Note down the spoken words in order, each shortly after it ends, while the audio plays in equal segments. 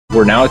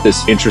We're now at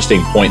this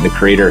interesting point in the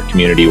creator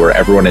community where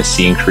everyone is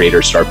seeing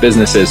creators start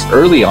businesses.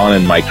 Early on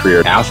in my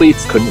career,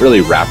 athletes couldn't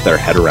really wrap their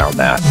head around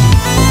that.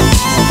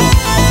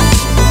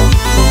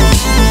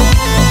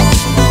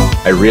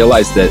 I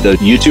realized that the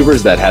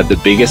YouTubers that had the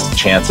biggest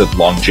chance of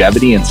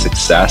longevity and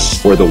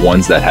success were the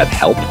ones that had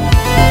help.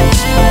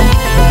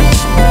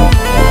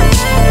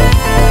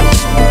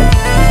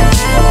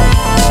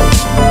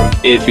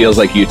 It feels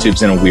like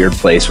YouTube's in a weird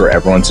place where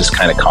everyone's just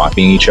kind of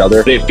copying each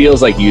other. It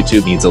feels like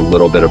YouTube needs a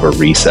little bit of a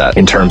reset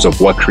in terms of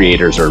what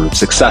creators are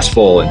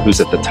successful and who's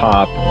at the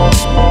top.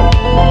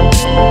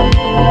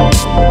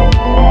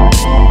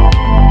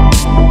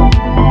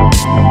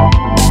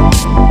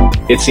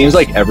 It seems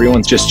like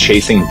everyone's just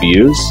chasing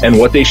views, and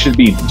what they should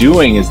be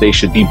doing is they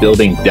should be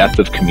building depth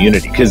of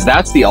community, because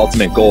that's the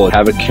ultimate goal.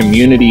 Have a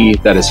community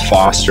that is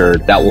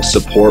fostered that will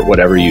support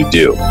whatever you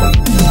do.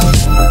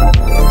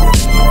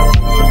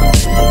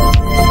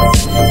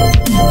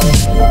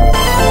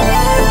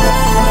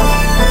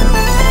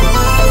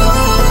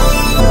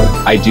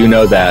 I do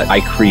know that I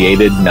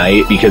created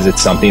Night because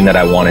it's something that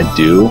I want to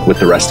do with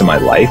the rest of my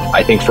life.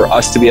 I think for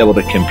us to be able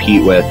to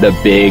compete with the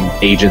big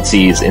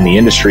agencies in the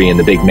industry and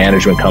the big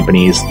management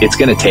companies, it's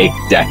going to take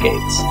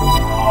decades.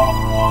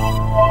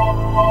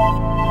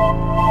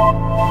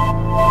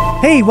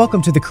 Hey,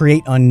 welcome to the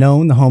Create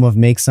Unknown, the home of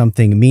Make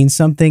Something Mean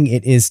Something.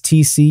 It is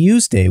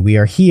TCU's Day. We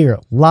are here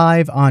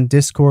live on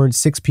Discord,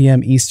 6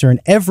 p.m.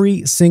 Eastern,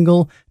 every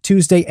single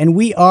Tuesday, and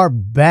we are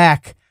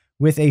back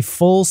with a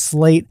full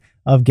slate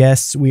of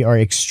guests we are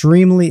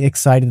extremely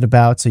excited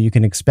about. So you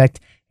can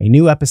expect a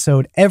new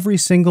episode every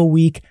single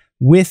week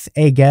with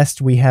a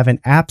guest. We have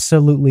an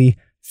absolutely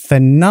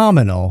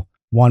phenomenal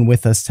one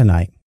with us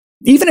tonight.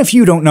 Even if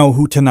you don't know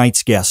who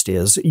tonight's guest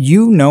is,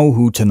 you know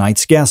who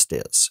tonight's guest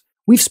is.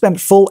 We've spent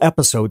full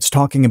episodes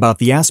talking about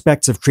the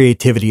aspects of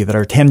creativity that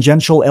are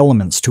tangential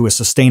elements to a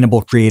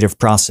sustainable creative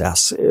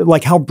process,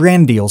 like how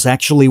brand deals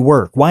actually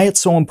work, why it's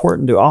so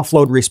important to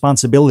offload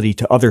responsibility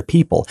to other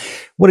people,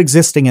 what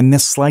existing in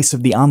this slice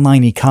of the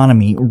online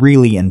economy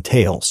really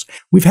entails.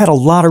 We've had a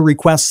lot of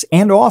requests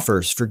and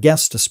offers for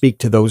guests to speak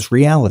to those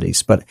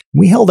realities, but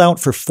we held out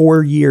for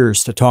 4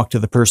 years to talk to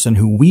the person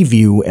who we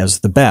view as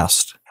the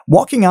best.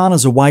 Walking on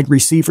as a wide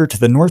receiver to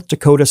the North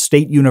Dakota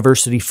State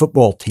University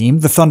football team,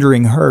 the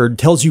Thundering Herd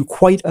tells you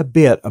quite a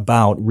bit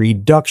about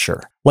Reed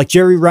Duchsher. Like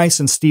Jerry Rice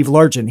and Steve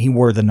Largent, he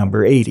wore the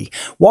number 80.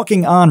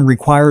 Walking on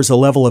requires a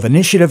level of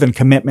initiative and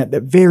commitment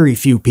that very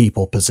few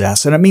people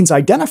possess, and it means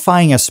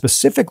identifying a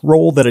specific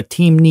role that a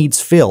team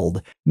needs filled,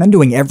 and then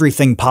doing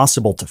everything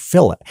possible to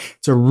fill it.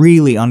 It's a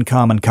really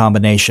uncommon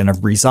combination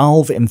of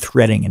resolve and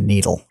threading a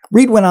needle.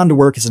 Reed went on to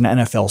work as an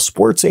NFL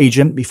sports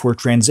agent before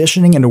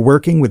transitioning into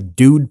working with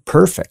Dude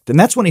Perfect, and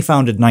that's when he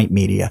founded Night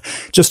Media.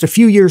 Just a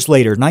few years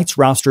later, Night's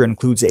roster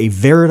includes a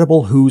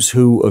veritable who's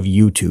who of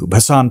YouTube.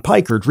 Hasan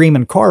Piker, Dream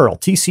and Carl,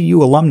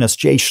 TCU alumnus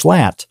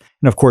Jschlatt,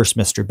 and of course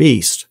Mr.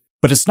 Beast.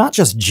 But it's not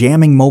just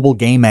jamming mobile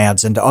game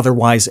ads into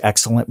otherwise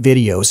excellent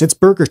videos. It's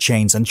burger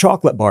chains and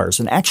chocolate bars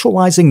and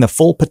actualizing the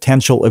full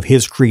potential of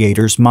his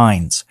creators'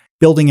 minds,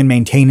 building and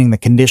maintaining the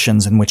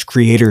conditions in which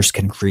creators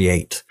can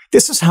create.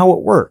 This is how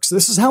it works.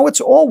 This is how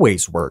it's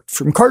always worked.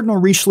 From Cardinal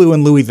Richelieu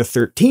and Louis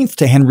XIII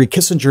to Henry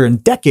Kissinger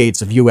and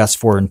decades of U.S.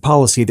 foreign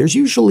policy, there's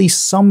usually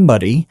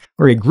somebody,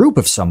 or a group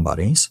of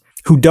somebodies,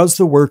 who does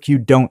the work you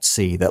don't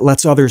see, that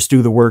lets others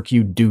do the work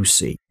you do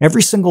see.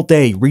 Every single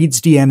day,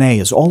 Reed's DNA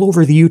is all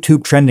over the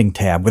YouTube trending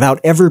tab without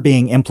ever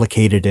being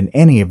implicated in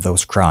any of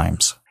those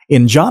crimes.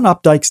 In John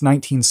Updike's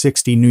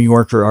 1960 New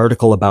Yorker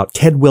article about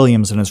Ted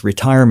Williams and his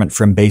retirement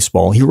from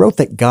baseball, he wrote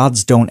that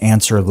gods don't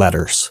answer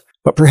letters.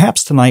 But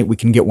perhaps tonight we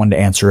can get one to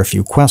answer a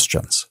few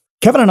questions.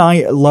 Kevin and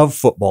I love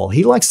football.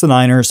 He likes the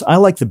Niners, I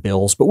like the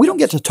Bills, but we don't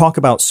get to talk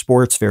about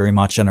sports very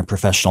much in a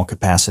professional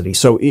capacity.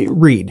 So,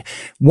 Reed,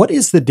 what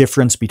is the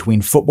difference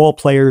between football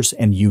players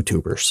and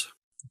YouTubers?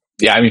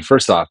 Yeah, I mean,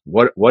 first off,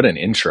 what an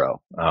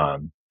intro. I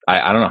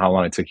don't know how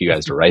long it took you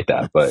guys to write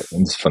that, but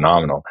it's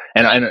phenomenal.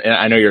 And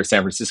I know you're a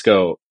San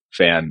Francisco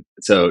fan.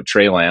 So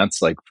Trey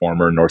Lance, like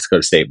former North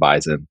Dakota State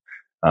Bison,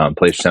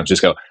 plays for San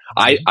Francisco.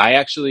 I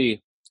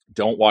actually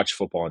don't watch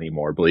football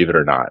anymore, believe it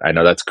or not. I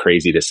know that's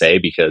crazy to say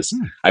because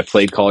I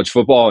played college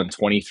football and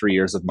 23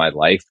 years of my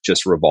life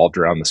just revolved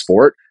around the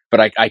sport, but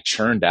I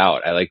churned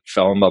out. I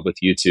fell in love with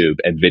YouTube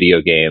and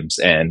video games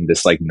and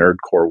this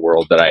nerdcore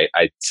world that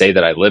I say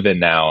that I live in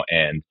now,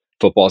 and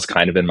football is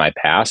kind of in my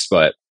past,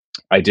 but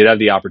I did have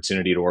the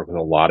opportunity to work with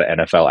a lot of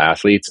NFL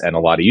athletes and a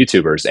lot of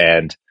YouTubers,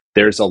 and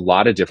there's a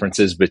lot of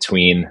differences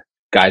between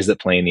guys that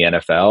play in the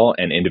NFL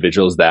and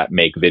individuals that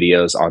make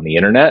videos on the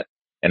internet.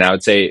 And I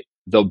would say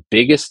the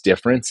biggest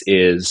difference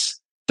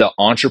is the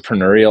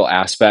entrepreneurial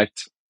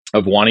aspect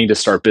of wanting to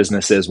start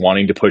businesses,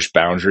 wanting to push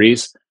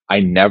boundaries.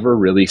 I never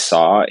really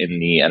saw in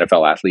the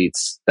NFL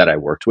athletes that I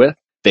worked with.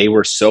 They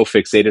were so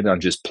fixated on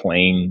just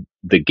playing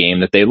the game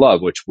that they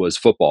love, which was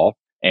football.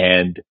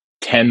 And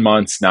 10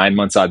 months, 9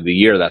 months out of the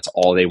year, that's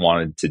all they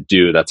wanted to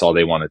do. That's all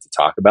they wanted to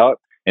talk about.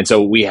 And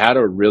so we had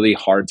a really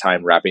hard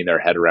time wrapping their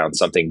head around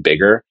something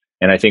bigger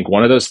And I think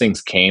one of those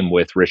things came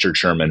with Richard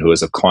Sherman, who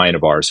was a client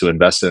of ours who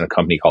invested in a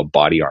company called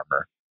Body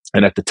Armor.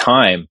 And at the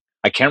time,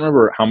 I can't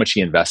remember how much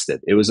he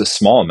invested. It was a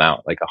small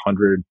amount, like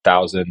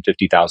 100,000,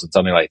 50,000,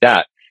 something like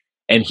that.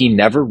 And he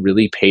never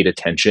really paid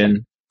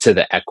attention to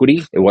the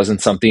equity. It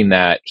wasn't something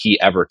that he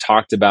ever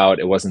talked about.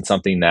 It wasn't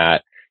something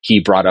that he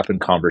brought up in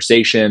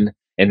conversation.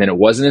 And then it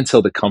wasn't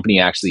until the company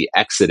actually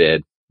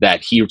exited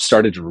that he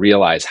started to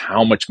realize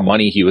how much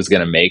money he was going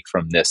to make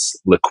from this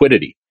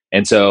liquidity.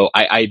 And so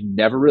I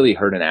never really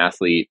heard an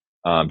athlete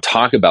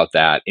talk about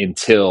that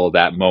until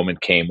that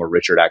moment came where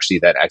Richard actually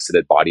then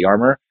exited Body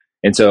Armor.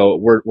 And so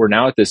we're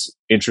now at this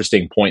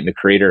interesting point in the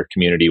creator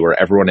community where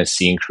everyone is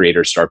seeing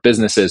creators start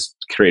businesses.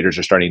 Creators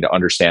are starting to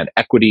understand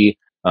equity.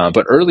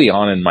 But early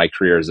on in my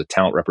career as a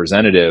talent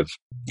representative,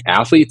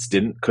 athletes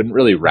couldn't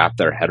really wrap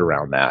their head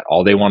around that.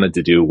 All they wanted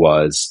to do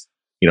was,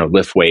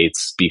 lift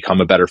weights, become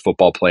a better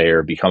football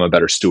player, become a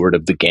better steward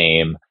of the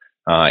game.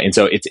 And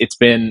so it's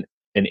been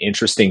an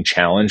interesting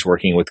challenge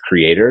working with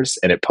creators,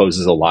 and it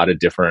poses a lot of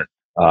different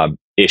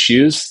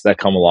issues that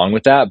come along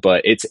with that.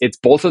 But it's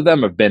both of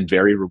them have been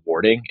very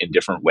rewarding in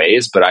different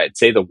ways. But I'd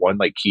say the one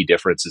key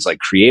difference is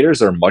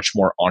creators are much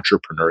more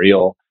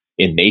entrepreneurial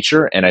in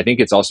nature. And I think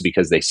it's also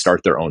because they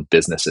start their own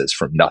businesses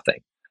from nothing.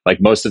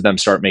 Most of them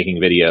start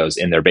making videos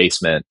in their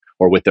basement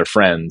or with their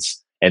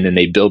friends, and then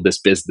they build this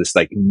business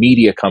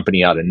media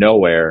company out of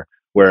nowhere.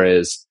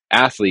 Whereas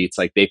athletes,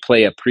 they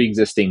play a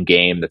pre-existing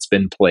game that's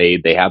been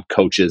played. They have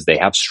coaches, they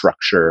have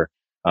structure.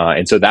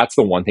 And so that's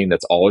the one thing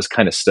that's always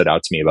kind of stood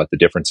out to me about the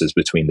differences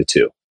between the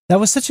two. That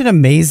was such an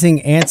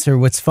amazing answer.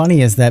 What's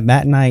funny is that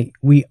Matt and I,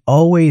 we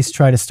always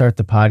try to start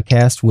the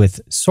podcast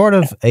with sort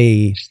of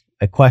a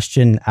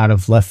question out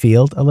of left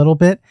field a little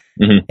bit.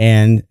 Mm-hmm.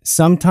 And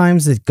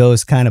sometimes it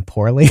goes kind of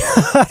poorly,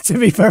 to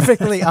be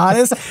perfectly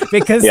honest,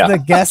 because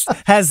the guest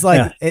has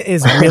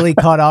is really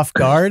caught off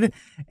guard.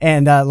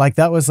 And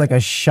that was a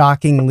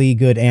shockingly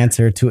good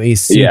answer to a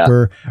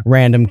super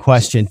random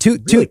question. Two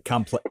things.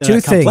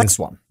 Complex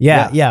one.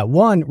 Yeah.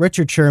 One,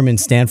 Richard Sherman,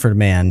 Stanford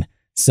man.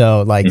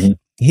 So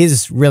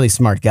he's a really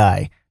smart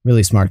guy.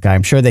 Really smart guy.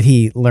 I'm sure that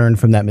he learned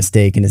from that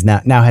mistake and is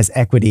now has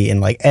equity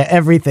in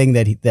everything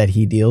that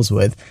he deals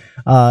with.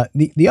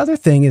 The other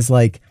thing is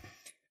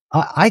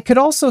I could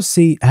also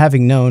see,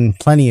 having known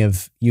plenty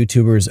of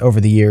YouTubers over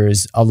the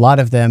years, a lot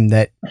of them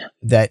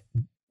that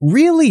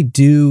really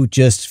do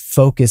just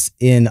focus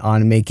in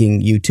on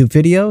making YouTube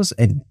videos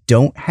and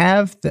don't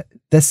have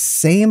the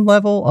same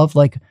level of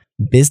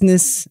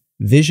business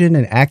vision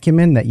and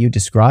acumen that you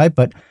describe.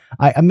 But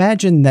I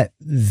imagine that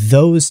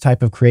those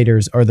type of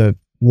creators are the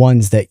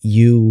ones that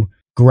you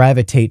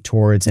gravitate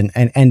towards and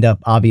end up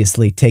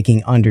obviously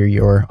taking under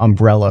your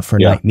umbrella for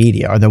Knight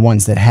Media, are the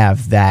ones that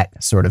have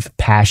that sort of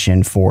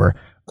passion for,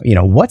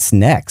 what's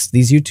next?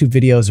 These YouTube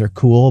videos are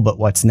cool, but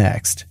what's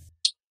next?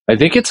 I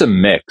think it's a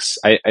mix.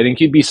 I think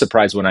you'd be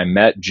surprised when I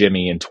met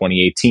Jimmy in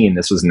 2018.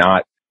 This was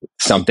not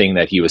something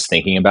that he was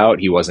thinking about.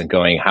 He wasn't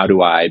going, how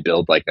do I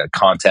build a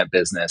content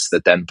business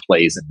that then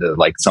plays into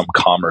some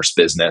commerce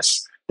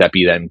business that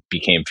then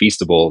became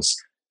Feastables.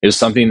 It was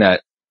something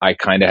that I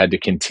kind of had to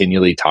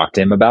continually talk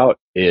to him about,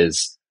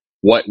 is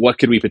what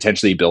could we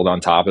potentially build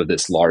on top of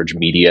this large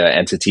media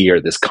entity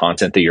or this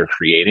content that you're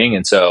creating.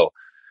 And so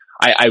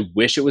I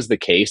wish it was the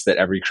case that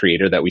every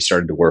creator that we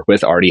started to work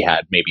with already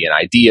had maybe an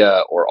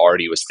idea or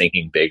already was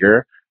thinking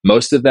bigger.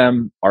 Most of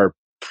them are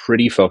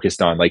pretty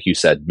focused on, like you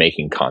said,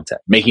 making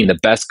content, making the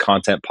best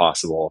content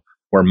possible,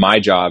 where my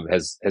job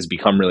has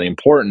become really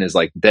important is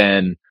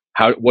then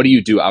what do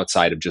you do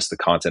outside of just the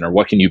content, or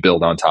what can you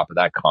build on top of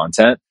that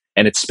content?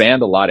 And it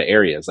spanned a lot of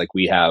areas.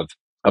 We have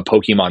a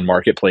Pokemon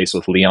marketplace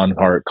with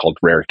Leonhardt called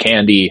Rare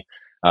Candy.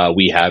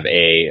 We have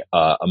a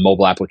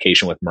mobile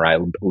application with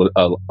Mariah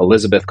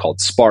Elizabeth called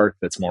Spark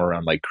that's more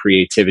around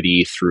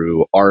creativity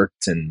through art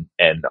and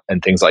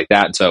things like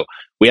that. And so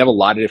we have a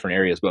lot of different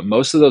areas, but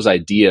most of those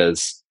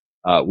ideas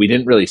we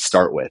didn't really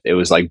start with. It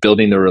was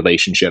building the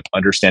relationship,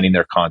 understanding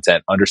their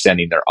content,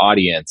 understanding their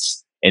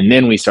audience. And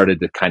then we started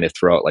to kind of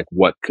throw out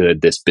what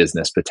could this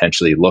business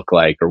potentially look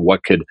like, or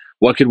what could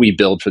we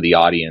build for the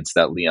audience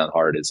that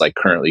Leonhardt is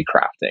currently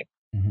crafting.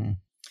 Mm-hmm.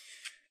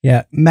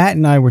 Yeah, Matt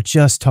and I were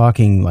just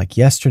talking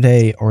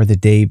yesterday or the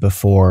day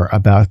before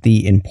about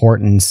the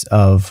importance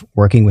of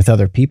working with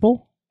other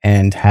people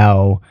and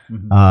how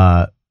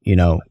the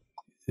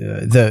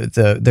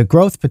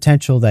growth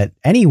potential that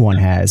anyone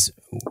has,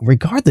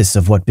 regardless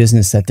of what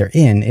business that they're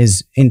in,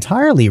 is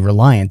entirely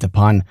reliant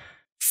upon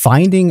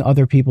finding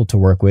other people to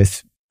work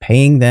with,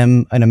 paying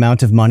them an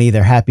amount of money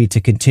they're happy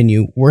to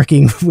continue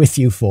working with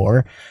you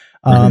for,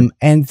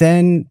 and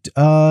then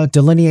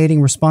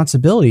delineating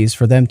responsibilities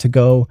for them to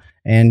go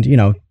and,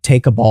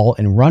 take a ball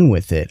and run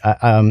with it.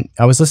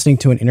 I was listening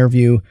to an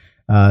interview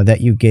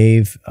that you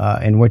gave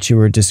in which you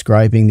were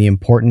describing the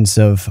importance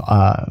of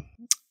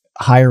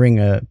hiring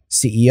a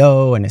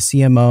CEO and a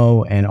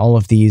CMO and all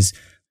of these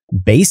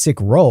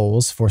basic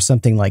roles for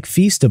something like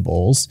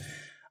Feastables.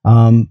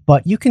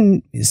 But you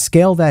can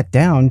scale that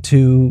down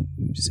to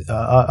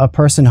a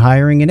person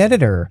hiring an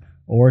editor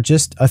or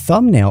just a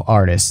thumbnail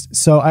artist.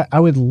 So I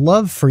would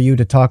love for you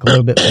to talk a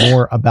little bit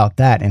more about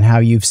that and how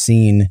you've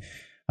seen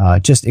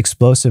just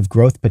explosive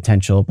growth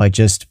potential by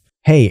just,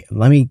 hey,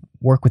 let me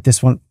work with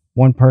this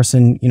one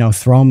person,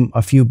 throw them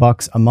a few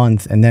bucks a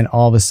month, and then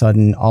all of a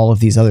sudden, all of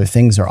these other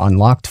things are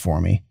unlocked for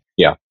me.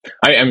 Yeah,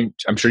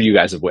 I'm sure you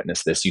guys have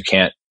witnessed this. You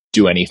can't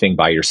do anything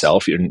by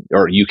yourself,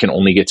 or you can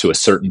only get to a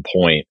certain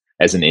point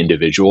as an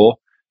individual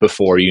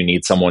before you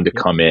need someone to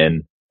come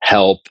in,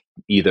 help,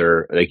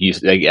 either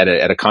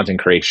at a content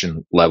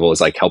creation level, is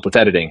like help with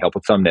editing, help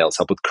with thumbnails,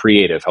 help with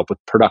creative, help with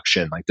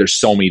production. Like there's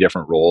so many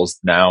different roles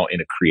now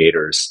in a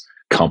creator's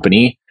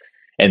company.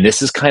 And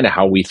this is kind of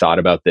how we thought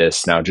about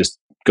this. Now, just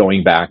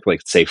going back,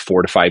 like say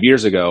 4 to 5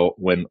 years ago,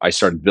 when I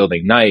started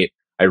building Night,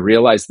 I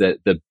realized that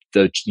the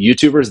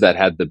YouTubers that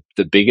had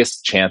the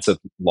biggest chance of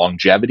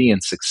longevity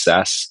and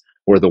success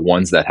were the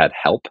ones that had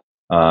help.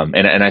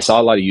 And I saw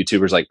a lot of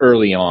YouTubers like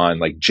early on,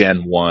 like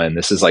Gen 1,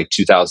 this is like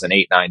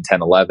 2008, 9,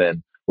 10,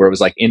 11, where it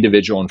was like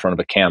individual in front of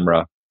a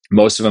camera.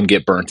 Most of them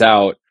get burnt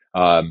out.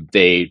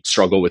 They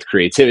struggle with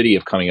creativity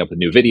of coming up with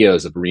new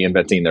videos, of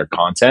reinventing their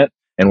content.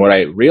 And what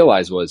I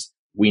realized was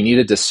we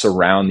needed to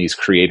surround these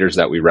creators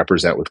that we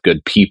represent with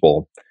good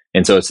people.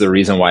 And so it's the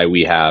reason why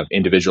we have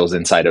individuals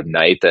inside of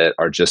Night that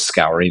are just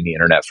scouring the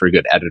internet for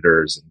good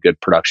editors and good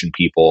production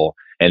people.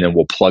 And then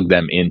we'll plug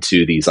them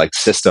into these like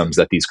systems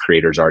that these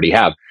creators already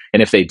have.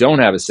 And if they don't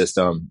have a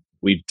system,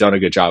 we've done a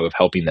good job of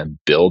helping them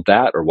build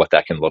that, or what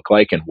that can look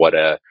like, and what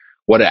a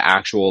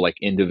actual like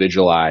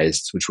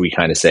individualized, which we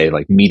kind of say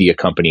like media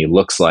company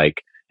looks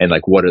like, and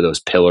like what are those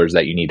pillars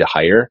that you need to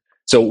hire.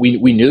 So we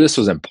knew this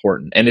was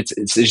important. And it's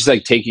just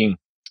like taking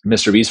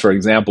Mr. Beast, for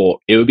example.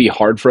 It would be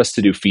hard for us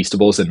to do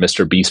Feastables and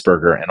Mr. Beast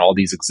Burger and all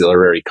these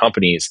auxiliary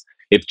companies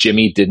if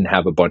Jimmy didn't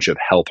have a bunch of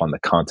help on the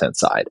content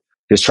side.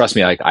 Because trust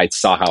me, like I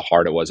saw how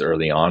hard it was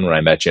early on when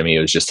I met Jimmy. It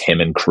was just him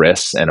and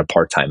Chris and a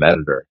part-time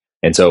editor.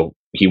 And so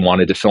he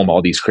wanted to film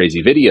all these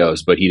crazy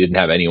videos, but he didn't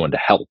have anyone to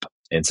help.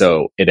 And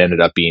so it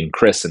ended up being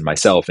Chris and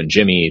myself and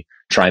Jimmy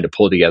trying to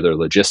pull together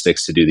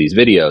logistics to do these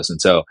videos. And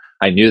so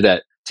I knew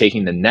that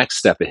taking the next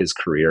step of his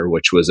career,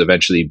 which was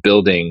eventually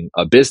building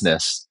a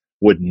business,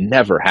 would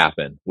never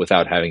happen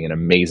without having an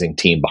amazing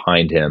team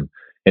behind him.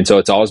 And so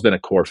it's always been a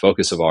core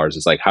focus of ours.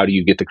 Is like, how do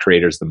you get the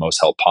creators the most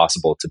help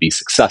possible to be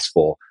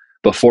successful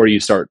before you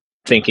start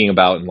thinking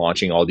about and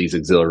launching all these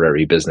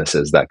auxiliary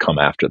businesses that come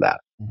after that?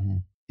 Mm-hmm.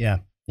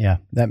 Yeah,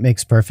 that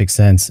makes perfect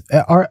sense.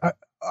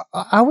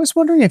 I was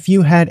wondering if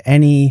you had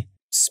any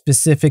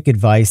specific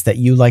advice that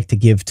you like to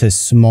give to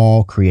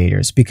small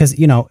creators, because,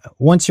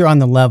 once you're on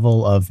the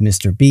level of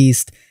Mr.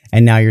 Beast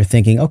and now you're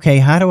thinking, okay,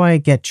 how do I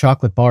get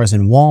chocolate bars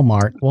in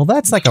Walmart? Well,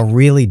 that's like a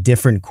really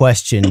different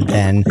question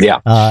than,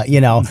 how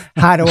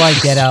do I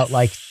get out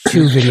like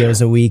 2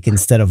 videos a week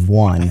instead of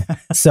 1?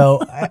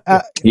 So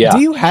do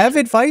you have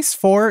advice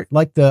for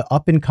like the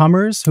up and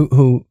comers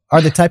who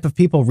are the type of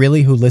people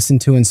really who listen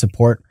to and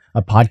support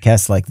a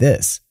podcast like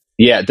this?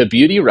 Yeah, the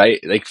beauty, right?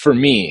 Like for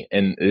me,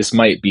 and this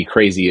might be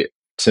crazy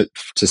to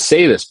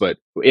say this, but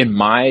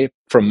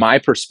from my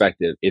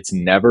perspective, it's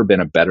never been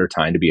a better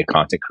time to be a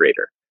content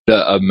creator.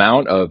 The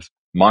amount of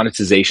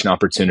monetization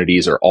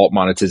opportunities or alt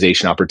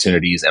monetization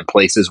opportunities and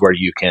places where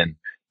you can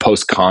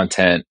post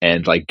content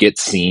and like get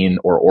seen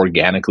or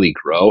organically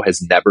grow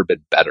has never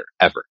been better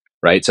ever,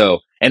 right? So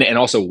and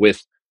also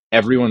with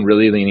everyone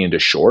really leaning into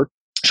short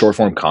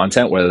form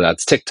content, whether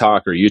that's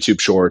TikTok or YouTube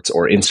Shorts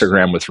or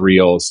Instagram with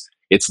Reels,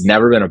 it's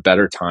never been a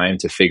better time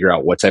to figure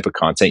out what type of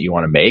content you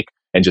want to make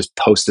and just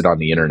post it on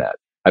the internet.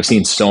 I've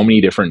seen so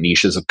many different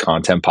niches of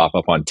content pop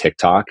up on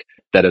TikTok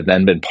that have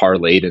then been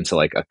parlayed into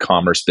like a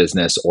commerce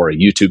business or a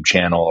YouTube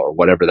channel or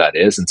whatever that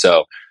is. And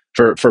so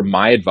for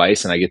my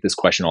advice, and I get this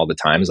question all the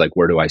time, is like,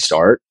 where do I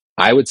start?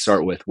 I would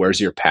start with, where's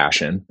your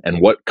passion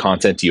and what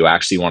content do you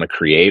actually want to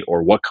create,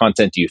 or what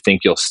content do you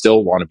think you'll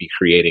still want to be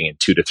creating in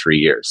 2 to 3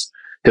 years?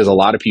 Because a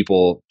lot of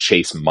people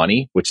chase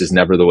money, which is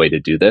never the way to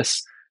do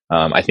this.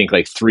 I think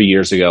like 3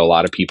 years ago, a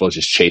lot of people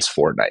just chase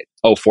Fortnite.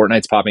 Oh,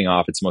 Fortnite's popping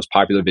off. It's the most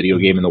popular video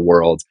game in the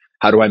world.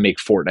 How do I make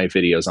Fortnite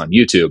videos on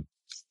YouTube?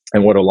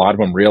 And what a lot of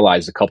them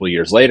realized a couple of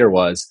years later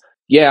was,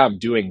 yeah, I'm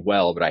doing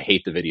well, but I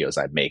hate the videos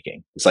I'm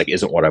making. It's like,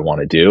 isn't what I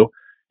want to do.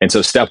 And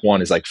so step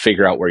 1 is like,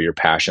 figure out where your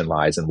passion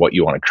lies and what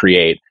you want to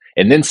create.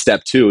 And then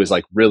step 2 is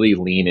like, really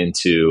lean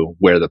into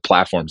where the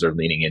platforms are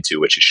leaning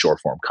into, which is short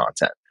form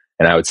content.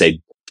 And I would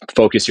say,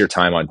 focus your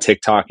time on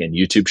TikTok and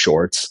YouTube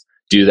Shorts.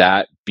 Do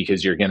that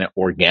because you're going to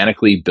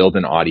organically build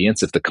an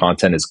audience if the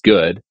content is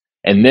good,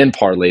 and then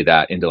parlay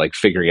that into like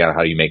figuring out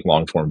how you make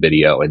long form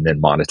video and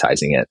then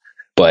monetizing it.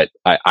 But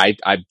I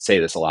say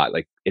this a lot,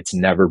 like it's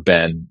never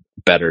been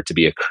better to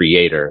be a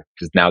creator,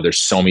 because now there's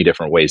so many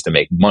different ways to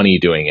make money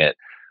doing it.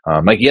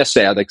 Like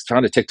yesterday, I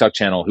found a TikTok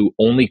channel who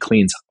only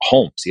cleans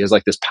homes. He has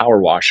like this power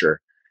washer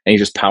and he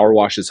just power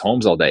washes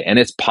homes all day, and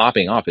it's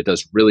popping off. It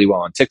does really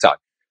well on TikTok.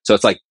 So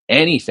it's like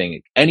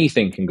anything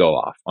can go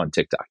off on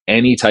TikTok.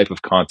 Any type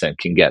of content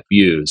can get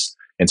views.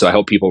 And so I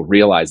hope people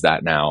realize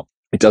that now.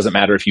 It doesn't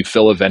matter if you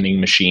fill a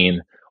vending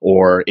machine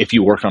or if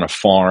you work on a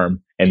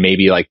farm and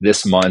maybe like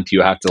this month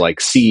you have to like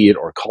seed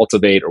or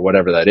cultivate or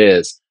whatever that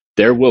is,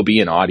 there will be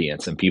an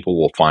audience and people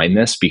will find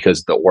this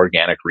because the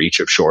organic reach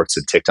of shorts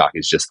and TikTok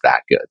is just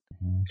that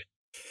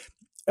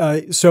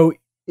good. So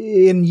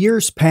in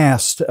years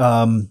past,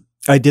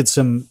 I did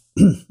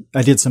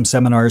some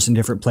seminars in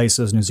different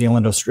places, New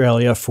Zealand,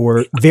 Australia,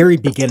 for very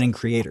beginning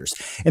creators.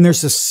 And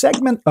there's a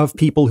segment of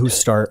people who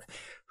start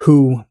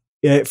who,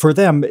 for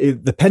them,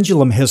 the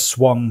pendulum has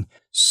swung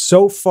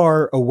so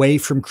far away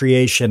from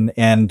creation,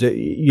 and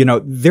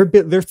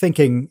they're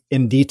thinking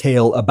in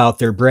detail about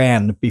their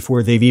brand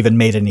before they've even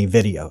made any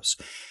videos.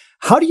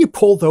 How do you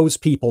pull those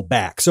people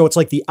back? So it's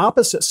like the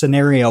opposite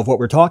scenario of what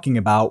we're talking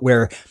about,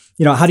 where,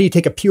 how do you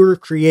take a pure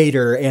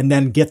creator and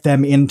then get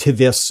them into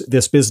this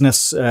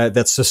business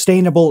that's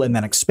sustainable and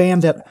then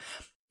expand it?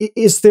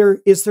 Is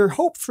there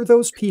hope for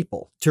those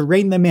people to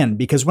rein them in?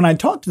 Because when I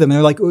talk to them,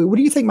 they're like, what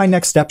do you think my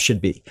next step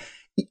should be?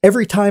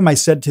 Every time I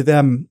said to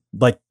them,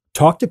 like,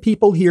 talk to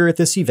people here at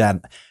this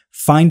event,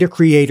 find a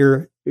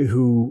creator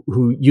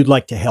who you'd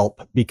like to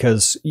help,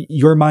 because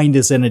your mind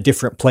is in a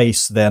different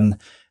place than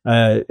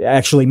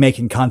actually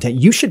making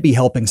content. You should be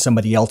helping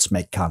somebody else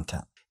make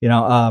content,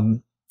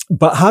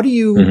 but how do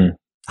you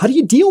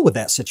deal with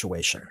that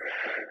situation?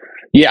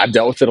 Yeah, I've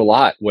dealt with it a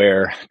lot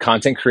where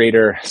content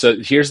creator. So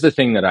here's the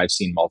thing that I've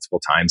seen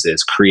multiple times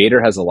is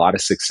creator has a lot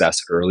of success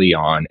early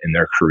on in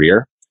their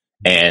career.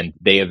 And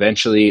they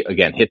eventually,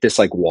 again, hit this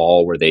like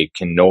wall where they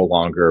can no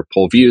longer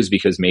pull views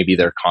because maybe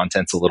their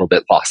content's a little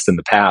bit lost in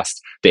the past.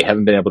 They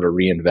haven't been able to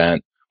reinvent,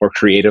 or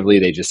creatively,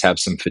 they just have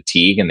some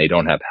fatigue and they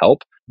don't have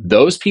help.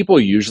 Those people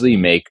usually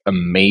make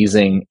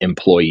amazing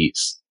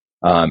employees,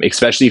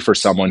 especially for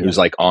someone who's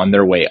like on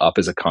their way up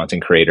as a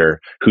content creator,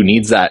 who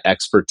needs that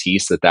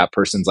expertise that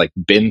person's like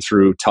been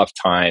through tough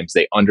times.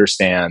 They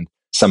understand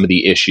some of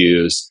the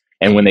issues.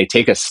 And when they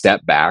take a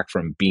step back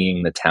from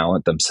being the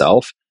talent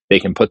themselves, they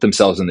can put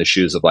themselves in the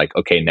shoes of like,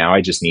 okay, now I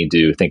just need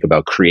to think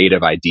about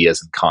creative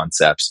ideas and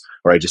concepts,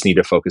 or I just need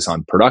to focus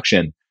on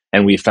production.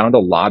 And we found a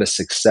lot of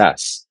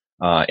success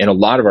in a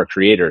lot of our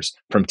creators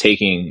from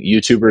taking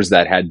YouTubers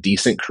that had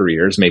decent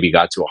careers, maybe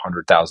got to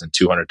 100,000,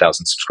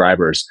 200,000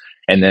 subscribers,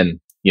 and then,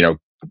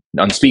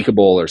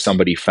 Unspeakable or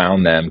somebody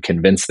found them,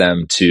 convinced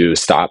them to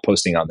stop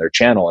posting on their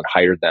channel and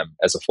hired them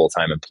as a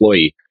full-time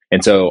employee.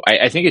 And so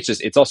I think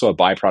it's also a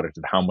byproduct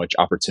of how much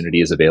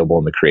opportunity is available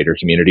in the creator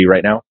community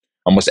right now.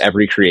 Almost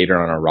every creator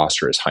on our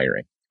roster is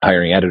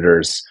hiring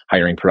editors,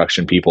 hiring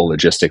production people,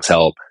 logistics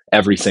help.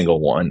 Every single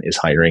one is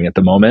hiring at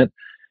the moment.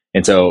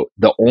 And so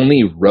the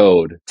only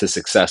road to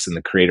success in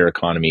the creator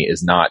economy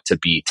is not to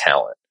be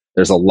talent.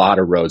 There's a lot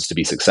of roads to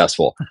be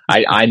successful.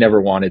 I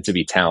never wanted to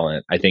be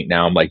talent. I think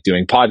now I'm like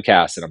doing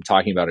podcasts and I'm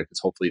talking about it because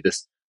hopefully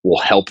this will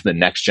help the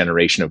next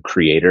generation of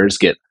creators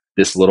get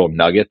this little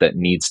nugget that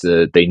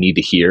they need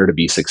to hear to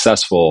be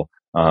successful.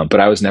 But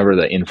I was never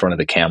the in front of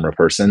the camera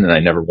person, and I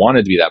never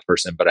wanted to be that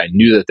person, but I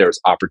knew that there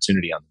was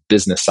opportunity on the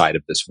business side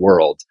of this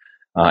world.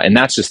 And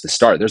that's just the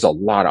start. There's a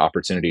lot of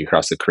opportunity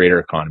across the creator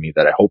economy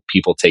that I hope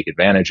people take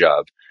advantage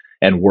of.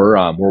 And we're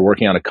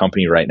working on a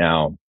company right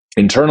now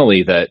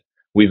internally that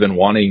we've been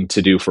wanting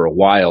to do for a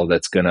while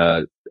that's going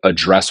to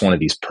address one of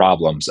these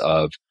problems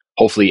of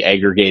hopefully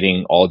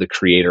aggregating all the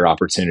creator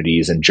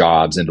opportunities and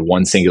jobs into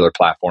one singular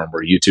platform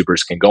where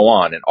YouTubers can go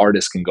on and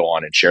artists can go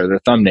on and share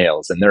their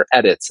thumbnails and their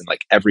edits, and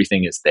like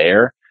everything is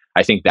there.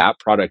 I think that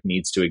product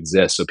needs to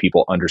exist so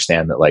people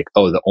understand that like,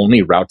 oh, the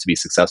only route to be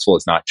successful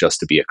is not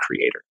just to be a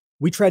creator.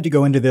 We tried to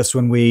go into this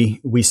when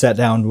we sat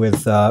down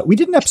with, we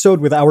did an episode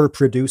with our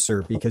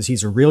producer because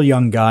he's a real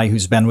young guy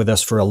who's been with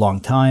us for a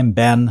long time,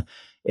 Ben,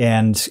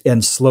 and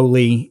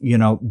slowly,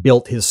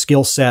 built his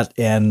skill set,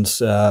 and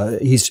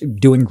he's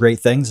doing great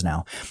things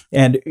now.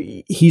 And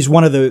he's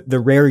one of the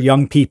rare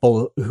young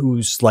people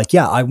who's like,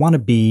 yeah, I want to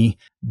be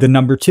the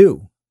number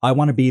two. I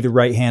want to be the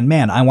right-hand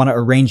man. I want to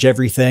arrange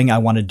everything. I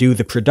want to do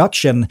the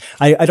production.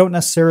 I don't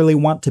necessarily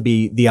want to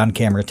be the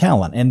on-camera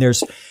talent. And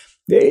there's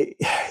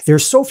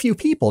so few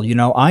people,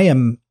 I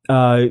am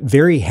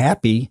very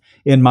happy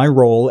in my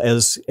role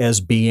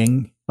as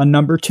being a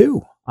number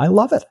two. I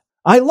love it.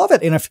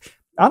 And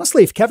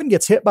honestly, if Kevin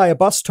gets hit by a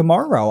bus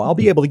tomorrow, I'll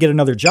be able to get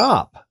another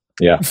job.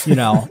 Yeah.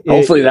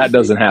 Hopefully that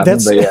doesn't happen.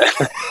 But yeah.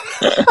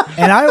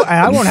 And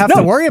I won't have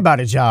to worry about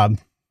a job.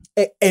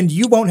 And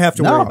you won't have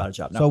to worry about a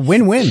job. No. So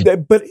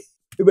win-win.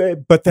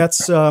 But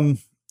that's,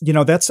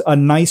 that's a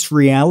nice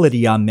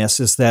reality on this,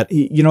 is that,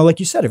 like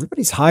you said,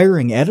 everybody's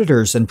hiring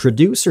editors and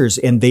producers,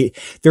 and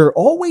there are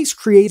always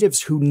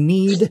creatives who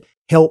need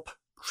help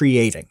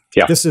creating.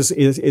 Yeah.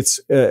 It's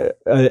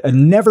a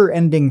never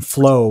ending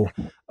flow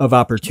of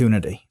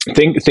opportunity.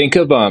 Think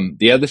of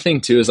the other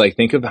thing too is like,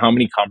 think of how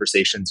many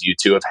conversations you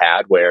two have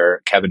had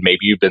where, Kevin, maybe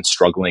you've been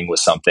struggling with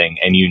something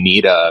and you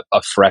need a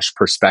fresh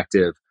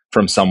perspective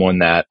from someone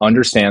that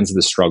understands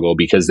the struggle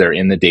because they're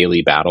in the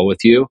daily battle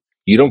with you.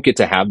 You don't get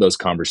to have those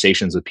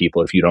conversations with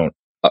people if you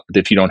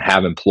don't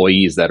have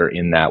employees that are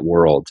in that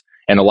world.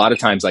 And a lot of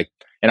times, like,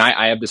 And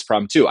I have this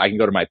problem too. I can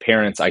go to my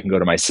parents, I can go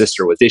to my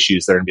sister with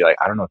issues. They're gonna be like,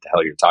 I don't know what the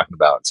hell you're talking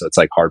about. So it's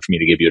like hard for me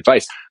to give you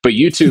advice. But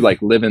you two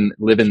like live in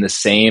the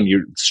same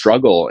you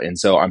struggle. And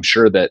so I'm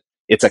sure that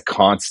it's a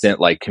constant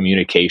like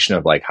communication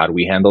of like, how do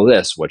we handle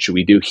this? What should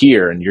we do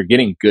here? And you're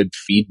getting good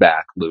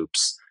feedback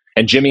loops.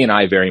 And Jimmy and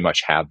I very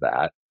much have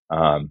that.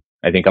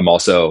 I think I'm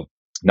also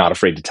not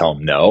afraid to tell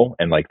them no.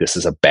 And like, this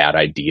is a bad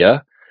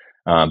idea.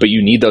 But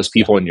you need those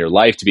people in your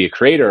life to be a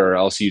creator, or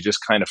else you just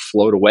kind of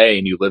float away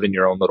and you live in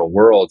your own little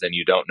world and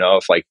you don't know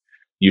if like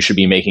you should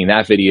be making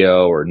that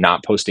video or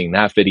not posting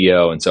that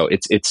video. And so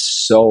it's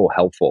so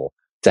helpful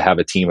to have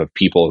a team of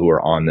people who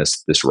are on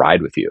this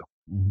ride with you.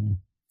 Mm-hmm.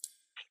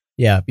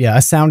 Yeah.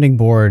 A sounding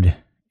board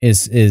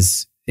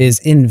is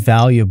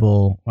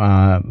invaluable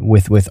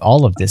with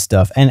all of this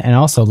stuff. And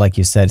also, like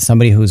you said,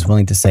 somebody who's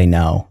willing to say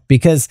no,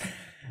 because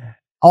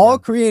all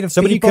creative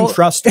somebody people you can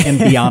trust and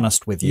be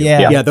honest with you.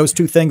 Yeah. Those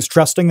two things,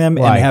 trusting them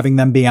and having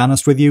them be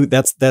honest with you,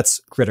 that's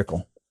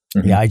critical.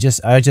 Mm-hmm. Yeah,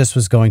 I just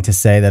was going to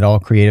say that all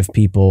creative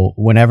people,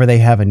 whenever they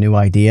have a new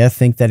idea,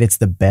 think that it's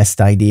the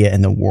best idea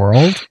in the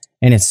world.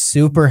 And it's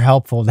super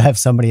helpful to have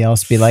somebody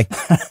else be like,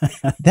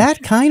 that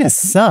kind of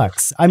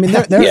sucks. I mean,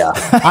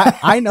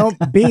 I know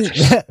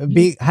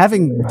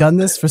having done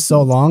this for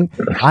so long,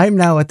 I'm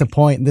now at the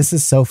point, this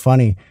is so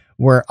funny,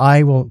 where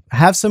I will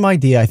have some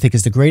idea I think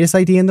is the greatest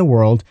idea in the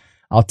world.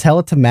 I'll tell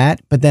it to Matt,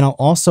 but then I'll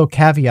also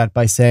caveat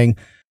by saying,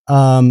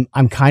 I'm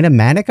kind of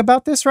manic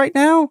about this right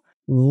now.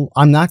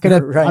 I'm not gonna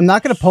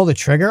pull the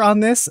trigger on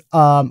this.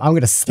 I'm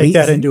gonna sleep.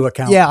 Take that into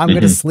account. Yeah, I'm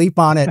gonna sleep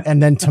on it,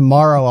 and then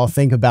tomorrow I'll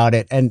think about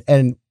it.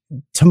 And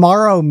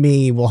tomorrow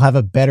me will have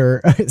a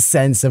better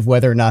sense of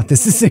whether or not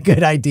this is a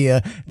good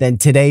idea than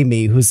today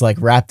me, who's like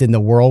wrapped in the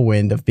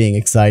whirlwind of being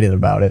excited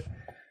about it.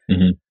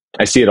 Mm-hmm.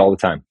 I see it all the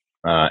time,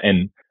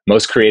 and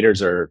most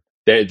creators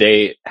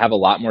they have a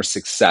lot more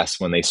success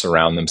when they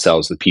surround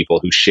themselves with people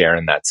who share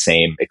in that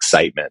same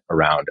excitement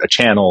around a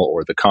channel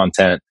or the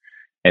content.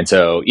 And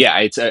so, yeah,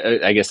 it's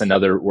I guess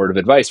another word of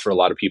advice for a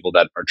lot of people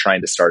that are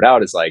trying to start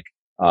out is like,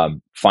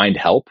 find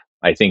help.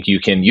 I think you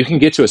can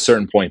get to a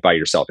certain point by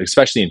yourself,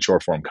 especially in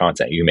short form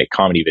content. You can make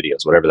comedy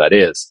videos, whatever that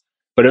is,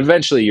 but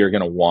eventually you're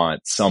going to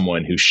want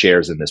someone who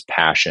shares in this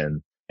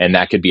passion. And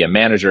that could be a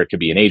manager, it could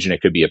be an agent,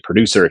 it could be a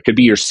producer, it could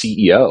be your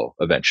CEO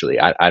eventually.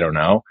 I don't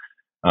know.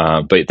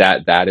 But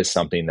that is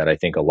something that I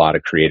think a lot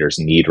of creators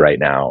need right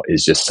now,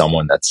 is just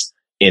someone that's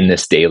in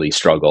this daily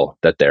struggle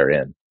that they're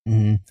in.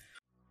 Mm-hmm.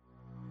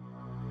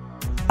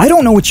 I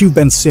don't know what you've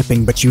been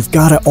sipping, but you've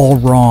got it all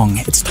wrong.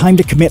 It's time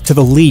to commit to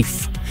the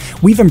Leaf.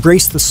 We've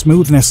embraced the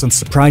smoothness and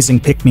surprising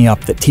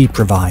pick-me-up that tea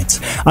provides.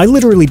 I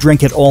literally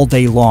drink it all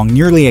day long,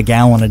 nearly a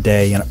gallon a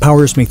day, and it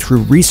powers me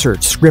through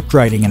research, script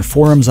writing, and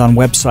forums on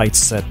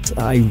websites that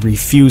I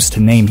refuse to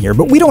name here.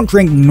 But we don't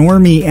drink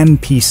normie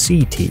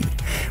NPC tea.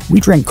 We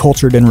drink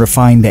cultured and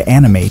refined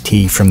anime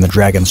tea from the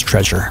Dragon's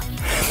Treasure.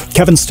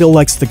 Kevin still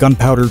likes the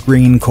gunpowder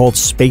green called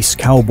Space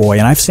Cowboy,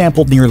 and I've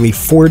sampled nearly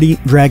 40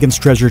 Dragon's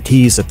Treasure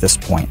teas at this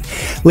point.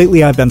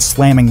 Lately I've been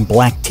slamming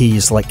black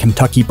teas like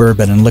Kentucky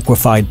Bourbon and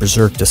liquefied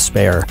Berserk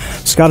Despair.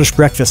 Scottish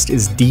Breakfast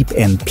is deep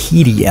and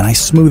peaty, and I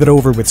smooth it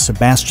over with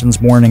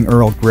Sebastian's Morning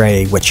Earl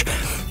Grey, which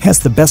has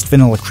the best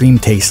vanilla cream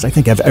taste I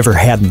think I've ever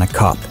had in a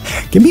cup.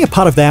 Give me a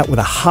pot of that with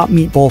a hot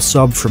meatball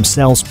sub from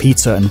Sal's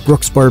Pizza and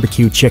Brooks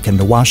Barbecue Chicken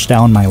to wash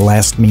down my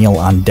last meal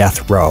on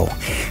death row.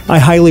 I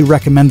highly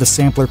recommend the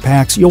sampler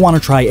packs. You'll want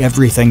to try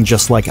everything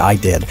just like I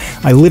did.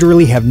 I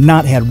literally have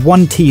not had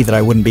one tea that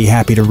I wouldn't be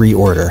happy to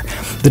reorder.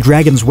 The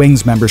Dragon's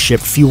Wings membership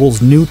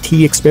fuels new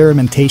tea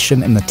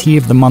experimentation, and the Tea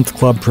of the Month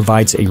Club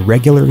provides a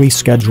regularly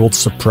scheduled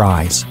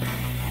surprise.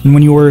 And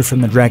when you order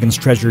from the Dragon's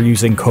Treasure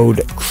using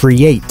code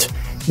CREATE,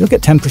 you'll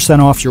get 10%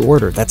 off your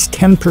order. That's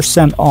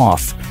 10%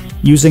 off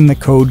using the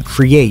code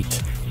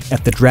CREATE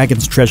at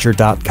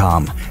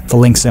thedragonstreasure.com. The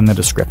link's in the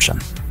description.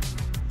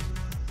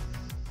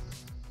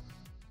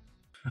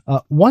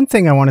 One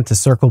thing I wanted to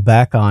circle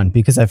back on,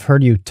 because I've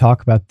heard you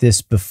talk about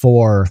this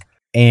before,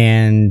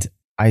 and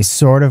I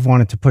sort of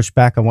wanted to push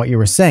back on what you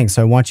were saying,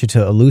 so I want you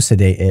to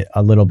elucidate it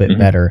a little bit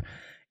better.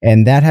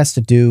 And that has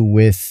to do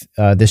with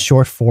the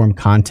short form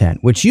content,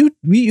 which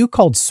you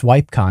called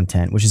swipe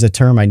content, which is a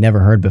term I never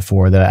heard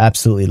before that I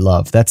absolutely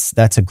love.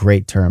 That's a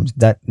great term.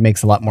 That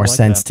makes a lot more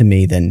sense to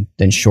me than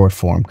short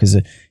form, because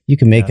you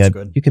can make a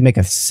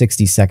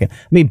 60-second. I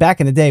mean, back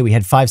in the day we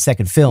had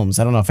 5-second films.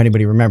 I don't know if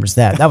anybody remembers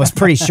that. That was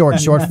pretty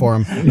short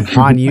form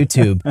on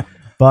YouTube.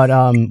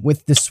 But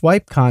with the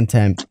swipe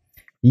content,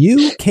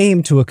 you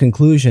came to a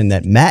conclusion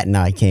that Matt and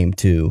I came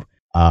to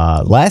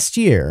last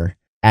year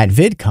at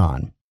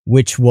VidCon,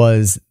 which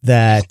was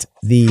that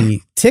the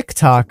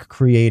TikTok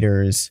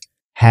creators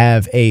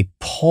have a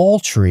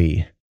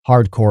paltry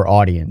hardcore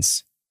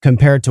audience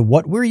compared to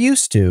what we're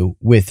used to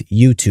with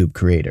YouTube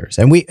creators.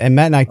 And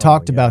Matt and I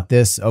talked about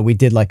this. We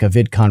did like a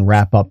VidCon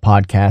wrap-up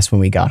podcast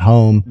when we got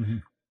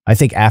home. I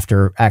think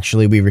after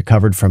actually we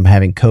recovered from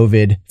having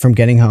COVID, from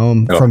getting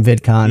home from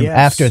VidCon.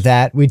 After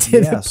that, we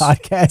did a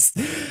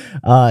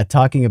podcast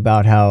talking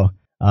about how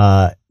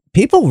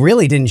people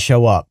really didn't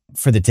show up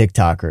for the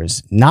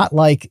TikTokers, not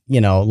like,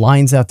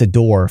 lines out the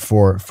door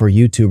for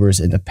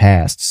YouTubers in the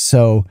past.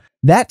 So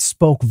that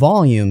spoke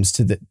volumes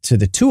to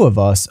the two of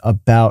us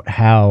about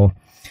how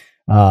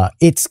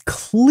it's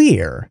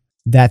clear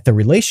that the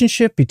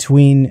relationship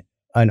between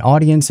an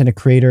audience and a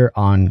creator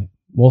on,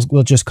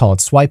 we'll just call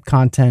it swipe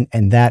content,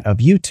 and that of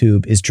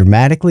YouTube is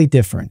dramatically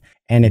different.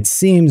 And it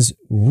seems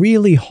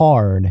really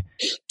hard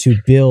to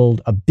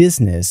build a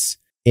business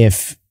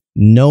if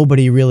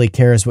nobody really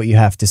cares what you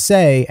have to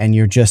say, and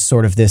you're just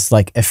sort of this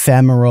like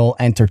ephemeral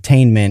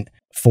entertainment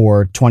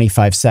for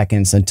 25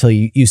 seconds until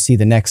you see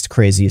the next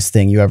craziest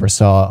thing you ever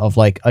saw of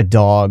like a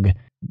dog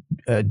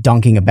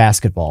dunking a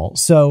basketball.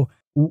 So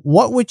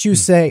what would you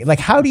say? Like,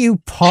 how do you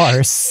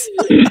parse?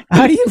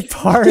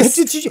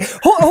 Did you,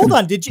 hold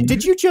on.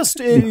 Did you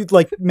just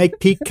make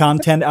peak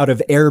content out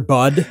of Air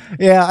Bud?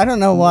 Yeah, I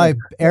don't know why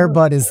Air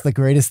Bud is the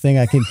greatest thing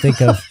I can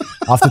think of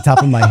off the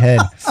top of my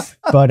head.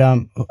 But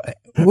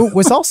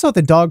was also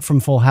the dog from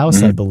Full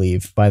House, I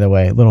believe. By the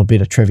way, a little bit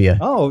of trivia.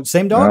 Oh,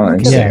 same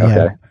dog. Oh, Yeah.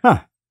 Okay.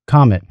 Huh.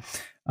 Comet.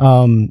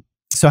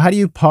 So how do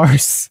you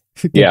parse?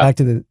 Get back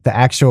to the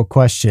actual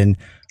question.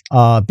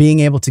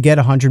 Being able to get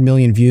 100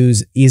 million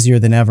views easier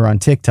than ever on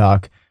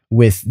TikTok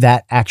with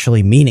that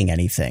actually meaning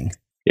anything.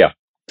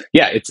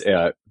 Yeah, it's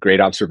a great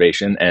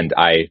observation. And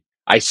I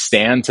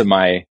stand to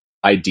my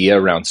idea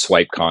around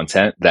swipe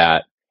content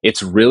that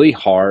it's really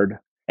hard.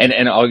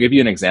 And I'll give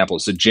you an example.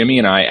 So Jimmy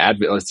and I,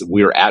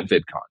 we were at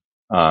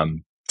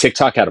VidCon.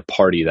 TikTok had a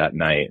party that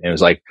night. And it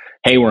was like,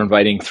 hey, we're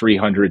inviting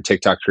 300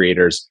 TikTok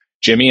creators.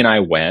 Jimmy and I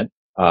went.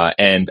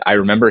 And I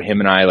remember him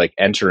and I like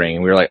entering,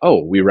 and we were like,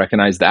 oh, we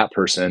recognize that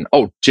person.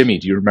 Oh, Jimmy,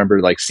 do you remember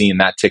like seeing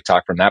that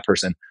TikTok from that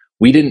person?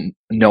 We didn't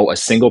know a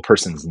single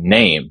person's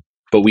name,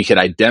 but we could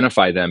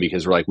identify them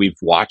because we're like, we've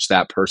watched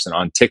that person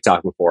on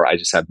TikTok before. I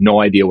just have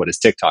no idea what his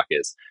TikTok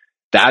is.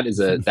 That is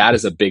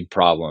a big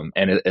problem.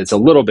 And it's a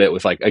little bit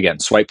with like, again,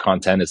 swipe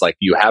content is like,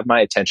 you have my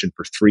attention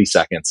for 3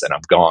 seconds and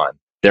I'm gone.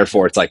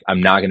 Therefore, it's like,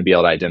 I'm not going to be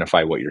able to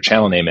identify what your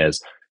channel name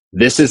is.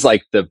 This is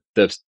like the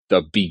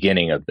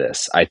beginning of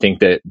this. I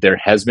think that there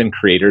has been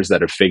creators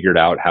that have figured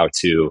out how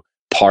to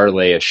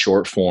parlay a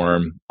short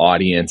form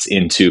audience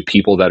into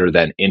people that are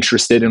then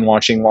interested in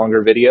watching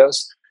longer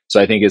videos.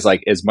 So I think is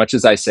like, as much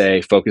as I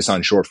say, focus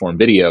on short form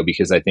video,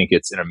 because I think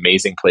it's an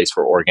amazing place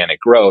for organic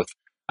growth,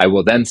 I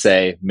will then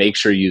say, make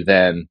sure you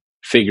then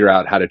figure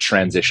out how to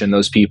transition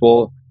those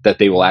people that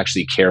they will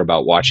actually care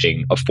about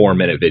watching a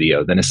 4-minute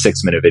video, then a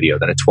 6-minute video,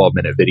 then a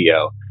 12-minute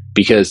video,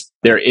 because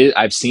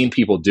I've seen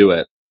people do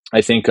it.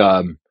 I think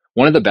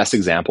one of the best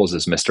examples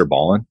is Mr.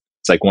 Ballin.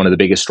 It's like one of the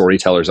biggest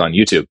storytellers on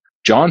YouTube.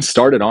 John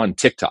started on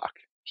TikTok.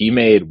 He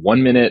made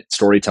 1-minute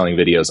storytelling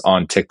videos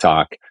on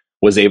TikTok,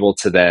 was able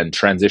to then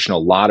transition a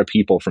lot of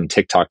people from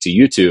TikTok to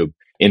YouTube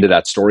into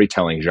that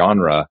storytelling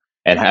genre,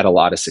 and had a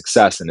lot of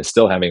success and is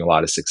still having a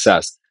lot of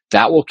success.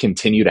 That will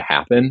continue to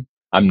happen.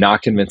 I'm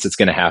not convinced it's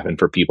going to happen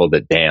for people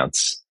that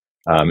dance.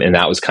 And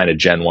that was kind of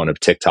Gen 1 of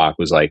TikTok,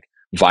 was like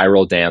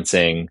viral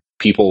dancing.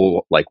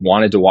 People like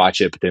wanted to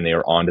watch it, but then they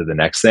were on to the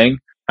next thing.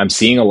 I'm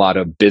seeing a lot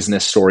of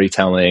business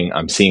storytelling.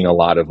 I'm seeing a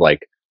lot of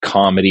like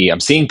comedy.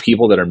 I'm seeing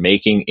people that are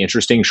making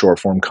interesting short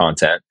form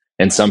content.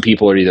 And some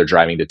people are either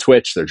driving to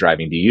Twitch, they're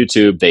driving to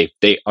YouTube.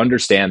 They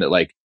understand that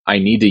like, I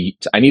need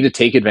to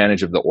take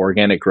advantage of the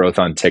organic growth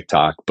on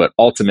TikTok, but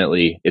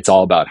ultimately it's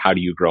all about how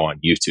do you grow on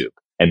YouTube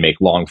and make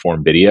long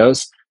form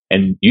videos.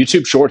 And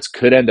YouTube Shorts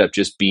could end up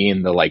just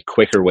being the like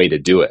quicker way to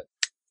do it.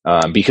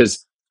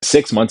 Because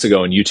 6 months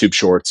ago when YouTube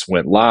Shorts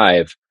went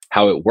live,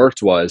 how it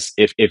worked was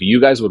if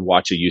you guys would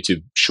watch a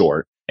YouTube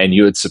short and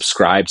you would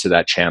subscribe to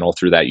that channel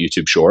through that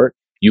YouTube short,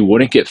 you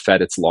wouldn't get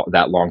fed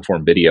that long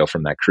form video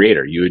from that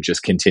creator. You would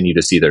just continue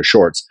to see their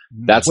shorts.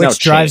 That's which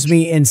drives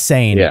me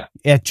insane. Yeah,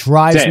 it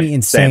drives me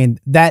insane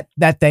that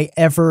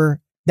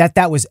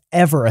was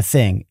ever a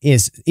thing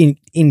is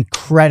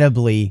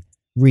incredibly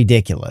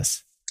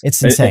ridiculous.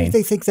 It's insane.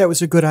 They think that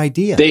was a good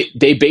idea.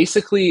 They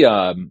basically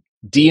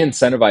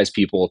de-incentivize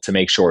people to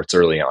make shorts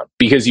early on,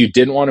 because you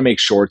didn't want to make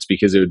shorts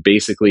because it would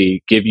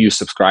basically give you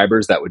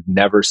subscribers that would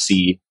never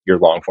see your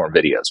long form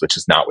videos, which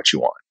is not what you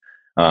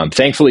want.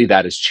 Thankfully,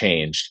 that has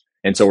changed.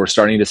 And so we're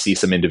starting to see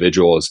some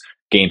individuals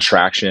gain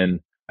traction.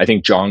 I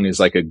think Jong is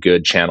like a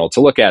good channel to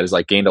look at, is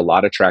like gained a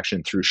lot of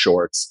traction through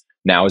shorts.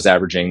 Now is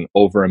averaging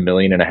over 1.5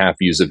 million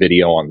views a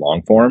video on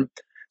long form.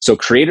 So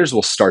creators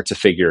will start to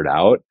figure it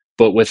out.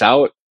 But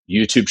without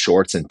YouTube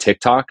Shorts and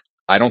TikTok,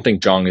 I don't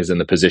think Jong is in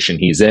the position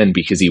he's in,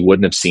 because he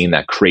wouldn't have seen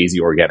that crazy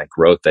organic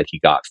growth that he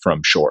got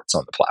from shorts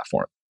on the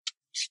platform.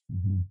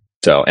 Mm-hmm.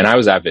 So, and I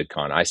was at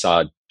VidCon. I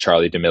saw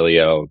Charlie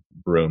D'Amelio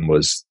room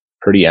was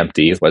pretty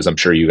empty, as I'm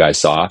sure you guys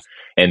saw.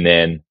 And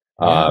then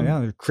there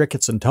are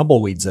crickets and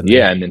tumbleweeds in there.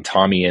 Yeah, and then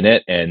Tommy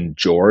Innit and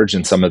George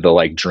and some of the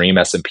like Dream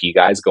S&P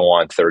guys go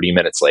on 30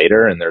 minutes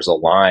later, and there's a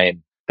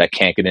line that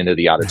can't get into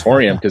the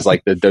auditorium because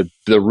like the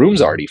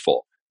room's already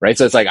full, right?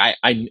 So it's like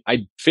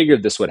I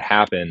figured this would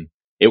happen.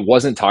 It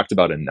wasn't talked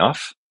about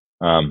enough.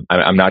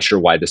 I'm not sure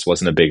why this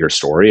wasn't a bigger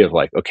story of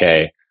like,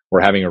 okay,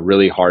 we're having a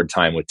really hard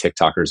time with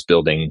TikTokers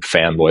building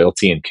fan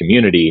loyalty and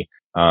community.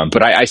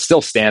 But I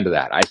still stand to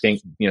that. I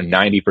think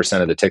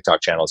 90% of the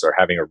TikTok channels are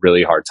having a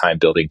really hard time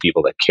building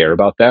people that care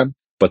about them.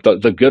 But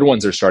the good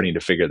ones are starting to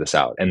figure this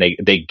out, and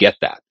they get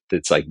that.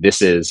 It's like,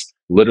 this is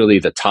literally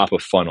the top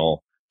of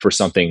funnel for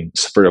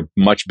a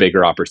much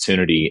bigger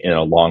opportunity in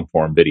a long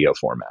form video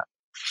format.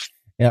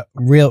 Yeah,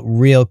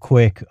 real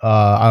quick.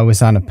 I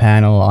was on a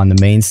panel on the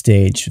main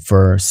stage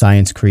for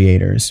science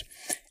creators,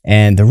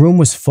 and the room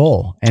was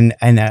full,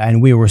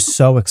 and we were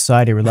so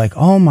excited. We're like,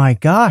 oh my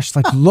gosh,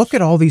 like, look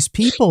at all these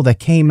people that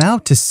came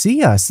out to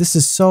see us. This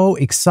is so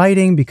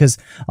exciting, because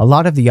a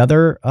lot of the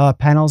other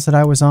panels that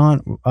I was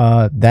on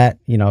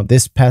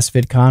this past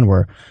VidCon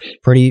were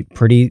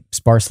pretty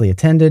sparsely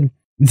attended.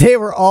 They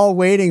were all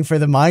waiting for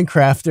the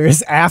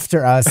Minecrafters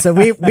after us. So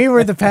we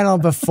were the panel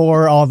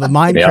before all the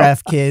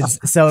Minecraft kids.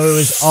 So it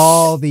was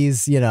all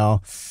these,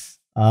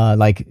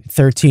 like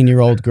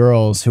 13-year-old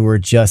girls who were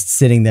just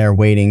sitting there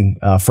waiting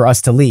for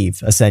us to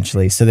leave,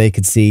 essentially, so they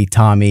could see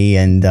Tommy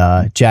and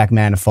Jack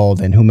Manifold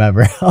and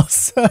whomever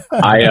else.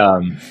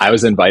 I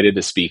was invited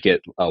to speak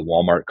at a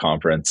Walmart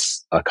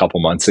conference a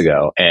couple months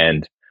ago,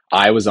 and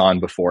I was on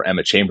before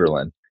Emma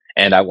Chamberlain,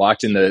 and I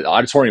walked in, the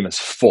auditorium is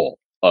full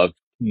of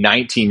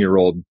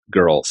 19-year-old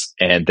girls,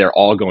 and they're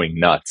all going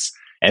nuts.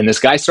 And this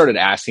guy started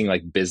asking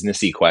like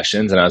businessy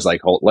questions, and I was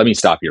like, let me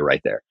stop you right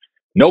there.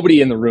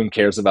 Nobody in the room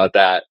cares about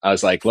that. I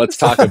was like, let's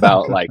talk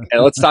about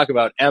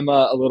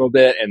Emma a little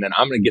bit, and then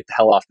I'm going to get the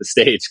hell off the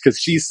stage, because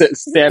she's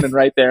standing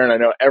right there, and I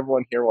know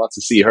everyone here wants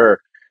to see her.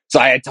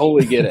 So I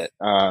totally get it.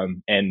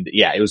 And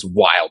yeah, it was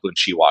wild when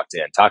she walked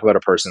in. Talk about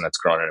a person that's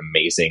grown an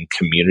amazing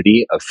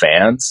community of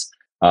fans.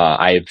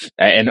 I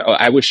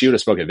wish you would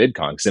have spoken at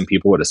VidCon, because then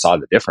people would have saw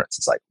the difference.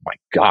 It's like, oh my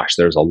gosh,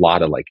 there's a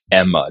lot of like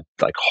Emma,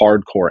 like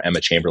hardcore Emma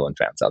Chamberlain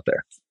fans out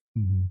there.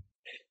 Mm-hmm.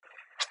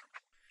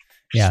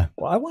 Yeah.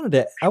 Well, I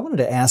wanted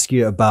to ask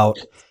you about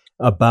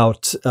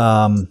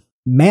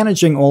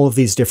managing all of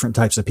these different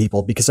types of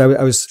people, because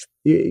Kevin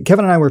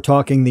and I were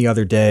talking the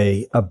other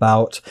day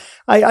about,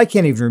 I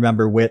can't even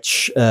remember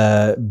which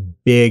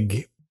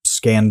big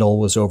scandal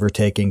was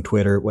overtaking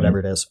Twitter, whatever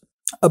it is.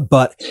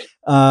 But,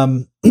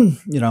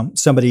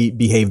 somebody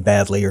behaved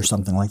badly or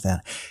something like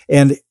that.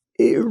 And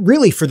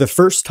really, for the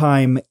first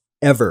time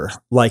ever,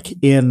 like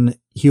in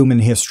human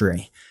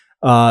history,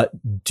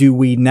 do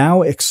we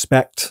now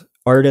expect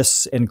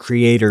artists and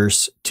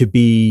creators to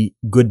be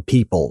good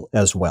people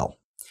as well?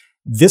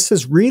 This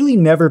has really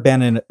never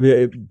been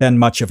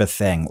much of a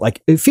thing.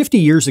 Like 50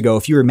 years ago,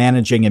 if you were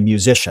managing a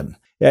musician,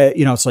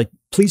 it's like,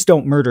 please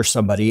don't murder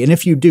somebody. And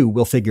if you do,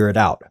 we'll figure it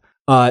out.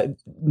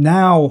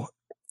 Now,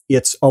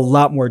 it's a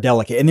lot more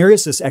delicate. And there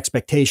is this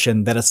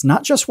expectation that it's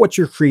not just what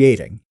you're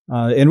creating.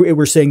 And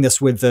we're seeing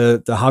this with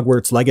the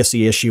Hogwarts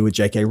Legacy issue with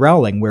J.K.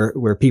 Rowling,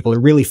 where people are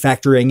really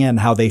factoring in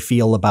how they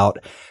feel about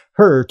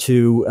her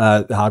to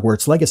the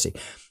Hogwarts Legacy.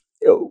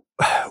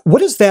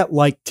 What is that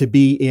like to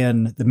be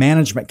in the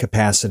management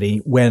capacity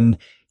when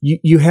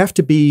you have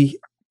to be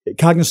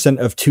cognizant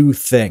of two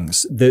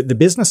things, the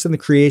business and the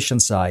creation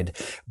side,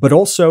 but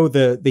also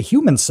the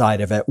human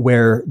side of it,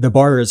 where the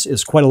bar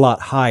is quite a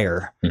lot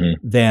higher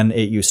than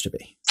it used to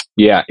be?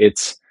 Yeah,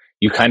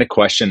 you kind of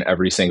question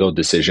every single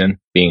decision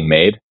being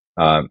made.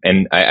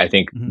 And I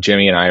think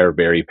Jimmy and I are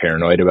very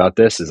paranoid about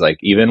this. Is like,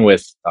 even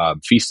with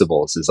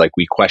Feastables, is like,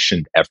 we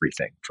questioned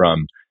everything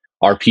from,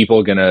 are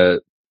people going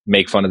to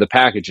make fun of the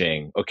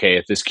packaging? Okay,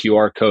 if this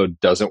QR code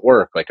doesn't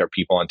work, like, are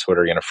people on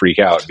Twitter going to freak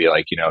out and be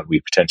like,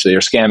 we potentially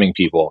are scamming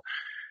people?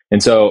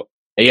 And so,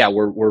 yeah,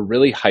 we're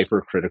really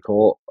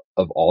hypercritical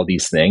of all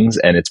these things.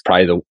 And it's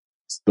probably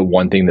the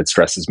one thing that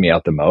stresses me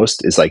out the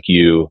most is like,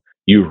 you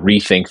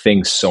rethink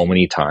things so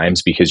many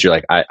times, because you're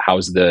like,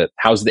 how's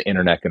the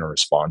internet going to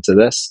respond to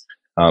this?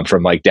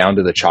 From like down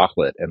to the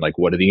chocolate, and like,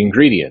 what are the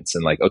ingredients?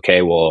 And like,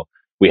 okay, well,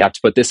 we have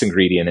to put this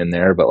ingredient in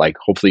there, but like,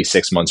 hopefully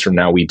 6 months from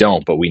now we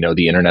don't, but we know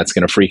the internet's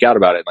going to freak out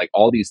about it. Like,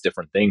 all these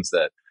different things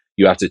that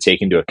you have to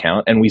take into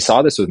account. And we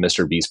saw this with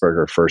Mr.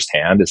 Beastburger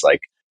firsthand. Is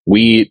like,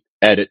 we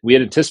had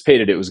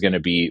anticipated it was going to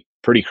be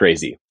pretty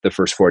crazy the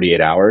first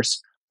 48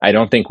 hours. I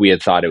don't think we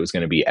had thought it was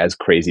going to be as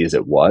crazy as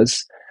it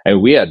was. I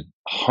mean, we had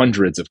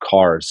hundreds of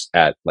cars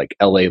at like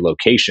LA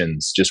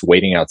locations just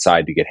waiting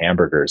outside to get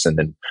hamburgers, and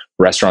then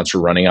restaurants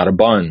were running out of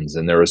buns,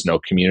 and there was no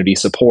community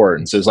support.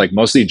 And so it's like,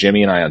 mostly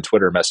Jimmy and I on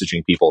Twitter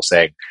messaging people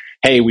saying,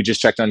 hey, we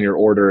just checked on your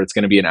order, it's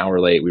going to be an hour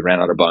late, we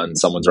ran out of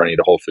buns, someone's running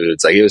to Whole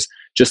Foods. Like, it was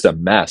just a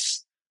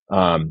mess.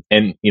 And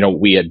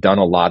we had done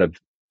a lot of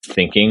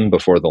thinking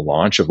before the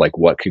launch of like,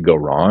 what could go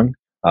wrong.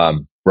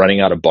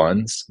 Running out of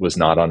buns was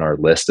not on our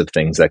list of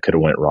things that could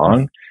have went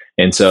wrong.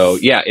 And so,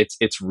 yeah,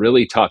 it's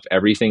really tough.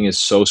 Everything is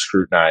so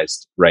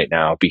scrutinized right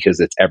now,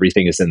 because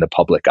everything is in the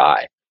public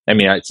eye. I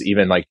mean, it's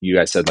even like you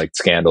guys said, like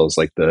scandals,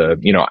 like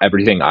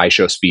everything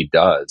IShowSpeed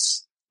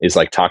does is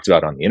like talked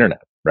about on the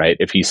internet, right?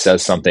 If he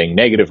says something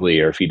negatively,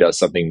 or if he does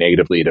something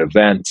negatively at an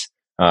event,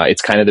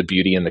 it's kind of the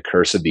beauty and the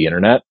curse of the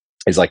internet,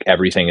 is like,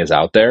 everything is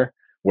out there.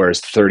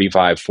 Whereas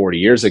 35, 40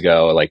 years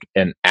ago, like,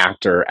 an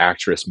actor,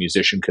 actress,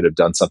 musician could have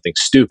done something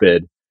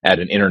stupid at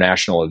an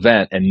international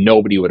event and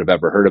nobody would have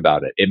ever heard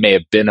about it. It may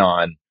have been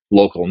on,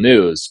 local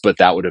news, but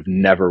that would have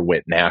never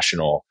went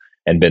national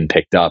and been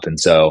picked up. And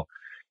so,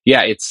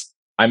 yeah,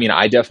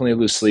 I definitely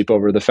lose sleep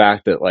over the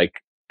fact that like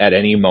at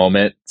any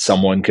moment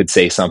someone could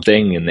say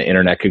something and the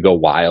internet could go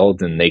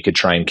wild and they could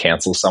try and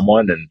cancel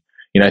someone. And,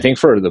 I think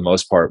for the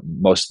most part,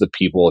 most of the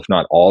people, if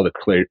not all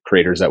the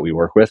creators that we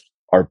work with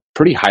are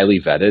pretty highly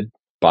vetted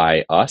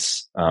by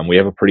us. We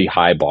have a pretty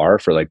high bar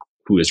for like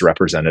who is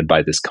represented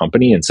by this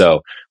company. And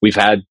so we've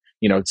had,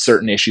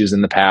 certain issues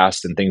in the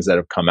past and things that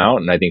have come out.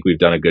 And I think we've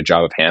done a good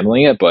job of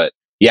handling it. But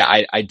yeah,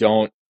 I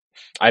don't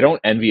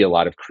envy a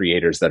lot of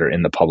creators that are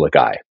in the public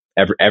eye.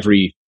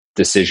 Every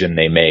decision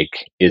they make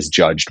is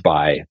judged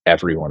by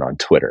everyone on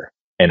Twitter.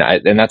 And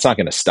that's not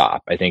going to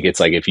stop. I think it's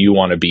like, if you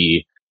want to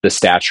be the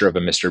stature of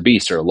a Mr.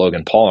 Beast or a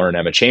Logan Paul or an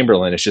Emma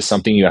Chamberlain, it's just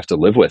something you have to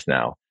live with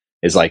now.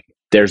 Is like,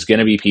 there's going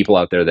to be people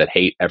out there that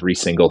hate every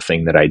single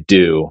thing that I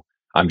do.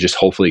 I'm just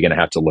hopefully going to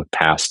have to look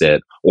past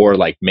it, or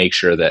like make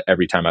sure that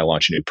every time I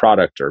launch a new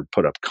product or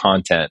put up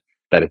content,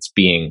 that it's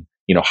being,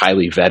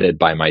 highly vetted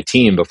by my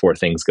team before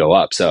things go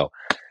up. So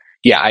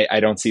yeah, I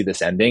don't see this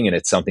ending. And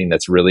it's something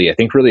that's really, I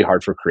think, really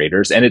hard for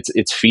creators. And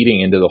it's feeding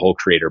into the whole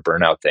creator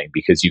burnout thing,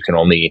 because you can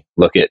only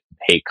look at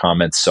hate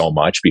comments so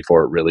much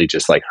before it really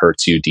just like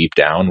hurts you deep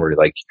down, where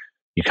like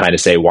you kind of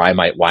say, why am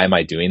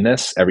I doing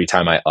this? Every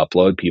time I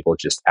upload, people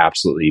just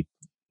absolutely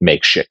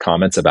make shit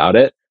comments about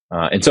it.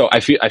 And so I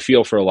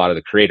feel for a lot of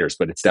the creators,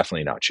 but it's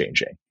definitely not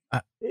changing.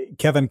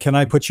 Kevin, can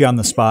I put you on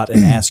the spot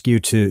and ask you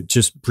to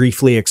just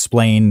briefly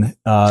explain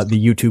the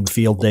YouTube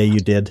field day you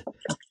did,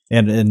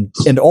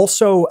 and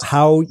also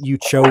how you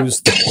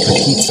chose the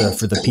pizza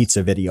for the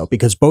pizza video,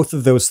 because both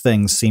of those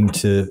things seem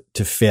to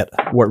fit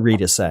what Reed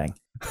is saying.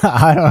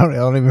 I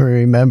don't even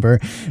remember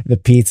the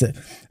pizza.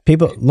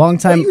 People, long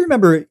time. Well, you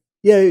remember,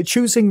 yeah,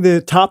 choosing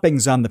the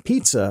toppings on the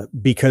pizza,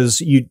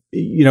 because you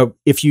know,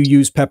 if you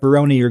use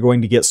pepperoni, you're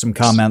going to get some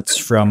comments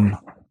from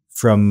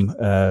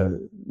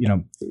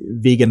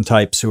vegan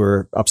types who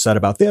are upset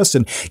about this,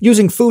 and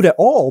using food at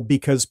all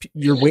because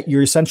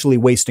you're essentially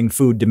wasting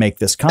food to make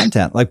this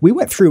content. Like, we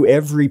went through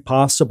every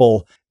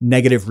possible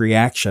negative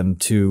reaction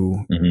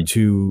to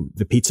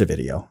the pizza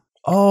video.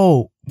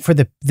 Oh, for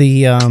the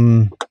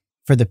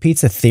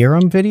pizza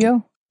theorem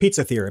video?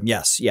 Pizza theorem.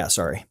 Yes. Yeah.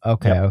 Sorry.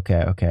 Okay. Yep.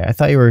 Okay. I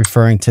thought you were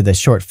referring to the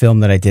short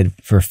film that I did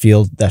for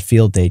that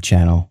field day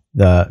channel.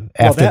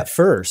 That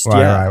first.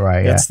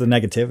 Right. That's the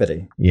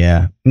negativity.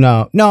 Yeah.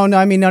 No.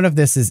 I mean, none of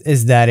this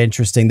is that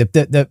interesting.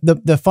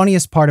 The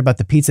funniest part about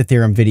the pizza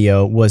theorem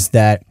video was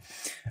that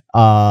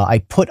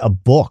I put a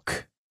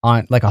book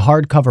on, like a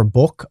hardcover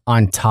book,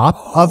 on top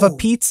of a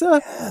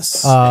pizza,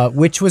 yes.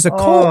 Which was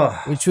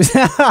which was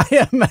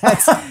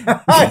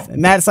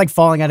Matt's like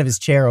falling out of his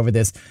chair over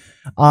this.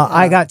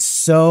 I got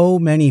so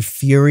many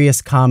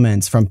furious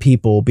comments from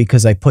people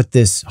because I put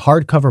this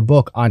hardcover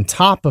book on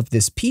top of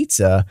this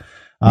pizza,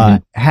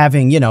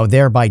 having,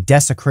 thereby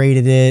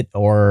desecrated it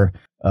or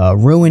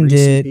ruined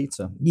Greasy it.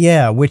 Pizza.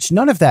 Yeah, which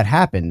none of that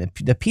happened.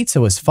 The pizza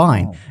was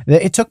fine. Oh.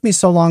 It took me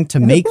so long to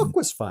make. The book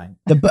was fine.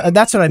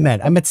 That's what I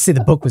meant. I meant to say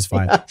the book was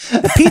fine.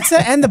 The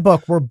pizza and the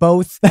book were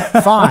both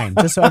fine,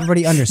 just so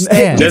everybody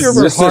understands. Just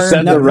to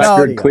set the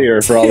record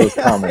clear for all those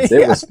comments.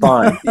 It was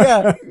fine.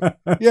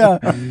 Yeah.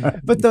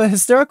 But the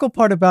hysterical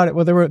part about it,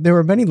 well, there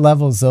were many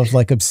levels of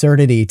like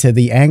absurdity to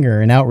the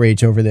anger and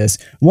outrage over this.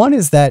 One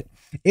is that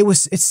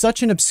it's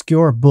such an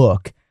obscure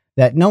book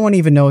that no one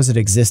even knows it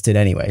existed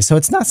anyway. So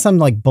it's not some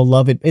like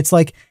beloved. It's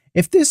like,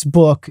 if this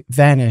book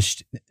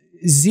vanished,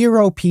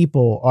 0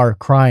 people are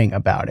crying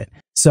about it.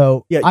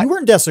 So yeah, you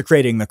weren't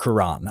desecrating the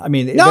Quran. I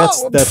mean, no,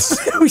 that's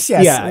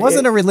yes, yeah, it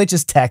wasn't a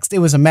religious text. It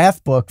was a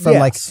math book from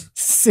like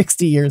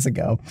 60 years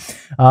ago.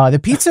 The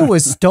pizza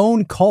was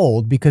stone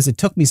cold because it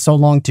took me so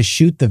long to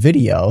shoot the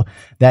video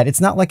that it's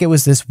not like it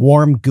was this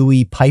warm,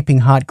 gooey, piping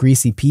hot,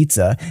 greasy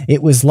pizza.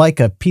 It was like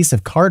a piece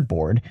of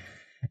cardboard.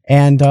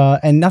 And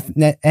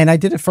nothing, and I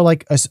did it for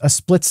like a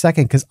split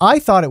second because I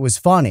thought it was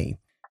funny.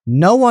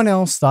 No one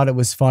else thought it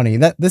was funny.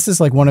 This is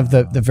like one of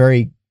the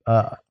very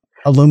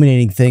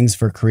illuminating things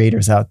for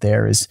creators out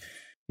there is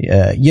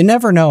you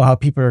never know how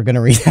people are going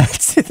to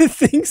react to the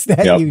things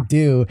that you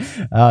do.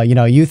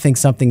 You think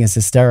something is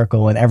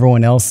hysterical and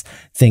everyone else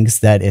thinks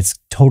that it's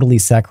totally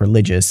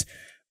sacrilegious.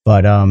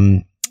 But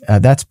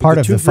that's part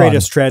of the fun.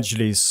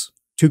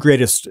 Two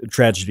greatest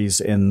tragedies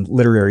in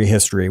literary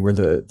history were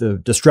the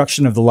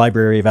destruction of the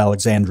Library of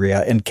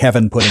Alexandria and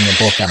Kevin putting a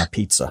book on a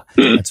pizza.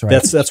 That's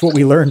right. That's what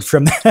we learned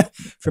from that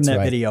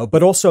video.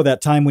 But also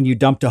that time when you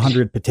dumped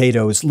 100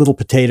 little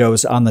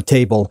potatoes on the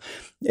table,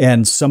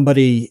 and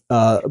somebody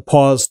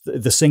paused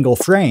the single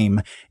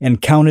frame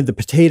and counted the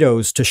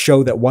potatoes to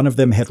show that one of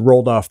them had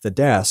rolled off the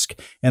desk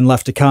and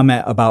left a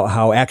comment about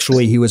how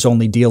actually he was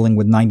only dealing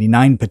with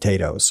 99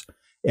 potatoes.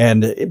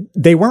 And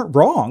they weren't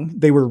wrong.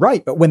 They were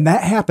right. But when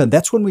that happened,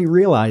 that's when we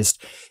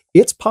realized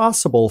it's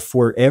possible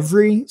for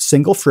every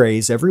single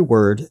phrase, every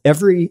word,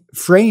 every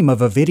frame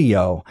of a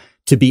video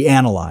to be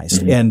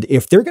analyzed. And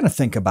if they're going to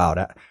think about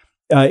it,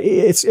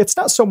 it's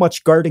not so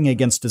much guarding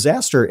against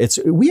disaster.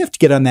 We have to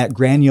get on that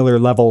granular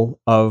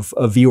level of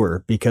a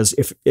viewer, because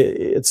if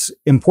it's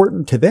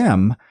important to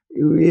them,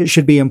 it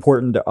should be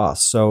important to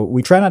us. So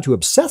we try not to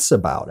obsess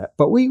about it,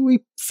 but we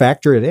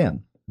factor it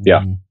in.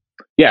 Yeah.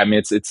 Yeah. I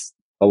mean, it's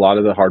a lot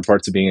of the hard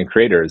parts of being a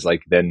creator is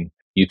like, then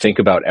you think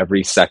about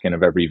every second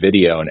of every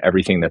video and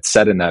everything that's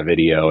said in that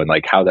video and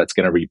like how that's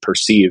going to be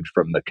perceived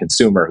from the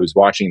consumer who's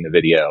watching the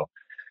video.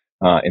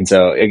 And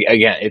so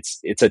again,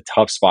 it's a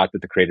tough spot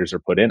that the creators are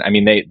put in. I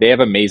mean, they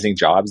have amazing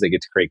jobs. They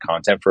get to create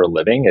content for a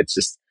living. It's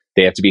just,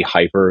 they have to be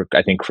hyper,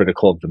 I think,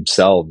 critical of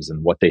themselves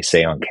and what they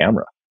say on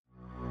camera.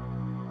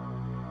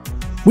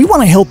 We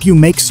want to help you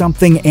make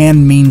something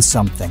and mean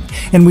something.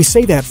 And we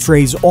say that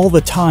phrase all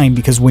the time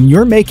because when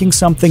you're making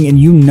something and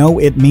you know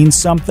it means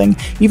something,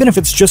 even if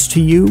it's just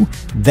to you,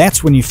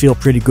 that's when you feel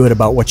pretty good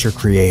about what you're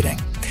creating.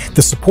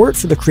 The support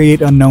for the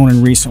Create Unknown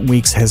in recent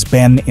weeks has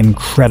been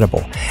incredible.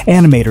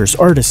 Animators,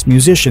 artists,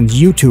 musicians,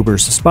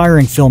 YouTubers,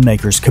 aspiring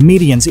filmmakers,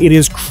 comedians, it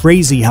is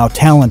crazy how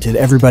talented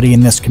everybody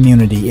in this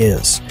community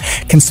is.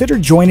 Consider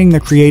joining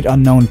the Create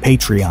Unknown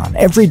Patreon.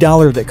 Every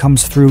dollar that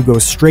comes through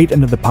goes straight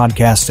into the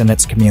podcast and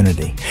its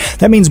community.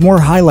 That means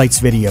more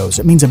highlights videos.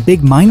 It means a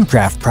big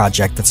Minecraft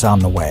project that's on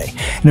the way.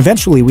 And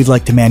eventually we'd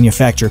like to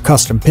manufacture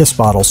custom piss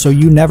bottles so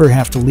you never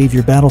have to leave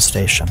your battle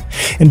station.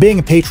 And being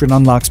a patron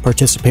unlocks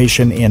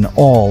participation in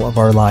all of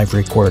our live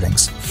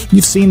recordings.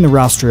 You've seen the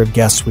roster of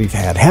guests we've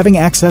had. Having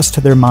access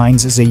to their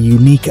minds is a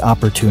unique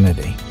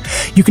opportunity.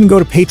 You can go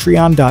to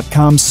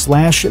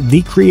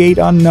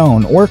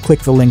patreon.com/thecreateunknown or click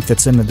the link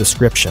that's in the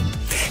description.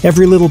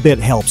 Every little bit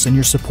helps and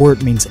your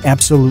support means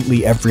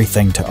absolutely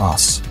everything to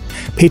us.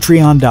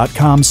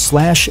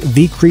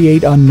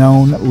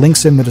 Patreon.com/thecreateunknown,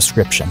 links in the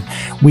description.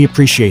 We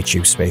appreciate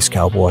you, Space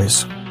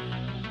Cowboys.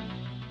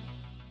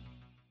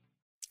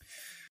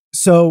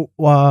 So,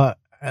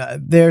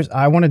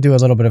 I want to do a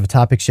little bit of a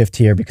topic shift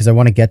here because I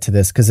want to get to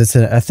this because it's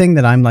a thing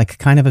that I'm like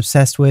kind of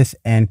obsessed with.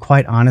 And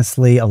quite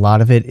honestly, a lot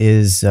of it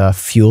is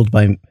fueled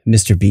by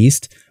Mr.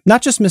 Beast.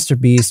 Not just Mr.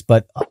 Beast,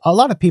 but a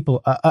lot of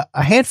people, a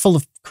handful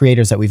of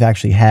creators that we've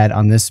actually had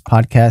on this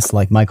podcast,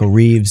 like Michael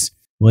Reeves,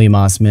 William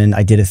Osman,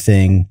 I Did a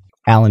Thing,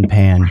 Alan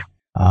Pan.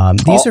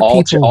 These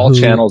are people all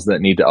channels that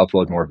need to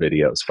upload more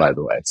videos, by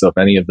the way. So if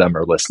any of them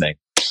are listening,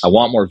 I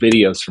want more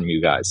videos from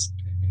you guys.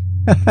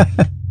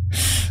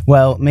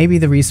 Well, maybe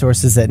the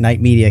resources at Night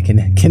Media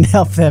can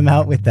help them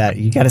out with that.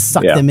 You got to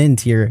suck them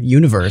into your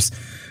universe.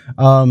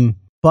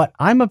 But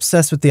I'm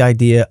obsessed with the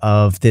idea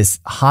of this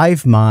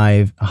hive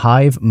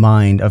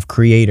mind of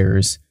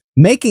creators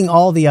making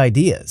all the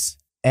ideas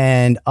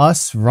and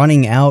us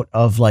running out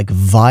of like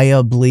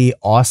viably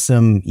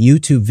awesome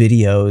YouTube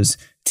videos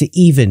to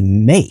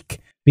even make.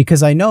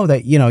 Because I know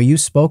that, you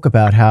spoke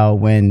about how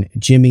when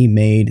Jimmy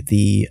made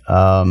the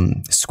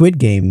Squid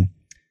Game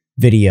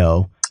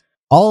video,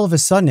 all of a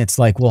sudden it's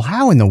like, well,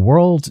 how in the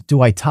world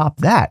do I top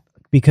that?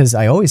 Because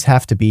I always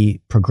have to be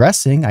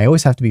progressing. I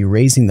always have to be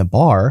raising the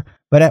bar.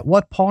 But at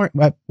what point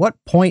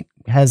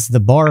has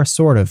the bar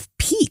sort of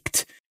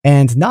peaked?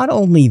 And not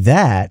only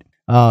that,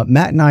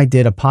 Matt and I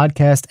did a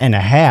podcast and a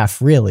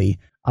half really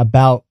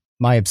about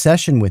my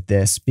obsession with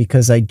this,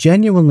 because I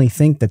genuinely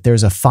think that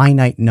there's a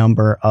finite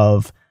number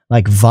of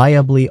like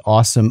viably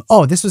awesome.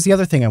 Oh, this was the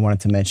other thing I wanted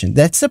to mention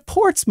that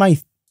supports my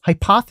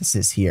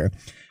hypothesis here.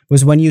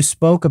 Was when you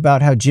spoke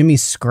about how Jimmy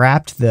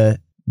scrapped the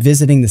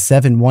visiting the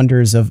 7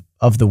 wonders of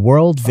the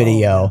world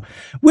video,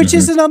 which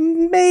is an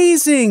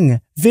amazing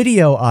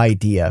video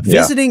idea.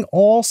 Yeah. Visiting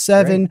all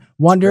 7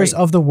 wonders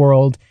of the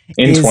world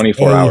in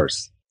 24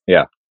 hours.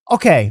 Yeah.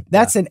 Okay.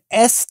 That's an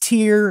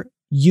S-tier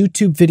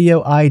YouTube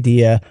video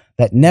idea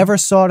that never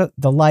saw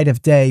the light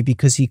of day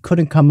because he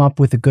couldn't come up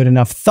with a good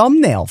enough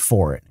thumbnail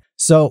for it.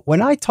 So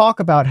when I talk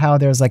about how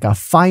there's like a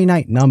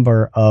finite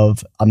number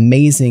of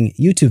amazing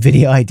YouTube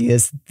video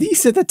ideas,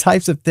 these are the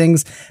types of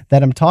things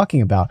that I'm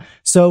talking about.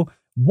 So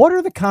what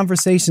are the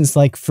conversations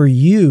like for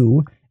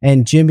you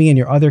and Jimmy and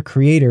your other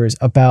creators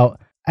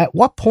about at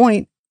what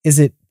point is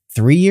it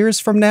 3 years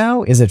from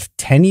now? Is it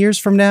 10 years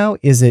from now?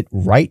 Is it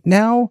right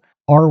now?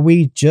 Are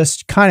we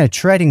just kind of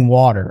treading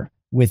water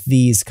with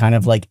these kind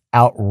of like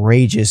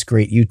outrageous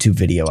great YouTube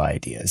video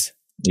ideas?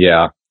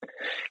 Yeah.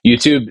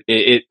 YouTube,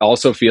 it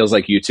also feels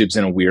like YouTube's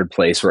in a weird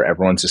place where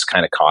everyone's just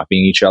kind of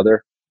copying each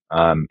other.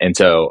 And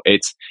so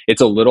it's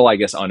a little, I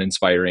guess,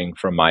 uninspiring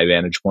from my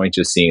vantage point,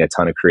 just seeing a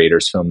ton of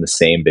creators film the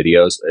same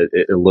videos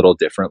a little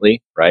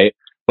differently, right?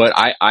 But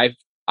I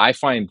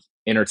find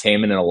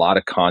entertainment in a lot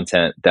of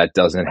content that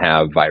doesn't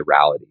have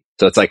virality.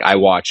 So it's like I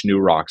watch new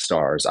rock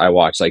stars. I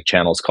watch like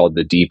channels called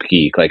The Deep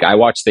Geek. Like I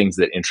watch things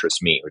that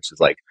interest me, which is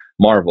like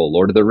Marvel,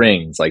 Lord of the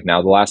Rings. Like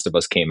now The Last of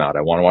Us came out.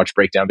 I want to watch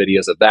breakdown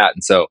videos of that.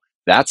 And so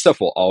that stuff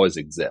will always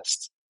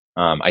exist.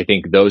 I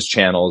think those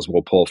channels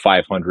will pull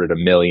 500,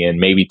 1 million,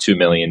 maybe 2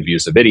 million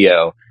views a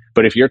video.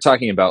 But if you're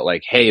talking about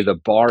like, hey, the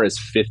bar is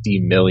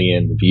 50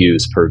 million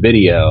views per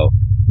video,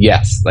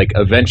 yes, like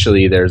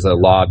eventually there's a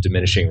law of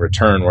diminishing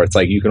return where it's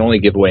like you can only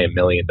give away $1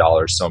 million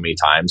so many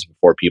times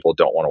before people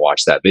don't want to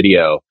watch that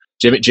video.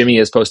 Jimmy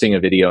is posting a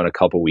video in a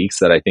couple weeks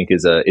that I think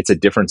it's a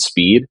different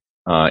speed.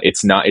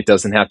 It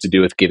doesn't have to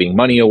do with giving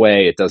money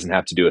away. It doesn't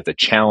have to do with a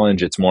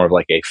challenge. It's more of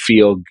like a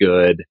feel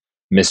good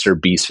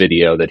Mr. Beast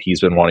video that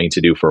he's been wanting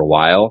to do for a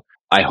while.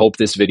 I hope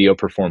this video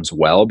performs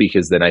well,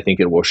 because then I think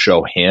it will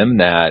show him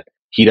that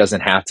he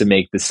doesn't have to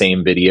make the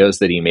same videos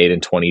that he made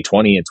in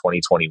 2020 and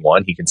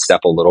 2021. He can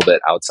step a little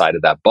bit outside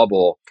of that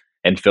bubble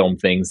and film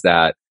things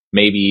that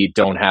maybe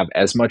don't have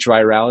as much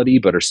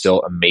virality, but are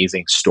still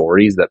amazing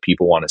stories that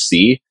people want to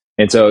see.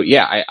 And so,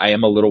 yeah, I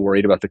am a little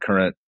worried about the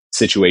current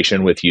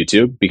situation with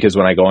YouTube, because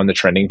when I go on the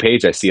trending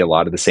page, I see a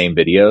lot of the same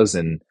videos,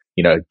 and,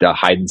 you know, the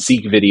hide and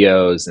seek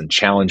videos and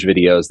challenge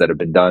videos that have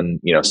been done,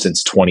 you know,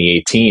 since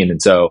 2018.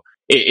 And so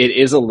it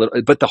is a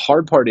little, but the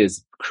hard part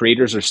is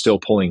creators are still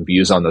pulling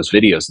views on those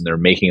videos, and they're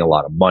making a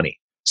lot of money.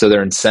 So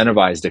they're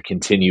incentivized to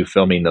continue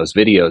filming those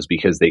videos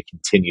because they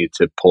continue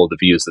to pull the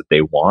views that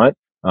they want.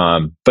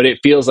 But it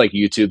feels like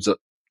YouTube's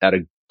at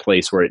a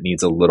place where it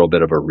needs a little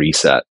bit of a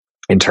reset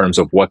in terms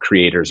of what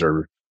creators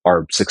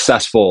are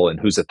successful and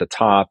who's at the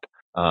top.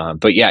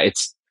 But yeah,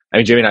 I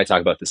mean, Jimmy and I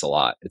talk about this a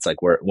lot. It's like,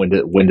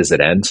 when does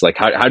it end? Like,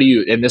 how do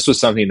you, and this was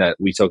something that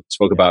we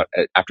spoke about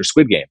after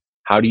Squid Game.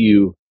 How do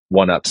you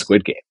one up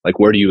Squid Game? Like,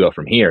 where do you go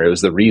from here? It was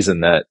the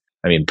reason that,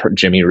 I mean,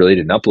 Jimmy really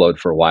didn't upload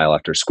for a while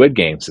after Squid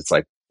Games. It's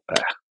like,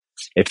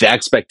 if the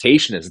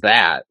expectation is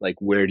that, like,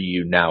 where do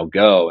you now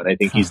go? And I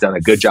think he's done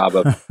a good job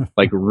of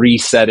like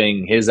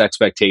resetting his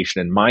expectation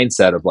and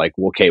mindset of like,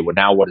 okay, well,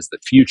 now what does the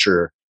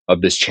future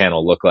of this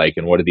channel look like?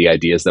 And what are the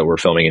ideas that we're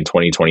filming in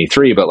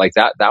 2023? But like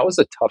that was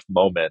a tough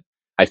moment,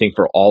 I think,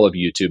 for all of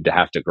YouTube to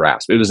have to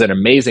grasp. It was an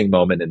amazing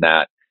moment in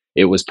that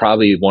it was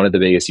probably one of the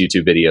biggest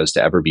YouTube videos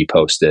to ever be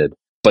posted.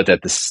 But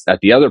at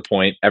the other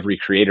point, every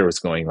creator was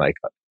going like,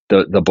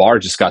 the bar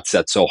just got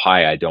set so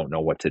high, I don't know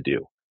what to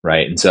do.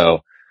 Right. And so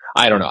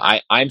I don't know.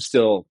 I am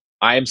still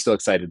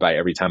excited by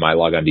every time I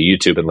log onto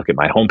YouTube and look at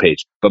my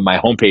homepage, but my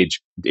homepage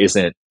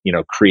isn't, you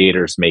know,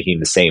 creators making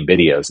the same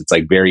videos. It's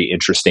like very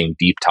interesting,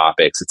 deep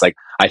topics. It's like,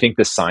 I think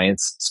the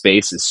science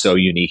space is so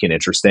unique and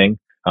interesting.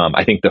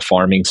 I think the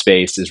farming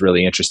space is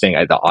really interesting.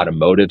 The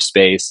automotive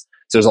space.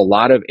 So there's a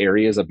lot of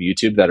areas of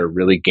YouTube that are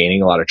really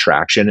gaining a lot of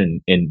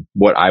traction in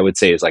what I would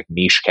say is like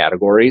niche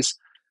categories.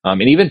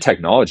 And even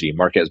technology,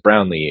 Marquez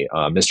Brownlee,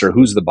 Mr.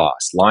 Who's the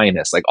Boss,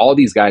 Linus, like all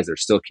these guys are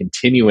still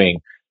continuing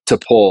to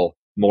pull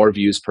more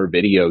views per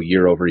video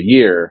year over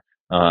year.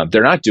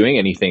 They're not doing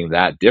anything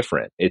that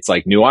different. It's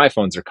like new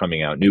iPhones are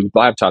coming out, new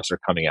laptops are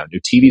coming out, new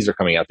TVs are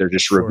coming out. They're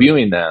just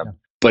reviewing them. Yeah.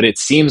 But it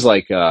seems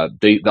like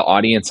the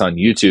audience on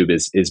YouTube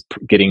is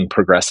getting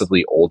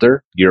progressively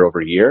older year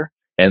over year.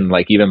 And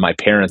like even my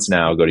parents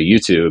now go to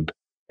YouTube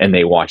and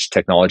they watch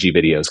technology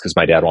videos because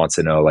my dad wants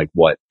to know like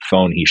what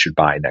phone he should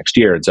buy next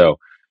year. And so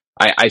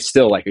I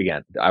still, like,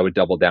 again, I would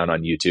double down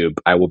on YouTube.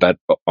 I will bet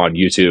on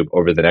YouTube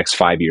over the next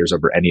 5 years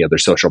over any other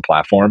social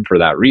platform for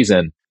that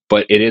reason.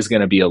 But it is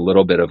going to be a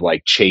little bit of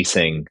like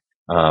chasing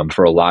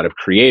for a lot of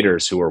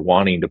creators who are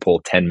wanting to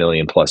pull 10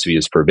 million plus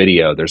views per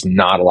video. There's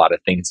not a lot of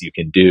things you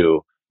can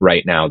do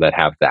right now that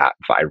have that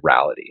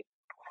virality.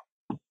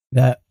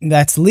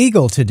 That's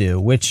legal to do,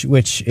 which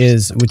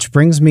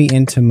brings me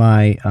into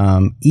my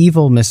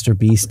evil Mr.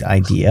 Beast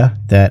idea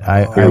that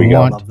I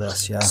want. Love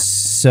this, yeah.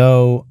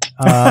 So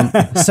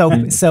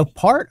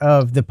part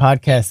of the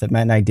podcast that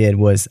Matt and I did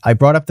was I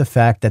brought up the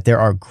fact that there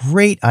are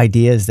great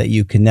ideas that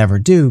you can never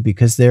do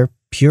because they're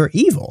pure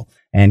evil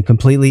and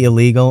completely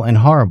illegal and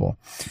horrible.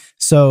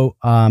 So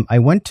I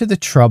went to the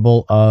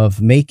trouble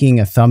of making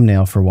a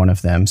thumbnail for one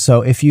of them.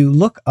 So if you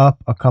look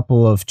up a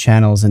couple of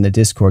channels in the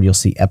Discord, you'll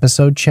see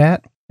episode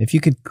chat. If you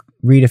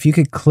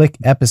could click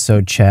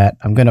episode chat,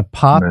 I'm going to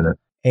pop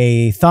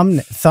a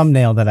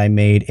thumbnail that I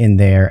made in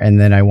there,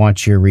 and then I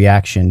want your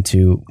reaction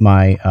to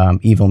my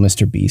evil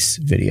Mr.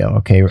 Beast video.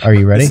 Okay, are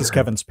you ready? This is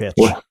Kevin's pitch.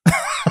 All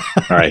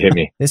right, hit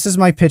me. This is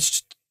my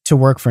pitch to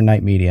work for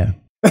Night Media.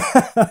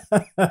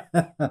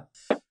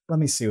 Let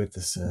me see what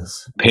this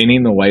is.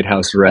 Painting the White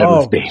House red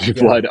with baby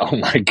blood. Oh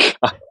my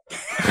God.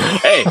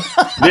 Hey,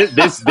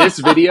 this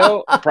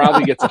video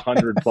probably gets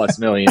 100+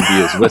 million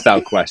views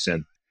without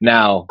question.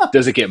 Now,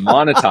 does it get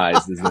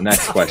monetized is the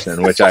next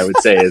question, which I would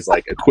say is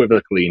like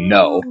equivocally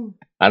no.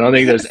 I don't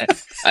think there's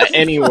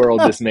any world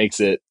this makes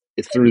it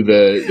through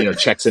the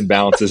checks and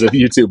balances of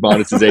YouTube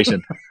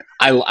monetization.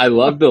 I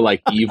love the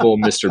like evil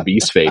Mr.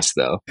 Beast face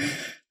though.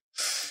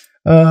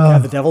 Yeah,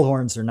 the devil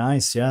horns are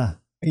nice. Yeah.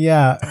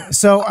 Yeah.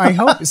 So I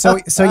hope so.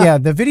 Yeah,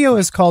 the video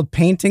is called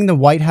 "Painting the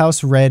White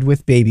House Red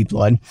with Baby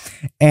Blood,"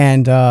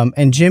 and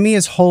Jimmy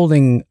is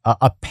holding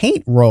a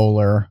paint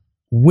roller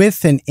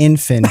with an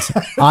infant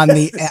on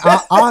the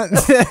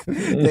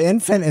the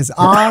infant is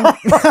on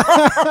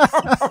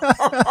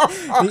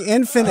the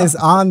infant is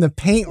on the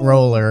paint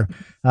roller,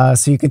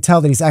 so you can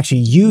tell that he's actually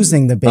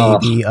using the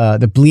baby,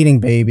 the bleeding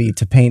baby,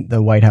 to paint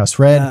the White House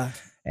red. Yeah.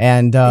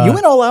 And you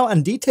went all out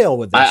in detail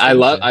with this. I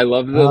love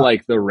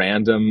the the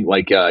random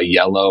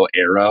yellow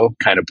arrow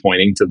kind of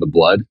pointing to the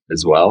blood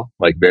as well,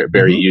 like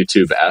very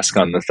YouTube-esque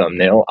on the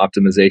thumbnail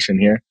optimization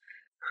here.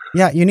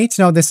 Yeah, you need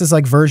to know this is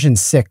like version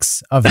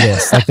 6 of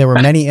this. Like there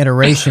were many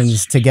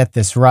iterations to get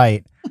this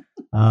right.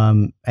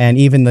 And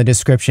even the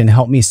description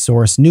helped me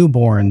source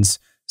newborns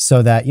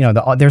so that,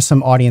 there's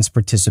some audience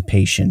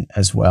participation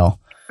as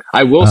well.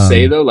 I will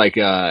say though, like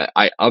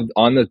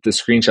on the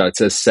screenshot, it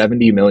says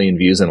 70 million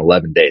views in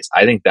 11 days.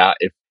 I think that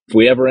if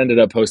we ever ended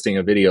up posting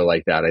a video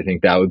like that, I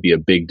think that would be a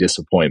big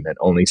disappointment.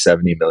 Only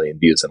 70 million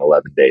views in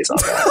 11 days on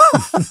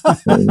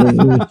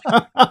that.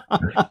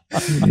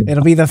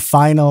 It'll be the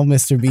final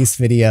Mr. Beast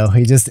video.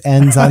 He just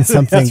ends on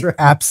something right.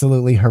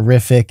 Absolutely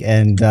horrific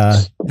and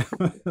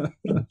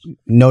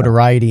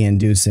notoriety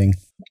inducing.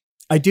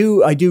 I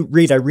do,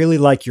 Reed, I really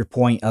like your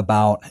point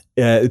about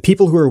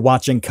people who are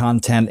watching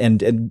content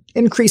and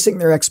increasing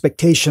their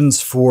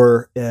expectations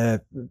for, a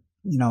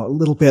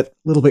little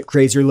bit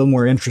crazier, a little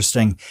more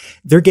interesting.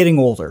 They're getting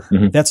older.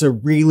 Mm-hmm. That's a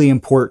really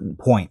important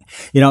point.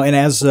 And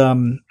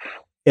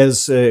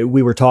as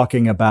we were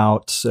talking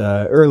about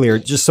earlier,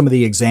 just some of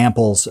the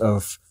examples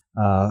of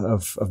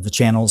the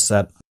channels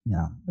that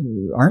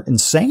aren't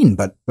insane,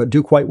 but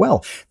do quite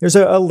well. There's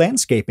a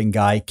landscaping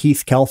guy,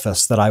 Keith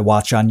Kelfus, that I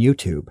watch on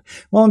YouTube.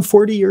 Well, I'm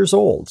 40 years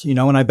old,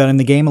 and I've been in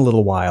the game a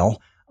little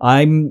while.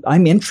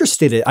 I'm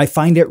interested. I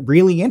find it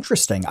really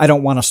interesting. I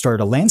don't want to start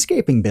a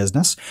landscaping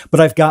business, but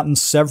I've gotten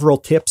several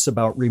tips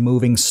about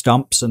removing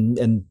stumps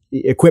and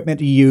equipment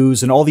to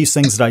use and all these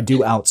things that I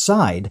do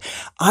outside.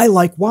 I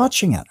like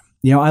watching it.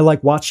 I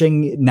like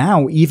watching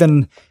now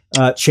even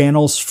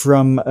channels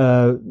from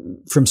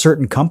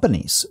certain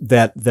companies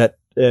that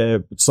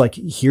it's like,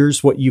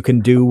 here's what you can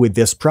do with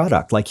this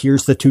product. Like,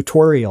 here's the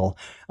tutorial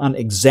on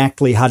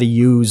exactly how to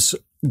use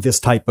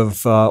this type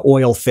of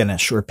oil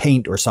finish or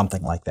paint or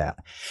something like that.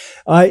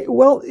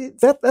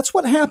 That's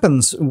what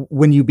happens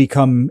when you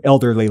become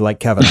elderly like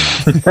Kevin.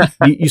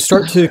 You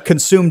start to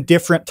consume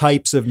different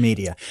types of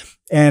media.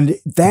 And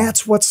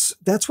that's what's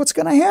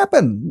going to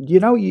happen.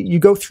 You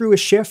go through a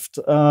shift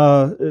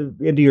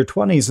into your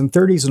 20s and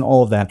 30s and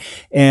all of that.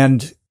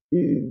 And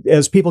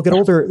as people get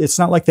older, it's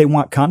not like they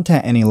want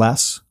content any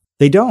less.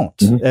 They don't.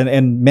 Mm-hmm.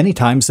 And many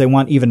times they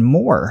want even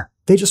more.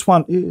 They just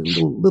want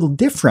little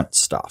different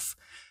stuff.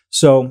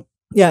 So,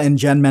 yeah, and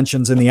Jen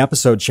mentions in the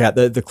episode chat,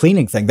 the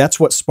cleaning thing. That's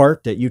what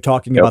sparked it. You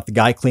talking about the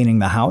guy cleaning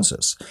the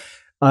houses.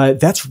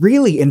 That's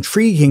really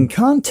intriguing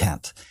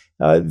content.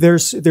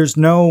 There's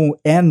no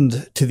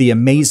end to the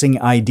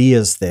amazing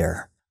ideas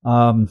there.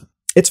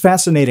 It's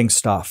fascinating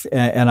stuff.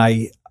 And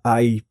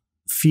I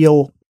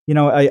feel...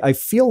 I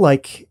feel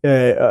like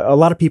a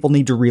lot of people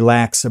need to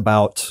relax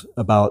about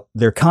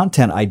their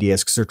content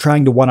ideas because they're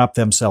trying to one-up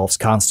themselves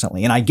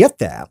constantly. And I get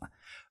that.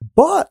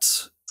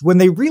 But when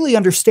they really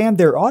understand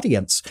their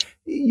audience,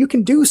 you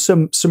can do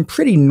some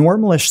pretty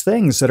normalish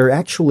things that are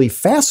actually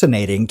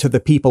fascinating to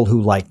the people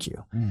who like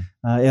you.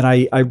 And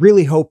I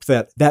really hope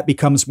that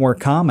becomes more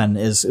common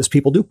as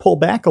people do pull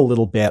back a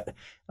little bit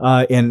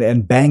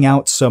and bang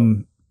out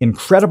some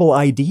incredible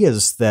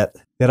ideas that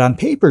on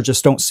paper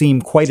just don't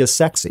seem quite as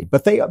sexy,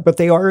 but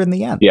they are in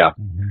the end. Yeah.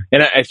 Mm-hmm.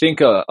 And I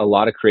think a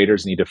lot of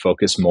creators need to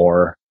focus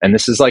more. And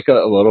this is like a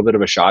little bit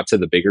of a shot to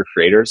the bigger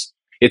creators.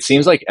 It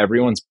seems like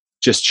everyone's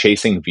just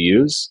chasing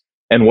views.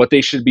 And what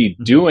they should be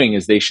doing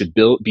is they should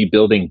be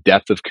building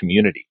depth of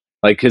community.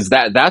 Like, cause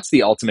that's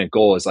the ultimate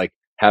goal, is like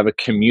have a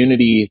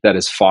community that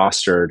is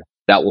fostered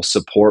that will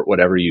support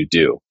whatever you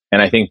do.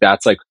 And I think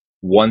that's like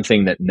one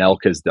thing that Nelk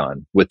has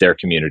done with their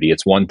community.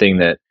 It's one thing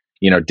that,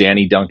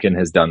 Danny Duncan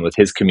has done with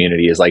his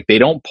community, is like, they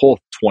don't pull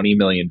 20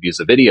 million views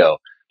a video,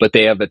 but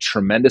they have a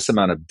tremendous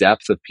amount of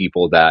depth of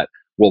people that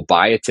will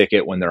buy a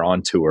ticket when they're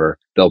on tour.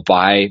 They'll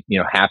buy,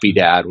 Happy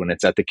Dad when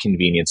it's at the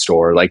convenience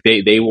store. Like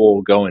they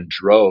will go in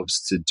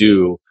droves to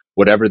do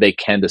whatever they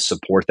can to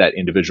support that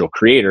individual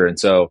creator. And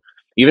so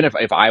even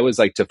if I was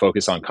like to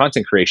focus on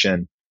content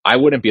creation, I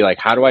wouldn't be like,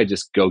 how do I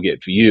just go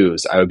get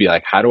views? I would be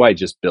like, how do I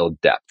just build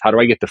depth? How do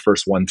I get the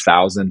first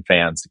 1,000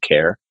 fans to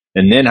care?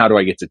 And then how do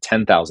I get to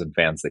 10,000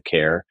 fans that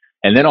care?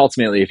 And then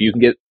ultimately, if you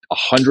can get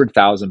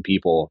 100,000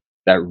 people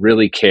that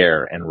really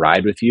care and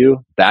ride with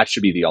you, that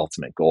should be the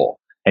ultimate goal.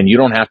 And you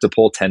don't have to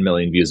pull 10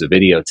 million views a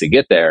video to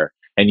get there.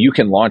 And you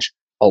can launch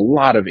a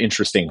lot of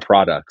interesting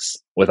products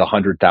with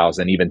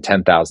 100,000, even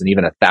 10,000,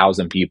 even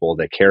 1,000 people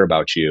that care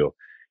about you.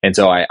 And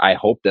so I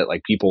hope that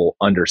like people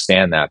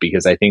understand that,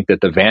 because I think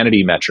that the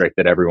vanity metric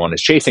that everyone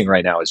is chasing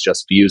right now is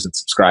just views and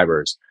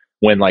subscribers.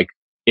 When like,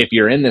 if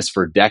you're in this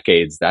for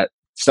decades, that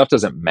stuff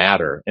doesn't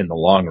matter in the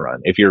long run.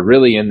 If you're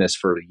really in this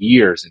for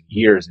years and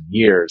years and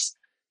years,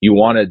 you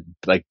want to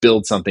like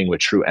build something with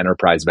true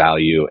enterprise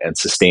value and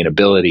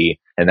sustainability.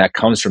 And that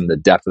comes from the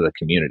depth of the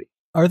community.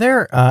 Are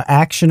there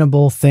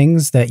actionable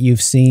things that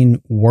you've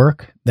seen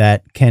work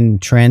that can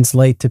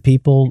translate to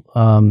people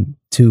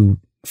to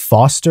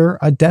foster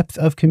a depth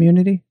of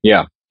community?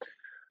 Yeah.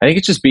 I think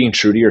it's just being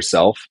true to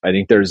yourself. I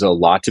think there's a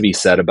lot to be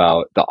said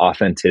about the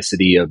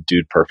authenticity of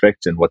Dude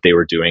Perfect and what they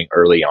were doing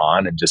early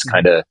on, and just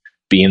kind of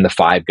being the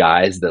five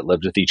guys that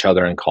lived with each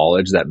other in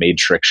college that made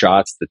trick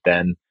shots, that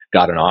then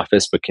got an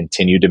office but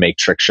continued to make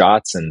trick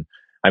shots. And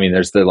I mean,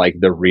 there's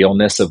the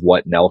realness of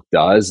what Nelk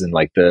does, and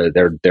like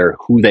they're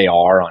who they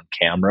are on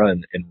camera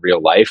and in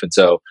real life. And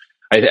so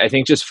I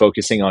think just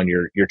focusing on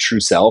your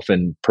true self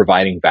and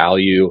providing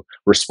value,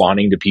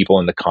 responding to people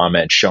in the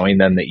comments, showing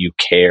them that you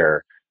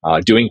care,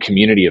 doing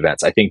community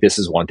events. I think this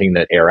is one thing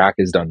that Eric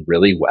has done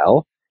really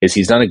well, is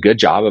he's done a good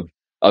job of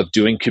of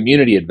doing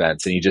community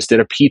events, and he just did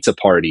a pizza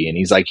party, and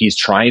he's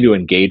trying to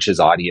engage his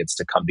audience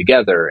to come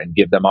together and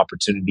give them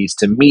opportunities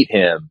to meet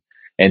him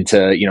and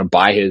to,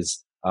 buy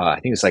his I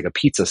think it's like a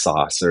pizza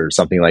sauce or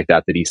something like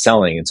that he's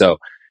selling. And so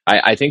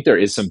I think there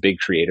is some big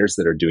creators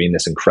that are doing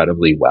this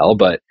incredibly well,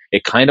 but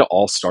it kind of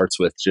all starts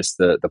with just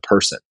the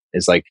person.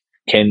 Is like,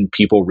 can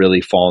people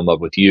really fall in love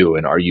with you?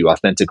 And are you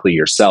authentically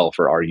yourself,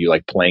 or are you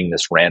like playing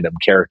this random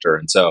character?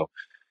 And so,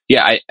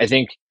 yeah, I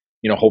think,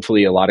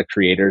 hopefully a lot of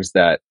creators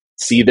that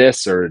see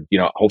this, or,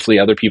 hopefully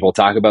other people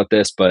talk about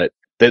this, but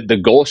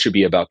the goal should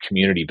be about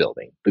community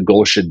building. The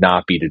goal should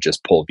not be to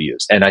just pull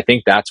views. And I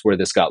think that's where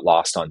this got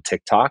lost on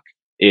TikTok,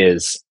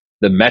 is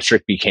the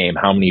metric became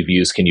how many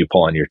views can you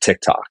pull on your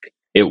TikTok?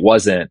 It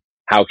wasn't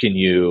how can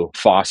you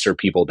foster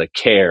people to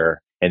care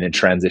and then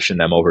transition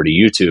them over to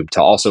YouTube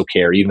to also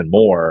care even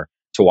more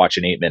to watch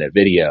an 8-minute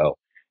video.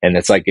 And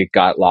it's like it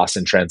got lost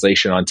in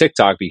translation on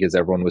TikTok because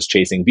everyone was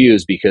chasing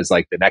views, because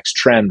like the next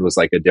trend was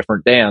like a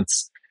different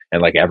dance, and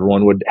like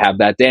everyone would have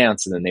that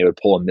dance and then they would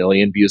pull 1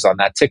 million views on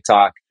that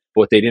TikTok.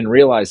 But what they didn't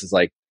realize is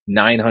like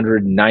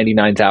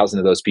 999,000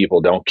 of those people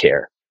don't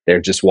care.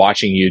 They're just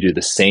watching you do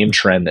the same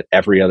trend that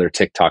every other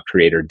TikTok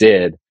creator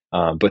did.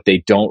 But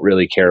they don't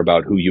really care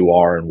about who you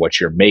are and what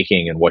you're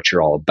making and what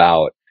you're all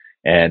about.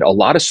 And a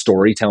lot of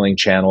storytelling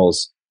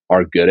channels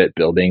are good at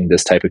building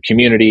this type of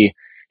community.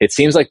 It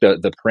seems like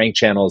the prank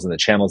channels and the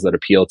channels that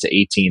appeal to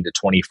 18 to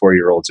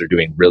 24-year-olds are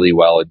doing really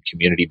well in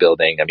community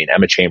building. I mean,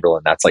 Emma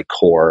Chamberlain, that's like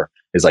core,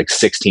 is like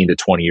 16 to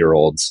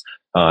 20-year-olds.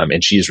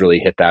 And she's really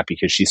hit that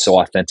because she's so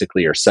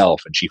authentically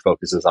herself, and she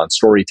focuses on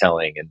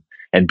storytelling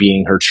and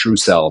being her true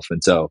self.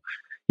 And so,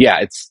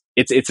 yeah,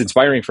 it's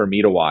inspiring for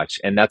me to watch.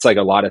 And that's like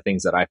a lot of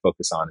things that I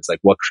focus on, is like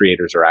what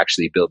creators are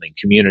actually building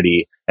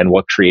community and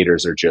what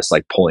creators are just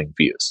like pulling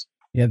views.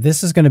 Yeah,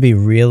 this is going to be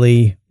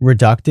really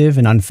reductive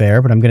and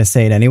unfair, but I'm going to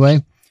say it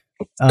anyway.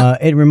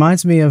 It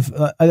reminds me of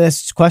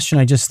this question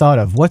I just thought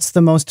of. What's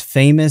the most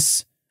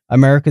famous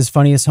America's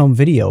Funniest Home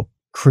Video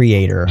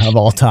creator of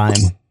all time?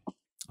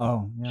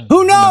 Oh, yeah.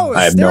 Who knows?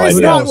 I have There no is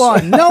idea. not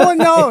one. No one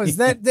knows.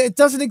 That it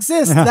doesn't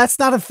exist. That's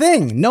not a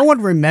thing. No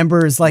one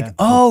remembers like,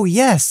 oh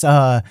yes,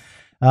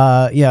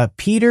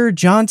 Peter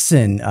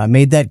Johnson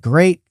made that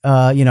great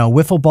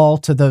wiffle ball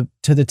to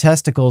the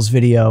testicles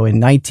video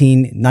in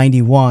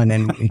 1991,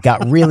 and it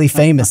got really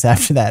famous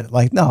after that.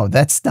 Like, no,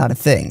 that's not a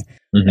thing.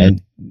 Mm-hmm.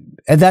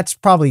 And that's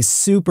probably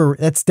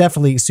that's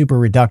definitely super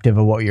reductive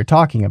of what you're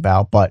talking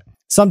about. But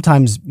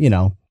sometimes,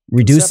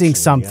 reducing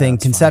something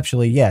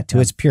conceptually, to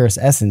its purest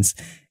essence,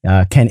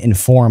 can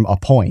inform a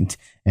point,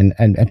 and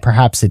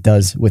perhaps it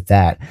does with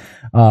that.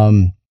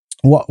 I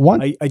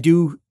want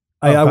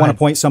to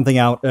point something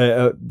out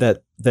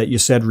that you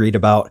said, Reed,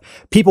 about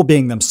people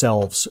being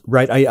themselves,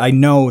 right? I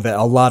know that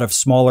a lot of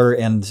smaller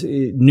and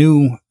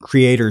new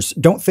creators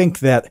don't think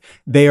that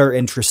they are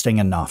interesting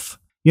enough.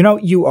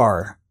 You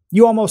are.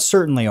 You almost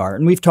certainly are.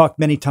 And we've talked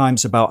many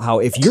times about how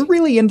if you're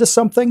really into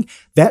something,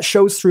 that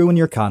shows through in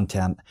your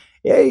content.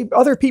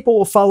 Other people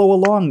will follow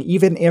along,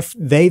 even if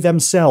they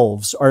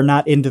themselves are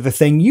not into the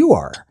thing you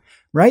are,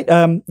 right?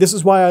 This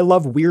is why I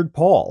love Weird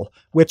Paul,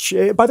 which,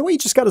 by the way, he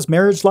just got his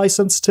marriage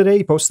license today.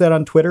 He posted that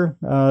on Twitter.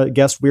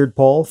 Guest Weird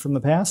Paul from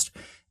the past.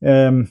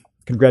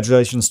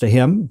 Congratulations to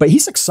him. But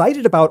he's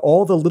excited about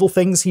all the little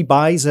things he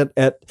buys at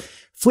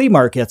flea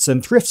markets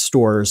and thrift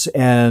stores.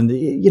 And,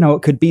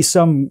 it could be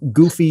some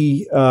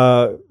goofy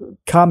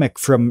comic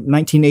from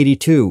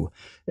 1982.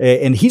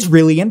 And he's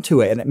really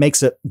into it, and it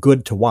makes it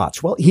good to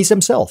watch. Well, he's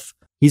himself.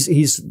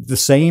 He's the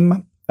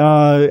same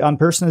on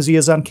person as he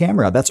is on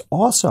camera. That's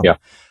awesome. Yeah.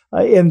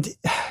 And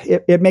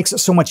it makes it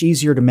so much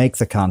easier to make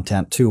the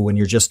content too when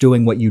you're just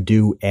doing what you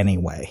do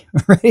anyway,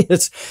 right?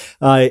 It's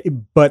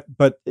but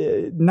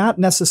not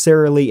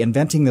necessarily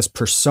inventing this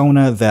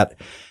persona that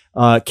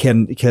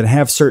can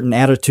have certain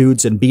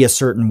attitudes and be a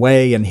certain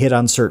way and hit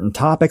on certain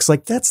topics.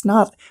 Like that's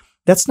not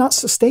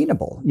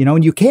sustainable,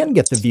 and you can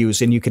get the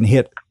views and you can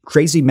hit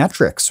crazy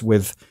metrics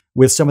with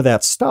some of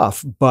that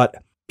stuff, but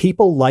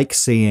people like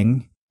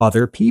seeing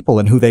other people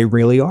and who they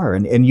really are.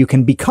 And you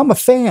can become a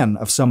fan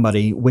of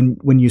somebody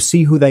when you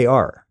see who they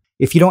are.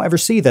 If you don't ever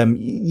see them,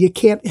 you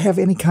can't have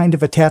any kind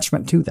of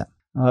attachment to them.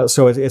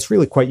 So it's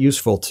really quite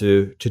useful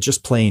to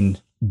just plain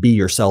be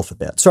yourself a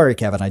bit. Sorry,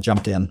 Kevin, I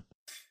jumped in.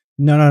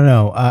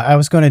 No. I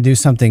was going to do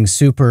something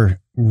super,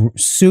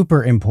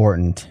 super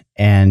important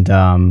and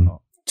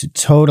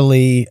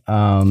totally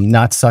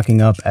not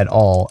sucking up at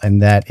all. And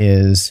that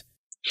is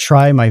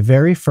try my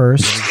very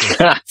first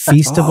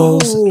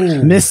Feastables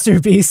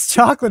Mr. Beast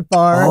chocolate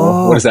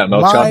bar. What is that,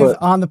 milk live chocolate?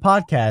 On the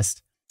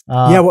podcast.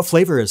 What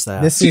flavor is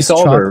that? This Sea is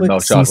salt chocolate, or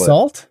milk chocolate? Sea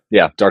salt?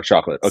 Yeah, dark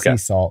chocolate. Okay. Sea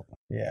salt.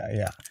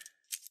 Yeah.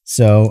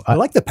 So I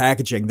like the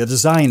packaging. The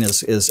design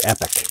is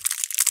epic.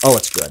 Oh,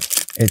 it's good.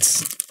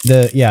 It's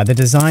the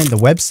design, the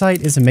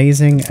website is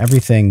amazing.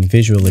 Everything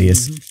visually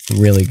is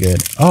really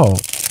good. Oh,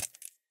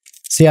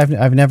 see,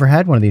 I've never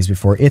had one of these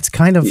before. It's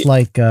kind of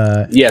like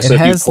so it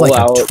has like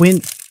a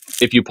twin.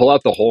 If you pull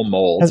out the whole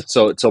mold,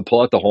 so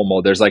pull out the whole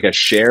mold, there's like a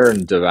share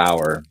and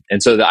devour.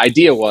 And so the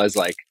idea was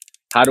like,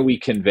 how do we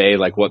convey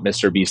like what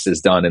Mr. Beast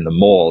has done in the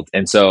mold?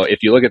 And so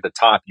if you look at the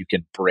top, you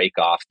can break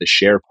off the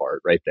share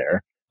part right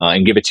there.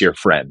 And give it to your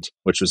friend,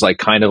 which was like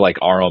kind of like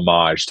our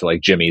homage to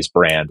like Jimmy's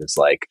brand, is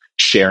like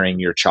sharing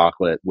your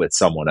chocolate with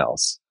someone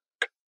else.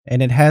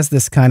 And it has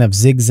this kind of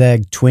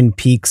zigzag Twin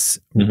Peaks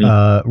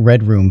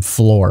Red Room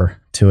floor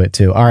to it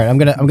too. All right, I'm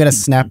gonna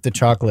snap the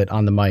chocolate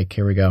on the mic.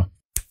 Here we go.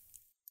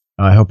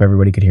 I hope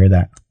everybody could hear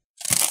that.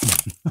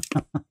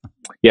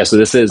 Yeah, so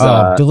this is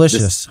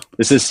delicious.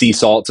 This is sea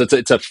salt. So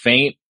it's a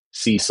faint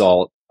sea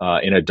salt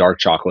in a dark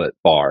chocolate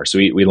bar. So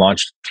we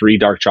launched 3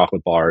 dark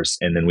chocolate bars,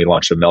 and then we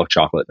launched a milk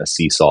chocolate and a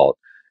sea salt.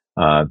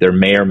 There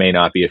may or may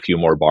not be a few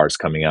more bars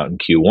coming out in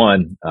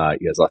Q1.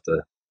 You guys will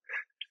have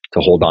to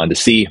hold on to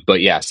see.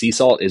 But yeah, sea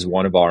salt is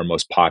one of our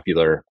most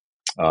popular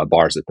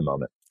bars at the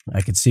moment.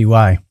 I could see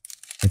why.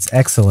 It's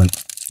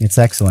excellent. It's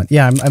excellent.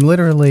 Yeah, I'm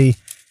literally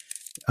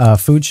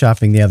food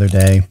shopping the other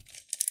day,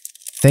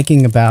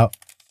 thinking about,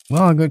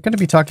 well, I'm going to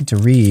be talking to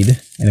Reed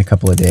in a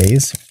couple of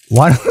days.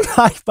 Why don't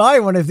I buy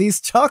one of these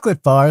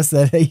chocolate bars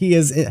that he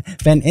has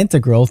been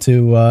integral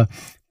to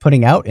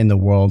putting out in the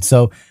world?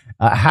 So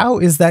how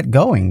is that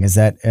going? Has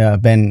that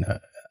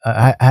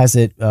has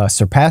it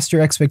surpassed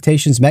your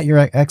expectations, met your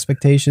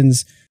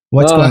expectations?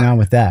 What's going on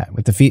with that,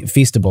 with the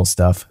Feastable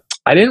stuff?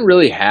 I didn't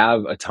really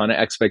have a ton of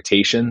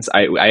expectations.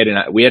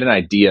 We had an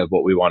idea of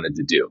what we wanted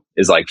to do.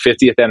 Is like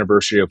 50th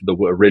anniversary of the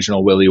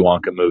original Willy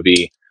Wonka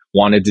movie.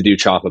 Wanted to do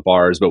chocolate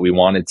bars, but we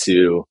wanted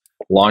to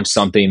launch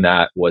something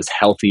that was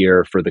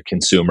healthier for the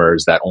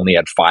consumers, that only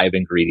had 5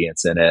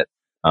 ingredients in it,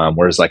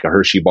 whereas like a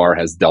Hershey bar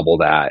has double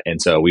that.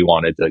 And so we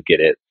wanted to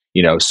get it,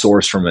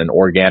 sourced from an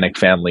organic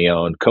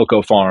family-owned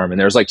cocoa farm. And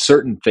there's like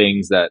certain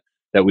things that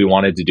we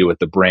wanted to do with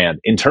the brand.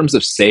 In terms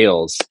of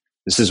sales,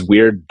 this is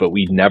weird, but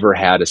we never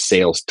had a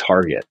sales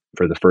target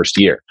for the first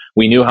year.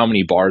 We knew how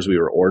many bars we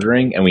were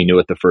ordering, and we knew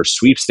what the first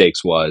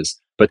sweepstakes was,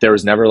 but there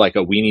was never like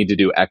we need to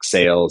do X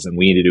sales and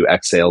we need to do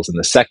X sales in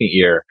the second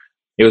year.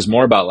 It was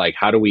more about like,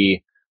 how do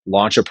we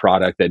launch a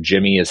product that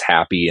Jimmy is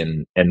happy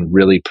and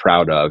really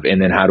proud of?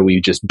 And then how do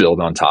we just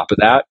build on top of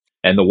that?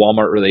 And the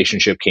Walmart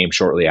relationship came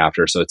shortly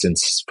after. So it's in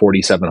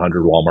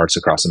 4,700 Walmarts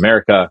across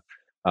America.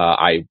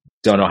 I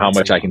don't know how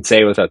much I can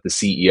say without the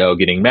CEO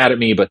getting mad at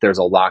me, but there's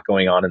a lot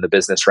going on in the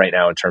business right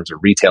now in terms of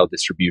retail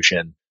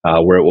distribution,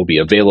 where it will be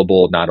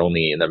available not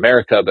only in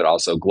America, but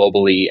also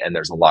globally. And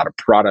there's a lot of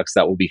products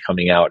that will be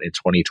coming out in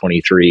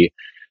 2023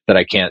 that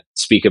I can't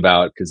speak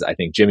about because I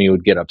think Jimmy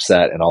would get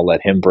upset, and I'll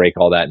let him break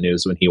all that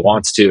news when he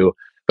wants to.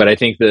 But I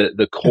think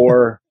the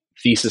core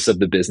thesis of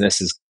the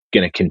business is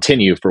going to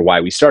continue for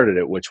why we started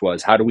it, which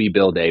was, how do we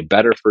build a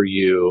better for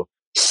you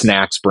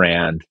snacks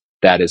brand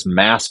that is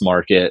mass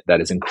market,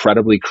 that is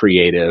incredibly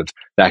creative,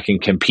 that can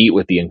compete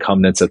with the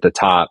incumbents at the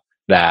top,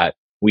 that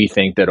we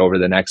think that over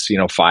the next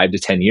 5 to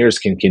 10 years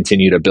can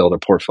continue to build a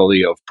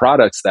portfolio of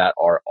products that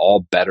are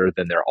all better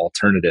than their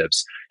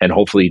alternatives. And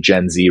hopefully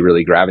Gen Z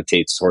really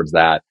gravitates towards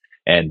that.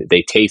 And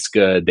they taste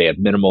good, they have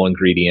minimal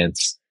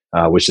ingredients,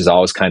 which has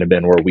always kind of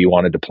been where we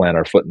wanted to plant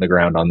our foot in the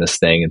ground on this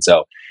thing. And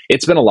so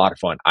it's been a lot of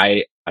fun.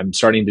 I'm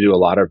starting to do a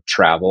lot of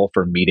travel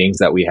for meetings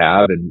that we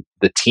have, and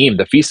the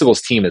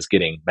Feastables team is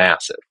getting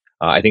massive.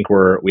 I think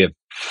we have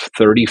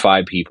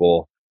 35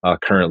 people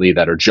currently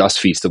that are just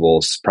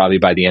Feastables. Probably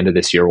by the end of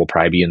this year, we'll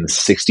probably be in the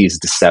 60s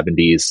to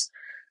 70s.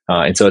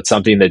 And so it's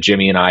something that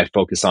Jimmy and I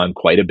focus on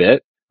quite a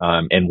bit.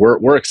 And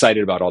we're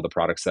excited about all the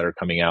products that are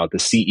coming out. The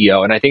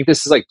CEO, and I think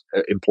this is like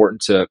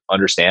important to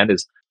understand,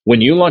 is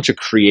when you launch a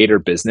creator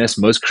business,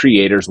 most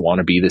creators want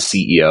to be the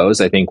CEOs.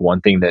 I think one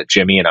thing that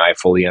Jimmy and I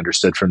fully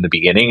understood from the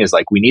beginning is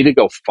like, we need to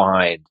go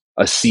find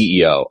a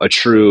CEO, a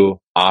true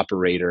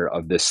operator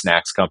of this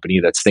snacks company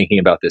that's thinking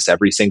about this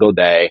every single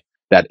day.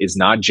 That is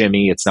not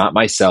Jimmy. It's not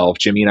myself.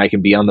 Jimmy and I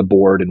can be on the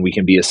board and we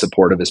can be as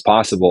supportive as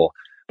possible.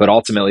 But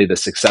ultimately, the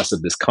success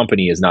of this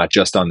company is not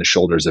just on the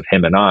shoulders of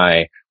him and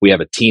I. We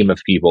have a team of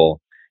people.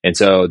 And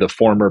so the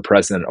former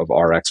president of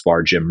RX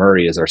Bar, Jim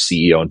Murray, is our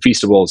CEO in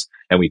Feastables.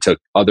 And we took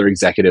other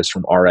executives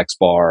from RX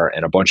Bar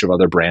and a bunch of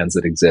other brands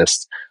that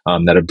exist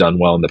that have done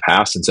well in the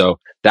past. And so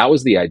that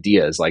was the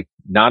idea, is like,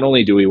 not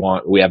only do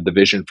we have the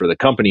vision for the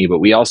company, but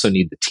we also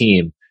need the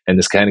team. And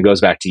this kind of goes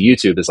back to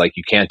YouTube, is like,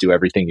 you can't do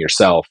everything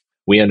yourself.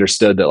 We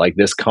understood that like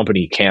this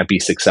company can't be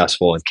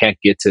successful and can't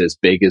get to as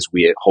big as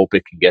we hope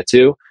it can get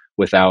to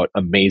without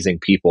amazing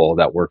people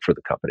that work for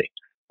the company.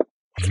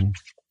 Mm-hmm.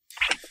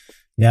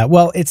 Yeah,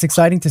 well, it's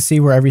exciting to see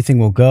where everything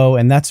will go.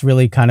 And that's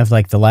really kind of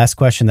like the last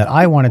question that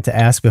I wanted to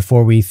ask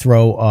before we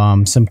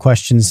throw some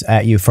questions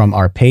at you from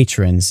our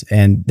patrons.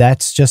 And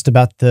that's just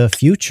about the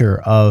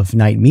future of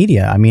Knight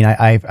Media. I mean,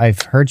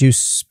 I've heard you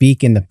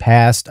speak in the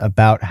past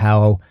about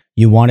how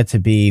you want it to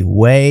be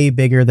way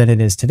bigger than it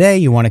is today.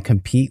 You want to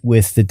compete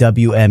with the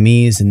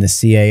WMEs and the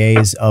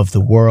CAAs of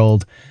the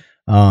world.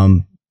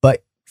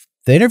 But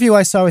the interview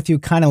I saw with you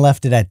kind of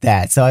left it at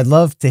that. So I'd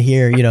love to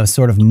hear,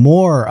 sort of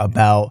more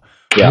about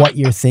what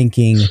you're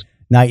thinking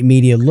Knight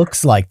Media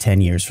looks like 10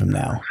 years from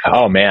now.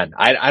 Oh man,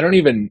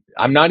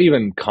 I'm not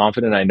even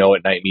confident I know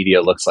what Knight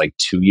Media looks like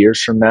 2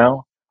 years from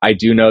now. I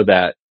do know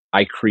that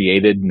I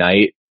created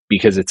Knight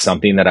because it's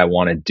something that I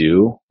want to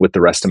do with the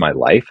rest of my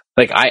life.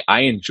 Like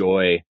I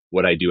enjoy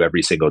what I do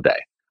every single day.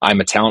 I'm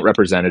a talent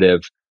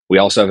representative. We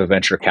also have a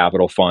venture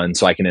capital fund,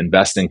 so I can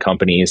invest in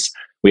companies.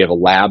 We have a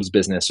labs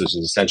business, which is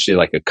essentially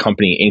like a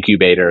company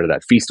incubator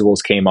that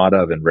Feastables came out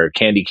of and Rare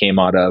Candy came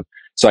out of.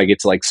 So I get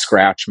to like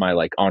scratch my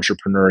like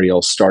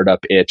entrepreneurial startup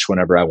itch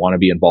whenever I want to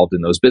be involved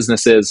in those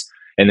businesses.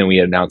 And then we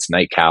announced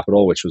Knight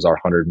Capital, which was our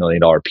 $100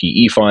 million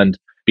PE fund,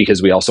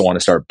 because we also want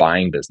to start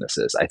buying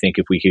businesses. I think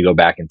if we could go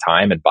back in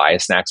time and buy a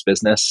snacks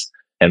business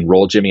and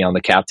roll Jimmy on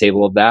the cap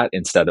table of that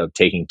instead of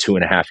taking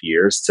 2.5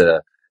 years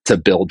to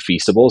build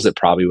Feastables, it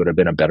probably would have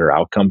been a better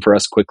outcome for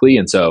us quickly.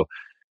 And so,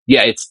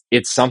 yeah,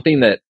 it's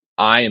something that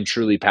I am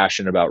truly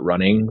passionate about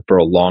running for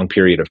a long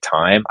period of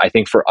time. I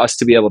think for us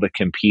to be able to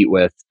compete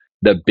with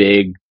the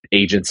big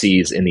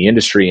agencies in the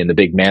industry and the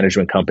big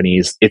management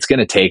companies, it's going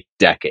to take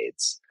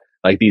decades.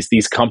 Like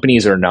these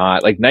companies are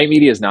not like Knight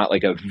Media is not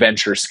like a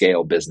venture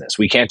scale business.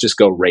 We can't just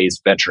go raise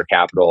venture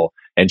capital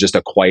and just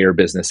acquire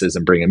businesses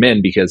and bring them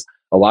in, because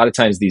a lot of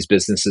times these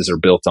businesses are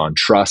built on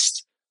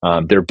trust.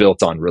 They're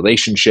built on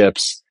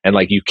relationships, and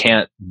like you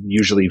can't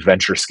usually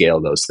venture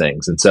scale those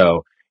things. And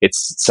so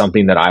it's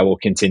something that I will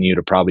continue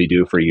to probably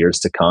do for years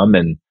to come.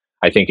 And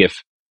I think if,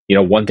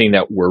 one thing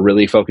that we're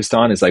really focused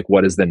on is like,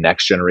 what does the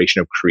next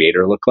generation of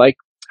creator look like?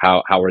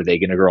 How are they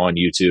going to grow on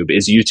YouTube?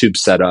 Is YouTube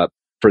set up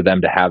for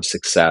them to have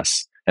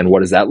success? And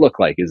what does that look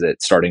like? Is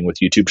it starting with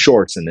YouTube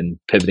Shorts and then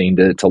pivoting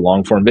to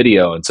long form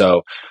video? And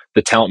so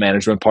the talent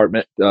management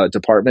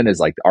department is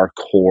like our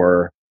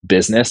core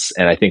business.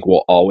 And I think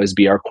will always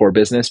be our core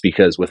business,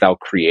 because without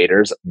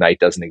creators, Knight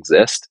doesn't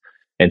exist.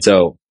 And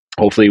so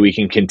hopefully we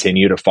can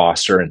continue to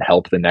foster and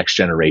help the next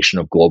generation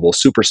of global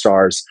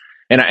superstars.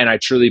 And I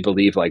truly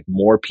believe like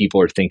more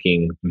people are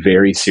thinking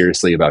very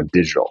seriously about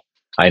digital.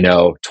 I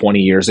know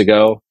 20 years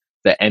ago,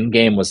 the end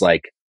game was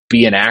like,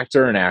 be an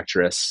actor and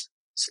actress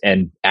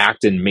and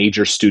act in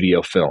major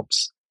studio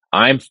films.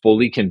 I'm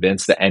fully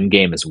convinced the end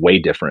game is way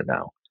different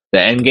now.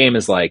 The end game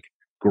is like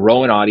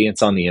grow an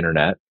audience on the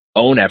internet,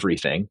 own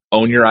everything,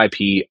 own your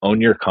IP,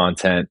 own your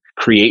content,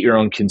 create your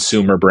own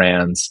consumer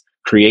brands,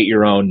 create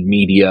your own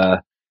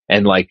media,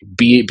 and like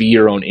be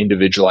your own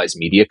individualized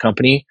media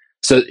company.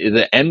 So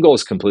the end goal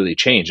is completely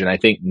changed. And I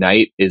think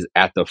Knight is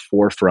at the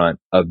forefront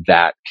of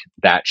that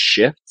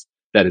shift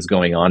that is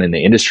going on in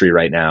the industry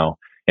right now.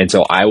 And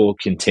so I will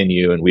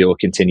continue, and we will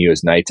continue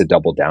as Knight to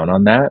double down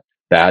on that.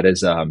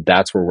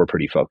 That's where we're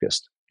pretty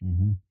focused.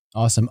 Mm-hmm.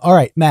 Awesome. All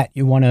right, Matt,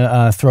 you want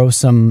to throw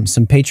some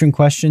patron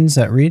questions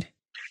at Reed?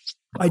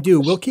 I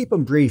do. We'll keep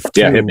them brief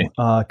too, yeah, hit me.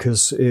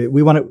 Because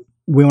we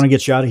want to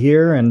get you out of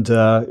here. And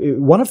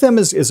one of them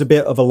is a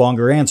bit of a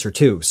longer answer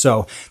too.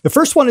 So the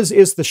first one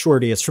is the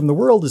shorty. It's from The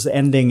World is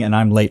Ending and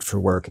I'm Late for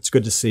Work. It's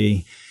good to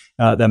see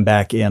them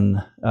back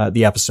in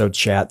the episode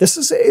chat. This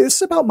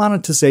is about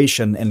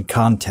monetization and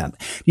content.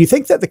 Do you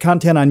think that the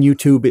content on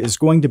YouTube is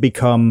going to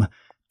become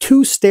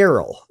too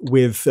sterile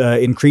with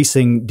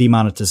increasing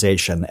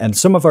demonetization? And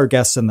some of our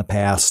guests in the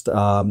past,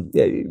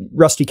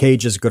 Rusty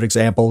Cage is a good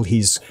example.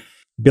 He's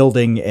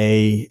building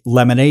a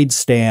lemonade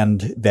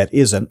stand that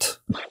isn't.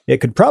 It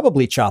could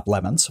probably chop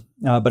lemons,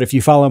 but if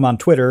you follow him on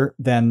Twitter,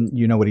 then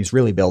you know what he's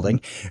really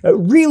building.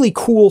 Really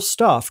cool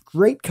stuff,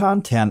 great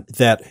content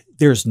that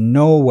there's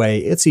no way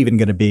it's even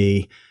going to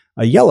be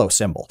a yellow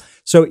symbol.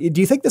 So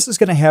do you think this is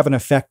going to have an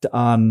effect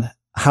on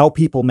how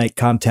people make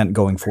content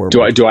going forward?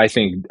 Do I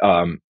think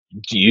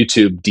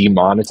YouTube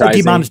demonetizing?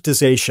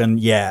 Demonetization,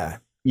 yeah.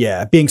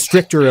 Yeah, being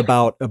stricter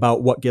about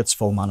what gets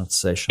full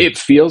monetization. It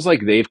feels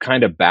like they've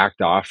kind of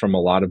backed off from a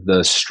lot of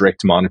the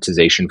strict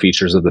monetization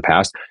features of the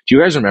past. Do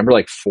you guys remember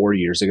like 4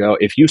 years ago,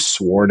 if you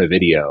swore in a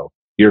video,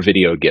 your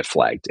video would get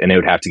flagged and it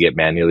would have to get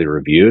manually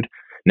reviewed?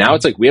 Now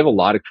it's like we have a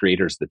lot of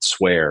creators that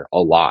swear a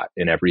lot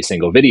in every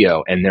single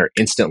video and they're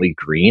instantly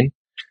green.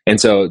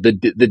 And so the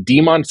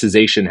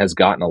demonetization has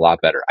gotten a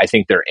lot better. I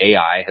think their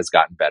AI has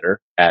gotten better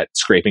at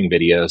scraping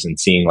videos and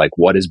seeing like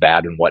what is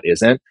bad and what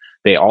isn't.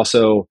 They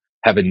also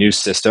have a new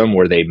system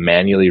where they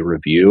manually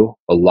review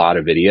a lot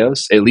of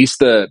videos, at least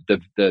the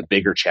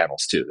bigger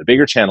channels too. The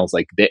bigger channels,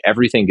 like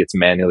everything gets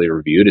manually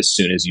reviewed as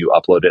soon as you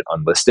upload it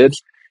unlisted.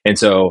 And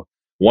so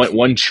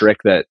one trick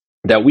that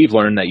we've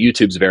learned that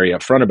YouTube's very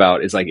upfront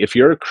about is like, if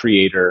you're a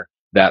creator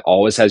that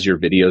always has your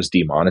videos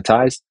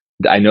demonetized,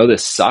 I know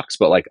this sucks,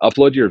 but like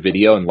upload your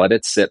video and let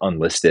it sit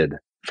unlisted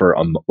for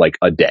like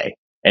a day.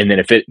 And then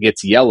if it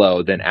gets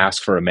yellow, then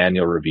ask for a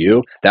manual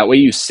review. That way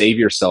you save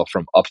yourself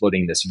from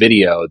uploading this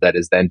video that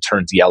is then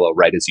turns yellow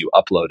right as you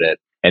upload it.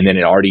 And then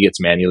it already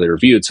gets manually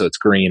reviewed. So it's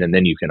green and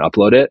then you can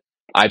upload it.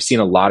 I've seen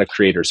a lot of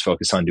creators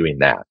focus on doing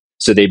that.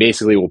 So they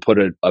basically will put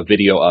a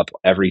video up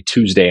every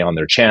Tuesday on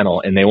their channel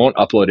and they won't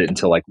upload it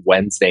until like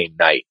Wednesday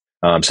night.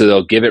 So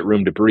they'll give it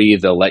room to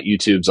breathe. They'll let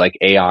YouTube's like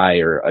AI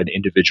or an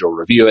individual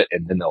review it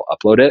and then they'll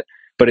upload it.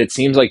 But it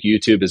seems like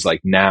YouTube is like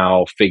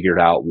now figured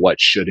out what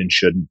should and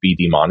shouldn't be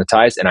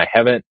demonetized. And I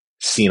haven't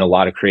seen a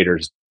lot of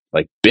creators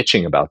like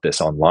bitching about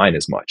this online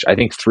as much. I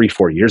think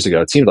 3-4 years ago,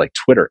 it seemed like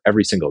Twitter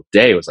every single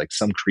day was like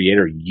some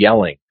creator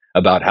yelling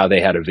about how they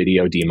had a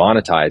video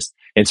demonetized.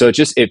 And so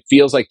it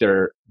feels like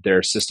they're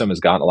their system has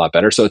gotten a lot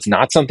better. So it's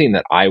not something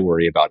that I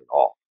worry about at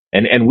all.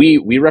 And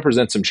we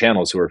represent some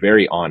channels who are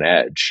very on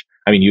edge.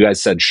 I mean, you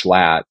guys said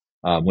Jschlatt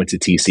went to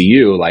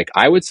TCU. Like,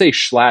 I would say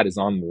Jschlatt is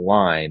on the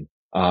line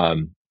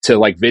to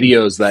like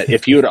videos that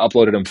if you had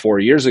uploaded them 4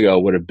 years ago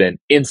would have been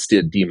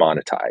instant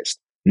demonetized.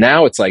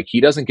 Now it's like he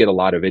doesn't get a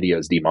lot of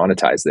videos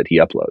demonetized that he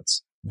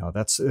uploads. No,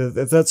 that's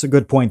a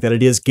good point, that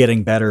it is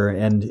getting better.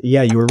 And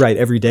yeah, you were right.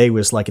 Every day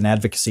was like an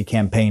advocacy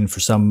campaign for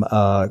some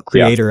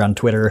creator on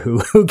Twitter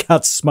who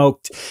got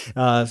smoked,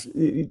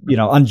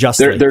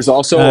 unjustly. There's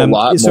also a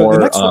lot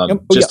more,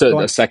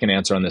 a second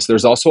answer on this.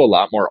 There's also a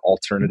lot more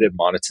alternative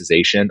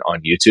monetization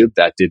on YouTube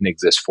that didn't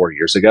exist 4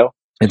 years ago.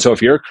 And so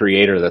if you're a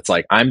creator that's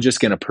like, I'm just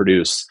going to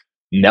produce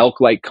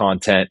Nelk-like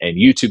content and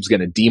YouTube's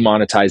going to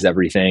demonetize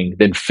everything,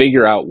 then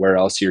figure out where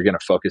else you're going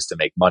to focus to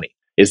make money.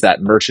 Is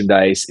that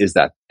merchandise? Is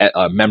that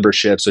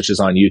memberships, which is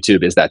on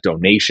YouTube? Is that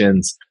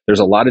donations? There's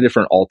a lot of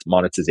different alt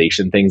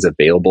monetization things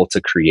available to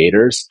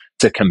creators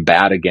to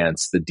combat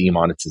against the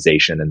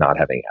demonetization and not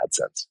having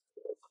AdSense.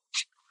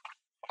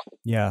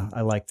 Yeah,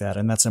 I like that.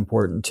 And that's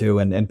important too.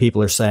 And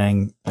people are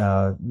saying,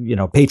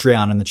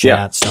 Patreon in the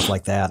chat, stuff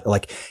like that.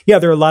 Like, yeah,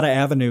 there are a lot of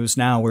avenues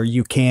now where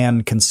you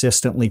can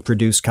consistently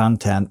produce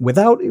content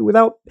without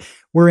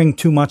worrying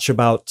too much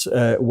about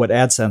what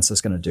AdSense is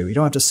going to do. You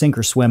don't have to sink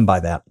or swim by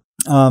that.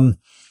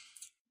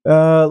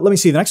 Let me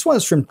see. The next one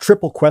is from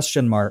triple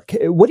question mark.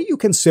 What do you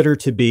consider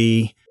to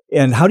be,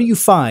 and how do you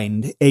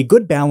find a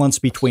good balance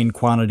between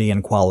quantity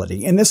and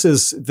quality? And this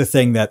is the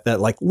thing that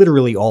like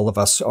literally all of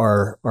us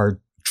are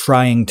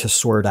trying to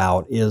sort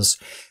out is,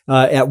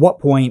 at what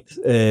point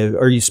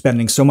are you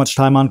spending so much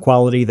time on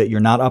quality that you're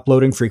not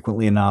uploading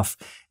frequently enough?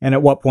 And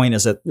at what point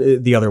is it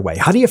the other way?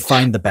 How do you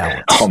find the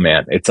balance? Oh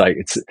man,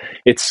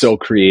 it's so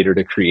creator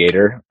to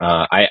creator.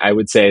 I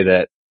would say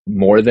that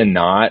more than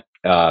not,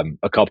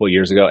 a couple of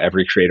years ago,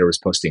 every creator was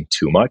posting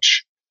too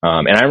much.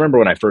 And I remember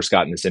when I first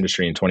got in this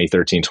industry in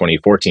 2013,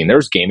 2014, there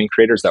was gaming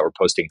creators that were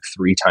posting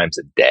 3 times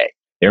a day.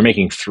 They were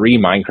making 3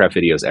 Minecraft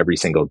videos every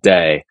single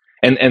day.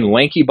 And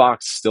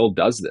LankyBox still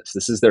does this.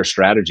 This is their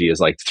strategy, is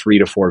like 3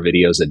 to 4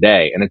 videos a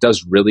day. And it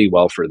does really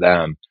well for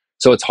them.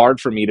 So it's hard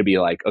for me to be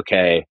like,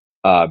 okay,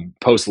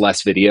 post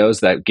less videos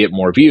that get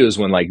more views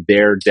when like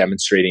they're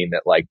demonstrating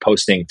that like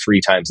posting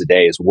 3 times a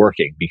day is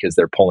working because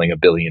they're pulling 1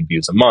 billion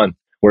views a month.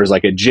 Whereas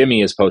like a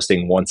Jimmy is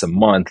posting once a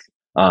month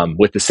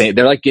with the same,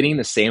 they're like getting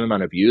the same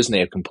amount of views and they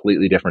have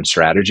completely different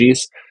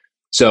strategies.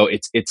 So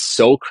it's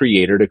so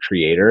creator to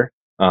creator.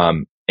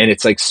 And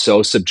it's like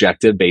so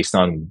subjective based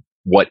on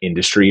what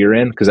industry you're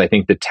in. Cause I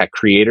think the tech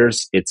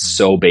creators, it's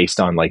so based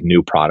on like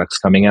new products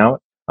coming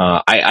out.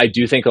 I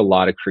do think a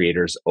lot of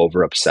creators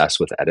over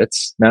obsess with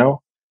edits now.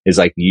 Is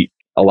like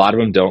a lot of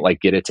them don't like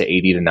get it to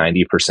 80 to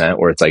 90%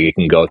 where it's like it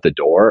can go at the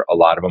door. A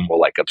lot of them will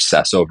like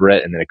obsess over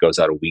it and then it goes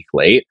out a week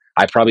late.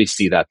 I probably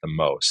see that the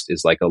most,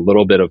 is like a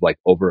little bit of like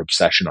over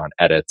obsession on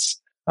edits.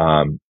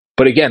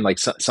 But again, like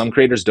some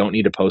creators don't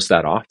need to post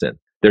that often.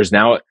 There's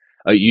now,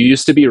 you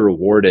used to be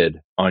rewarded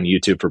on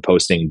YouTube for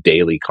posting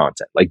daily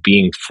content, like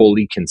being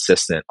fully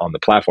consistent on the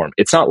platform.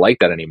 It's not like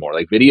that anymore.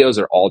 Like videos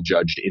are all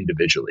judged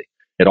individually.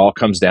 It all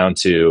comes down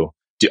to,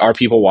 are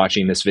people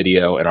watching this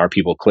video and are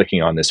people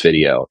clicking on this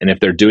video? And if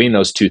they're doing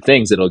those two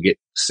things, it'll get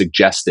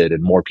suggested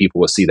and more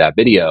people will see that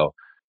video.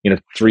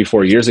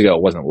 3-4 years ago,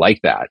 it wasn't like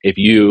that. If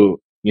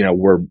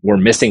we're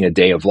missing a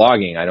day of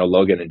vlogging. I know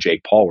Logan and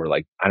Jake Paul were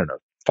like,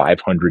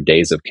 500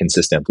 days of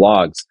consistent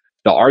vlogs.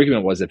 The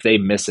argument was if they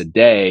miss a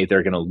day,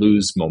 they're going to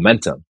lose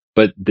momentum.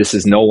 But this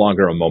is no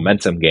longer a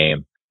momentum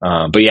game.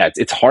 But yeah,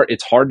 it's hard.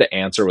 It's hard to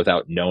answer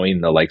without knowing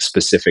the like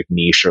specific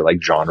niche or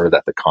like genre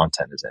that the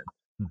content is in.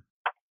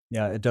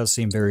 Yeah, it does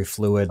seem very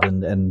fluid,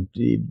 and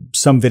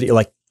some video,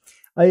 like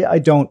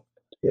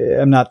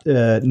I'm not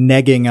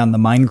negging on the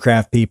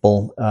Minecraft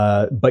people,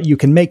 but you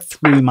can make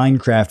 3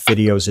 Minecraft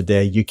videos a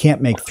day. You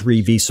can't make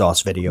 3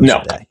 Vsauce videos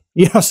a day.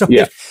 So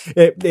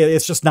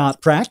it's just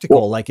not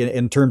practical, like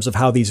in terms of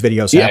how these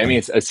videos happen. I mean,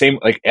 it's the same,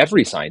 like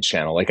every science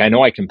channel. Like I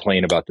know I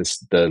complain about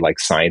the like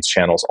science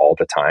channels all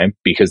the time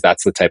because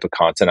that's the type of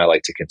content I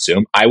like to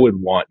consume. I would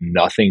want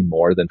nothing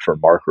more than for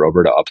Mark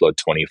Rober to upload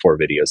 24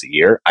 videos a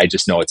year. I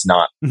just know it's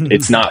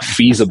not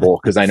feasible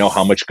because I know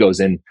how much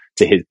goes into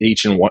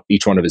each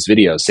one of his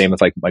videos. Same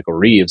with like Michael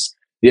Reeves.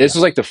 This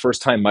was like the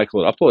first time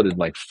Michael had uploaded in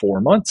like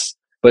 4 months,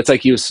 but it's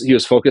like he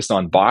was focused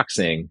on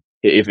boxing.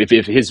 If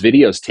his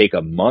videos take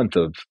a month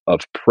of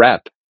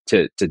prep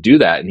to do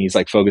that, and he's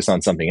like focused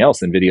on something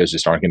else, then videos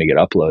just aren't going to get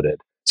uploaded.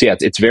 So yeah,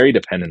 it's very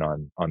dependent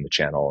on the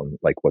channel and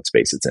like what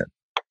space it's in.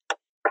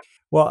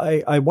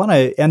 Well, I want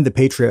to end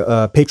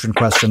the patron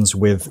questions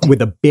with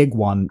a big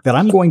one that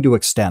I'm going to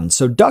extend.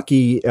 So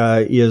Ducky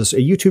is a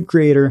YouTube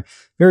creator,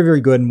 very,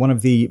 very good, and one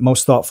of the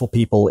most thoughtful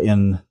people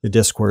in the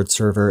Discord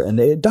server.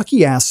 And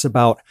Ducky asks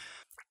about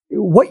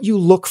what you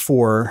look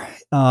for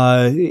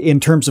in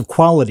terms of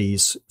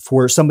qualities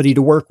for somebody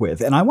to work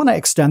with. And I want to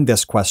extend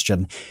this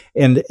question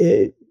and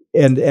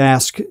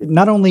ask,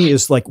 not only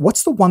is like,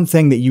 what's the one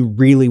thing that you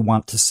really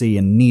want to see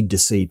and need to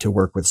see to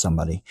work with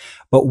somebody,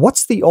 but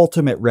what's the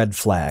ultimate red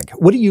flag?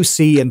 What do you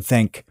see and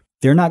think,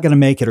 they're not going to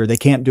make it, or they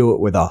can't do it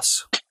with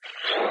us.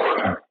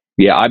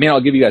 Yeah, I mean,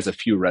 I'll give you guys a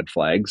few red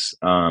flags.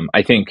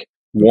 I think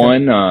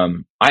one,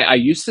 I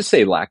used to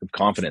say lack of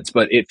confidence,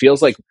 but it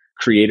feels like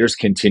creators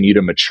continue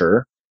to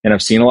mature. And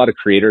I've seen a lot of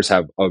creators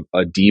have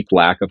a deep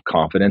lack of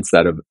confidence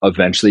that have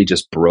eventually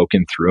just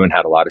broken through and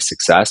had a lot of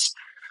success.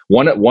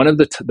 One of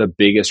the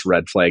biggest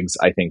red flags,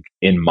 I think,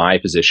 in my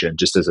position,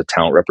 just as a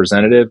talent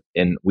representative,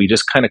 and we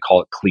just kind of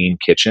call it clean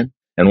kitchen.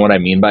 And what I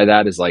mean by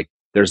that is like,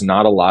 there's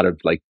not a lot of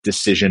like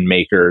decision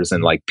makers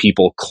and like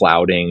people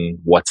clouding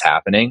what's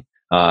happening.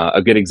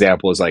 A good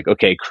example is like,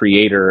 okay,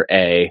 creator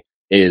A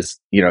is,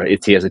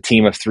 he has a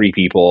team of 3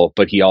 people,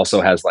 but he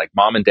also has like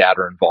mom and dad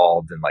are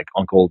involved and like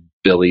Uncle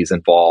Billy's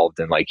involved.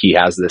 And like, he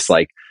has this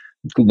like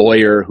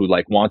lawyer who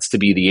like wants to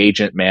be the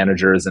agent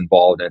manager is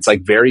involved. And it's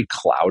like very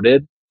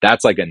clouded.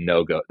 That's like a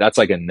no-go. That's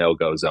like a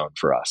no-go zone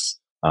for us.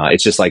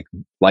 It's just like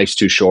life's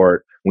too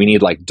short. We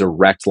need like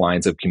direct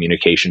lines of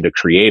communication to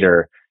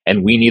creator,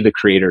 and we need the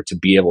creator to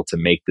be able to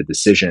make the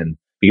decision,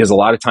 because a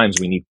lot of times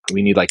we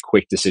need like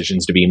quick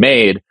decisions to be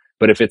made.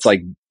 But if it's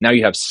like now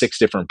you have 6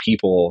 different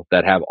people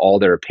that have all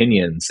their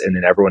opinions and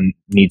then everyone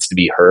needs to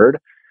be heard,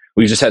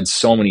 we've just had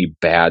so many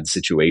bad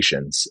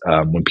situations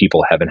when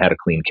people haven't had a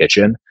clean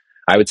kitchen.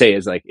 I would say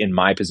is like in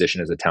my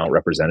position as a talent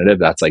representative,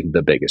 that's like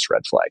the biggest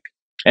red flag.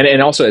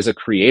 And also as a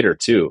creator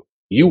too,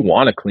 you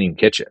want a clean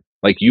kitchen.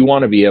 Like you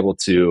want people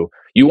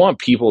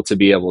to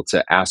be able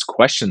to ask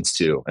questions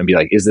to and be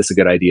like, is this a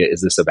good idea?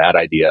 Is this a bad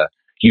idea?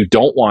 You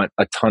don't want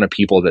a ton of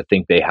people that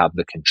think they have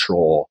the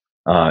control.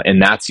 And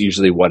that's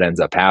usually what ends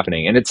up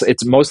happening. And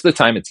it's most of the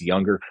time it's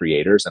younger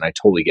creators. And I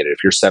totally get it.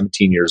 If you're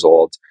 17 years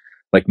old,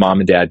 like mom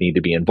and dad need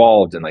to be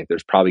involved, and like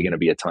there's probably going to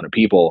be a ton of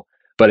people.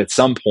 But at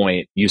some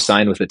point you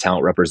sign with a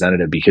talent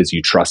representative because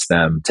you trust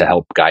them to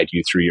help guide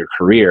you through your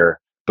career.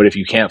 But if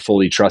you can't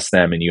fully trust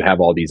them and you have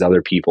all these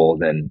other people,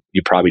 then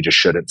you probably just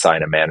shouldn't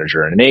sign a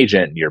manager and an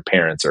agent. Your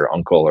parents or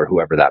uncle or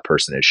whoever that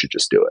person is should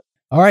just do it.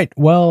 All right.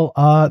 Well,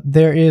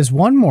 there is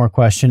one more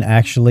question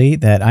actually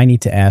that I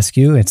need to ask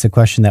you. It's a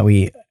question that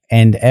we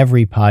end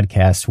every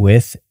podcast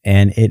with,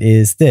 and it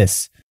is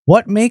this: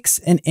 what makes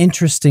an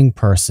interesting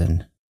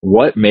person?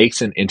 What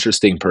makes an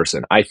interesting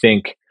person? I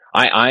think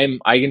I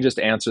can just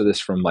answer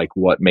this from like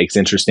what makes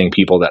interesting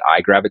people that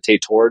I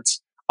gravitate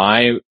towards.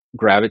 I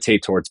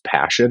gravitate towards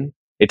passion.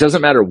 It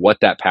doesn't matter what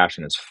that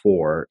passion is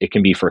for. It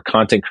can be for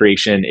content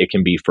creation. It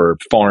can be for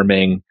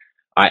farming.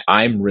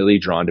 I'm really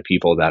drawn to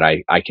people that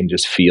I can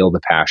just feel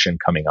the passion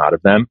coming out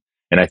of them.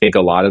 And I think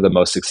a lot of the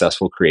most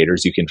successful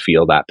creators, you can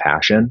feel that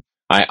passion.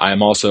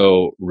 I'm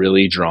also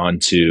really drawn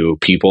to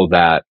people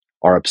that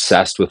are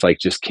obsessed with like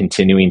just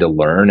continuing to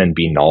learn and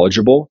be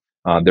knowledgeable.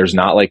 There's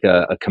not like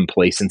a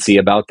complacency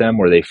about them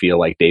where they feel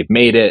like they've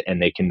made it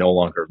and they can no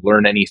longer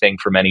learn anything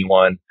from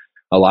anyone.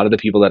 A lot of the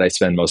people that I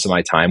spend most of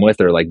my time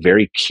with are like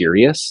very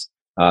curious.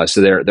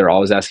 So they're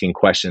always asking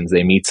questions.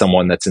 They meet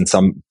someone that's in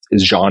some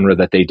genre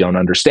that they don't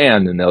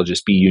understand, and they'll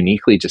just be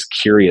uniquely just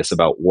curious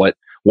about what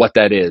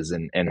that is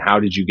and how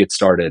did you get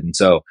started. And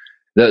so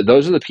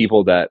those are the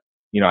people that,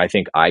 I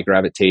think I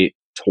gravitate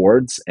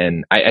towards.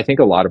 And I think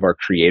a lot of our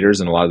creators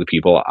and a lot of the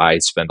people I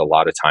spend a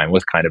lot of time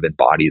with kind of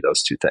embody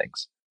those two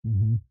things.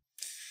 Mm-hmm.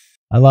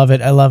 I love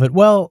it. I love it.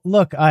 Well,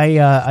 look,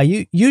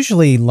 I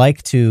usually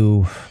like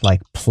to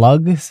like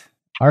plug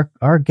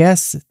our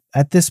guests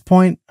at this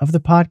point of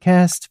the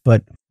podcast,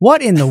 but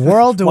what in the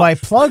world do I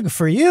plug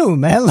for you,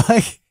 man?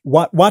 Like,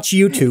 watch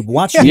YouTube.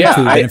 Watch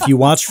YouTube, and if you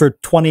watch for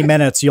 20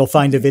 minutes, you'll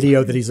find a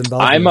video that he's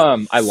involved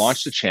in. I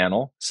launched a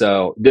channel,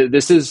 so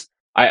this is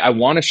I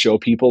want to show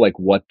people like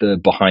what the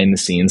behind the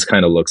scenes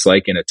kind of looks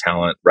like in a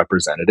talent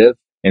representative.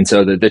 And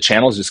so the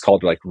channel is just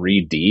called like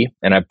Reed D,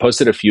 and I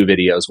posted a few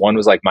videos. One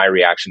was like my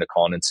reaction to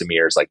Colin and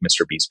Samir's like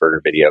Mr. Beast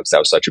Burger video, because that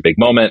was such a big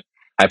moment.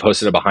 I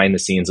posted a behind the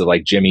scenes of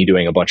like Jimmy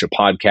doing a bunch of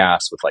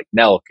podcasts with like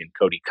Nelk and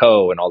Cody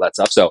Ko and all that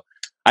stuff. So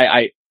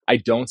I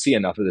don't see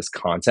enough of this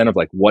content of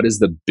like, what does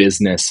the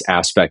business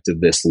aspect of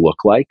this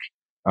look like?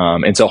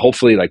 And so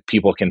hopefully like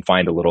people can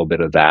find a little bit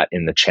of that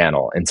in the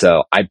channel. And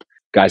so I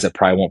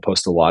probably won't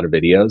post a lot of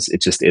videos.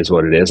 It just is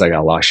what it is. I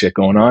got a lot of shit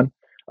going on.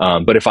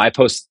 But if I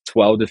post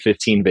 12 to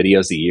 15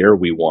 videos a year,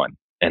 we won.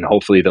 And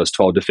hopefully those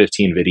 12 to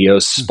 15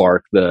 videos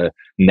spark the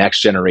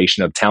next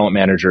generation of talent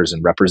managers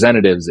and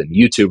representatives and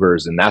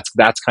YouTubers. And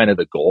that's kind of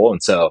the goal.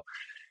 And so,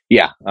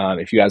 yeah,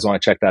 if you guys want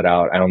to check that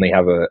out, I only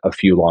have a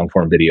few long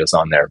form videos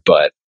on there,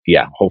 but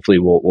yeah, hopefully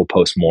we'll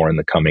post more in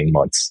the coming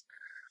months.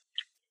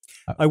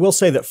 I will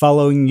say that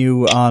following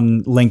you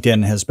on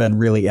LinkedIn has been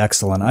really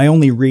excellent. I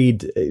only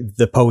read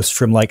the posts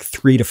from like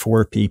 3 to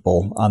 4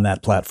 people on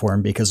that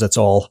platform because it's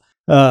all,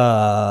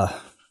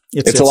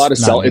 it's a lot of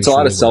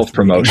self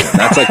promotion.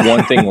 That's like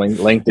one thing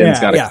LinkedIn's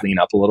got to clean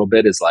up a little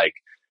bit, is like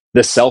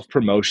the self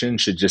promotion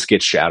should just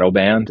get shadow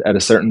banned at a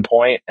certain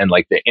point, and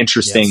like the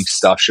interesting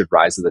stuff should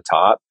rise to the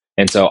top.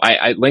 And so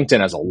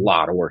LinkedIn has a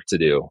lot of work to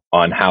do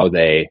on how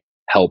they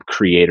help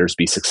creators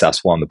be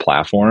successful on the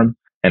platform.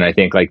 And I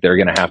think like they're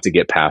going to have to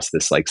get past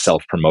this like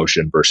self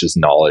promotion versus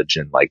knowledge,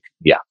 and like,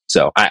 yeah.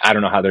 So I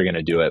don't know how they're going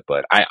to do it,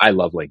 but I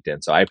love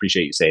LinkedIn. So I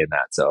appreciate you saying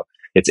that. So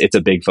it's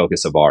a big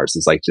focus of ours.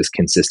 It's like just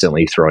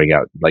consistently throwing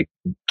out like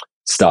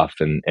stuff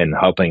and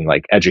helping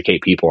like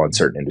educate people on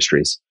certain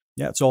industries.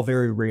 Yeah, it's all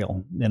very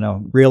real,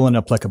 real and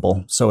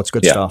applicable. So it's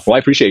good stuff. Well, I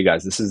appreciate you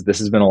guys. This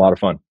has been a lot of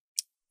fun.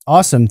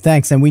 Awesome.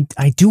 Thanks. And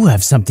I do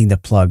have something to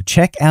plug.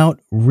 Check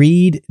out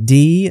Reed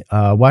D.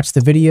 Watch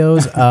the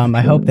videos.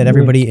 I hope that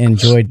everybody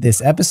enjoyed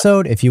this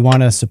episode. If you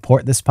want to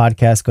support this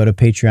podcast, go to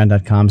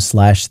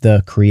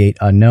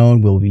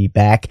patreon.com/thecreateunknown. We'll be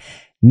back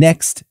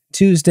next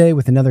Tuesday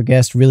with another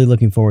guest. Really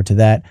looking forward to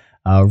that.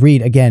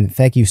 Reed, again,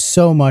 thank you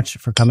so much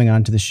for coming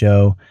on to the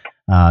show.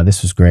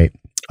 This was great.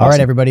 All right,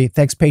 everybody.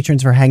 Thanks,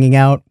 patrons, for hanging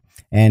out.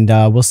 And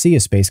we'll see you,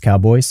 Space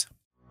Cowboys.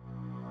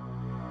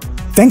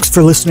 Thanks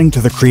for listening to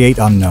The Create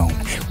Unknown.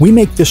 We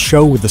make this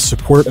show with the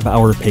support of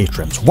our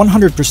patrons.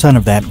 100%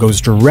 of that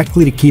goes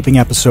directly to keeping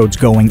episodes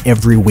going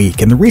every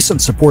week, and the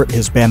recent support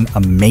has been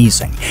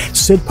amazing.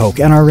 Sidpoke,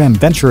 NRM,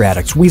 Venture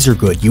Addicts,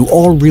 Weezergood, you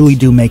all really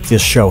do make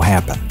this show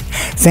happen.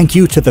 Thank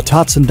you to the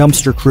Tots and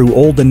Dumpster crew,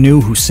 old and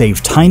new, who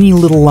save tiny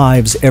little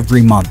lives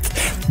every month.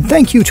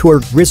 Thank you to our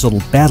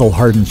grizzled,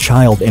 battle-hardened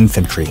child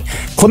infantry.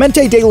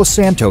 Clemente de los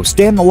Santos,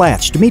 Dan the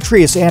Latch,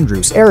 Demetrius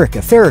Andrews, Erica,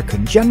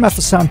 Farrakhan, Jen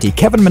Mefasanti,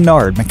 Kevin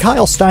Menard,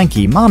 Mikhail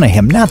Steinke,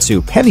 Monahim,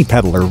 Natsu, Penny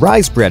Peddler,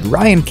 Risebread,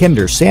 Ryan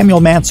Kinder, Samuel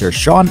Manser,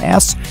 Sean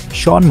S.,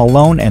 Sean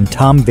Malone, and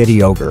Tom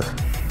Vidioger.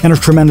 And a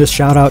tremendous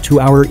shout out to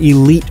our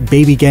elite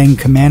baby gang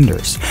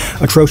commanders: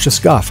 Atrocious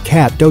Guff,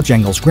 Kat,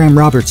 Dojangles, Graham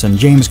Robertson,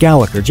 James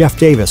Gallagher, Jeff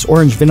Davis,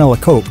 Orange Vanilla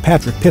Coke,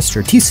 Patrick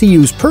Pister,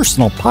 TCU's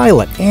personal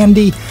pilot,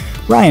 Andy,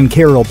 Ryan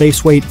Carroll,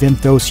 Baseweight,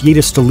 Vinthos,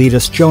 Yeetus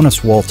Deletus,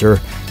 Jonas Walter,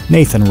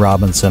 Nathan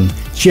Robinson,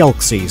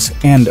 Jelksies,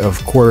 and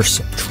of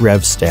course,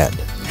 Trevstead.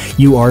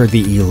 You are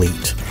the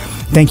elite.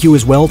 Thank you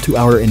as well to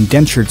our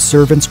indentured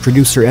servants,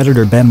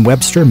 producer-editor Ben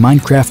Webster,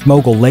 Minecraft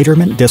mogul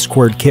Laterman,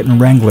 Discord kitten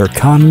wrangler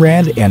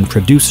Conrad, and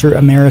producer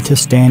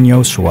emeritus Dan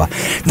Yoshua.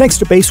 Thanks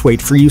to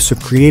Baseweight for use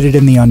of Created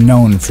in the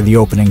Unknown for the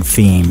opening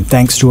theme.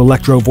 Thanks to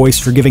Electro Voice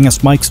for giving us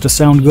mics to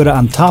sound good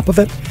on top of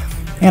it.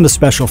 And a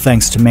special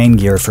thanks to Main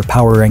Gear for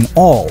powering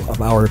all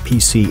of our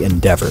PC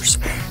endeavors.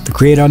 The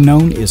Create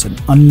Unknown is an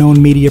Unknown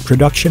Media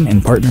production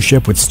in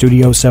partnership with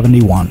Studio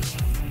 71.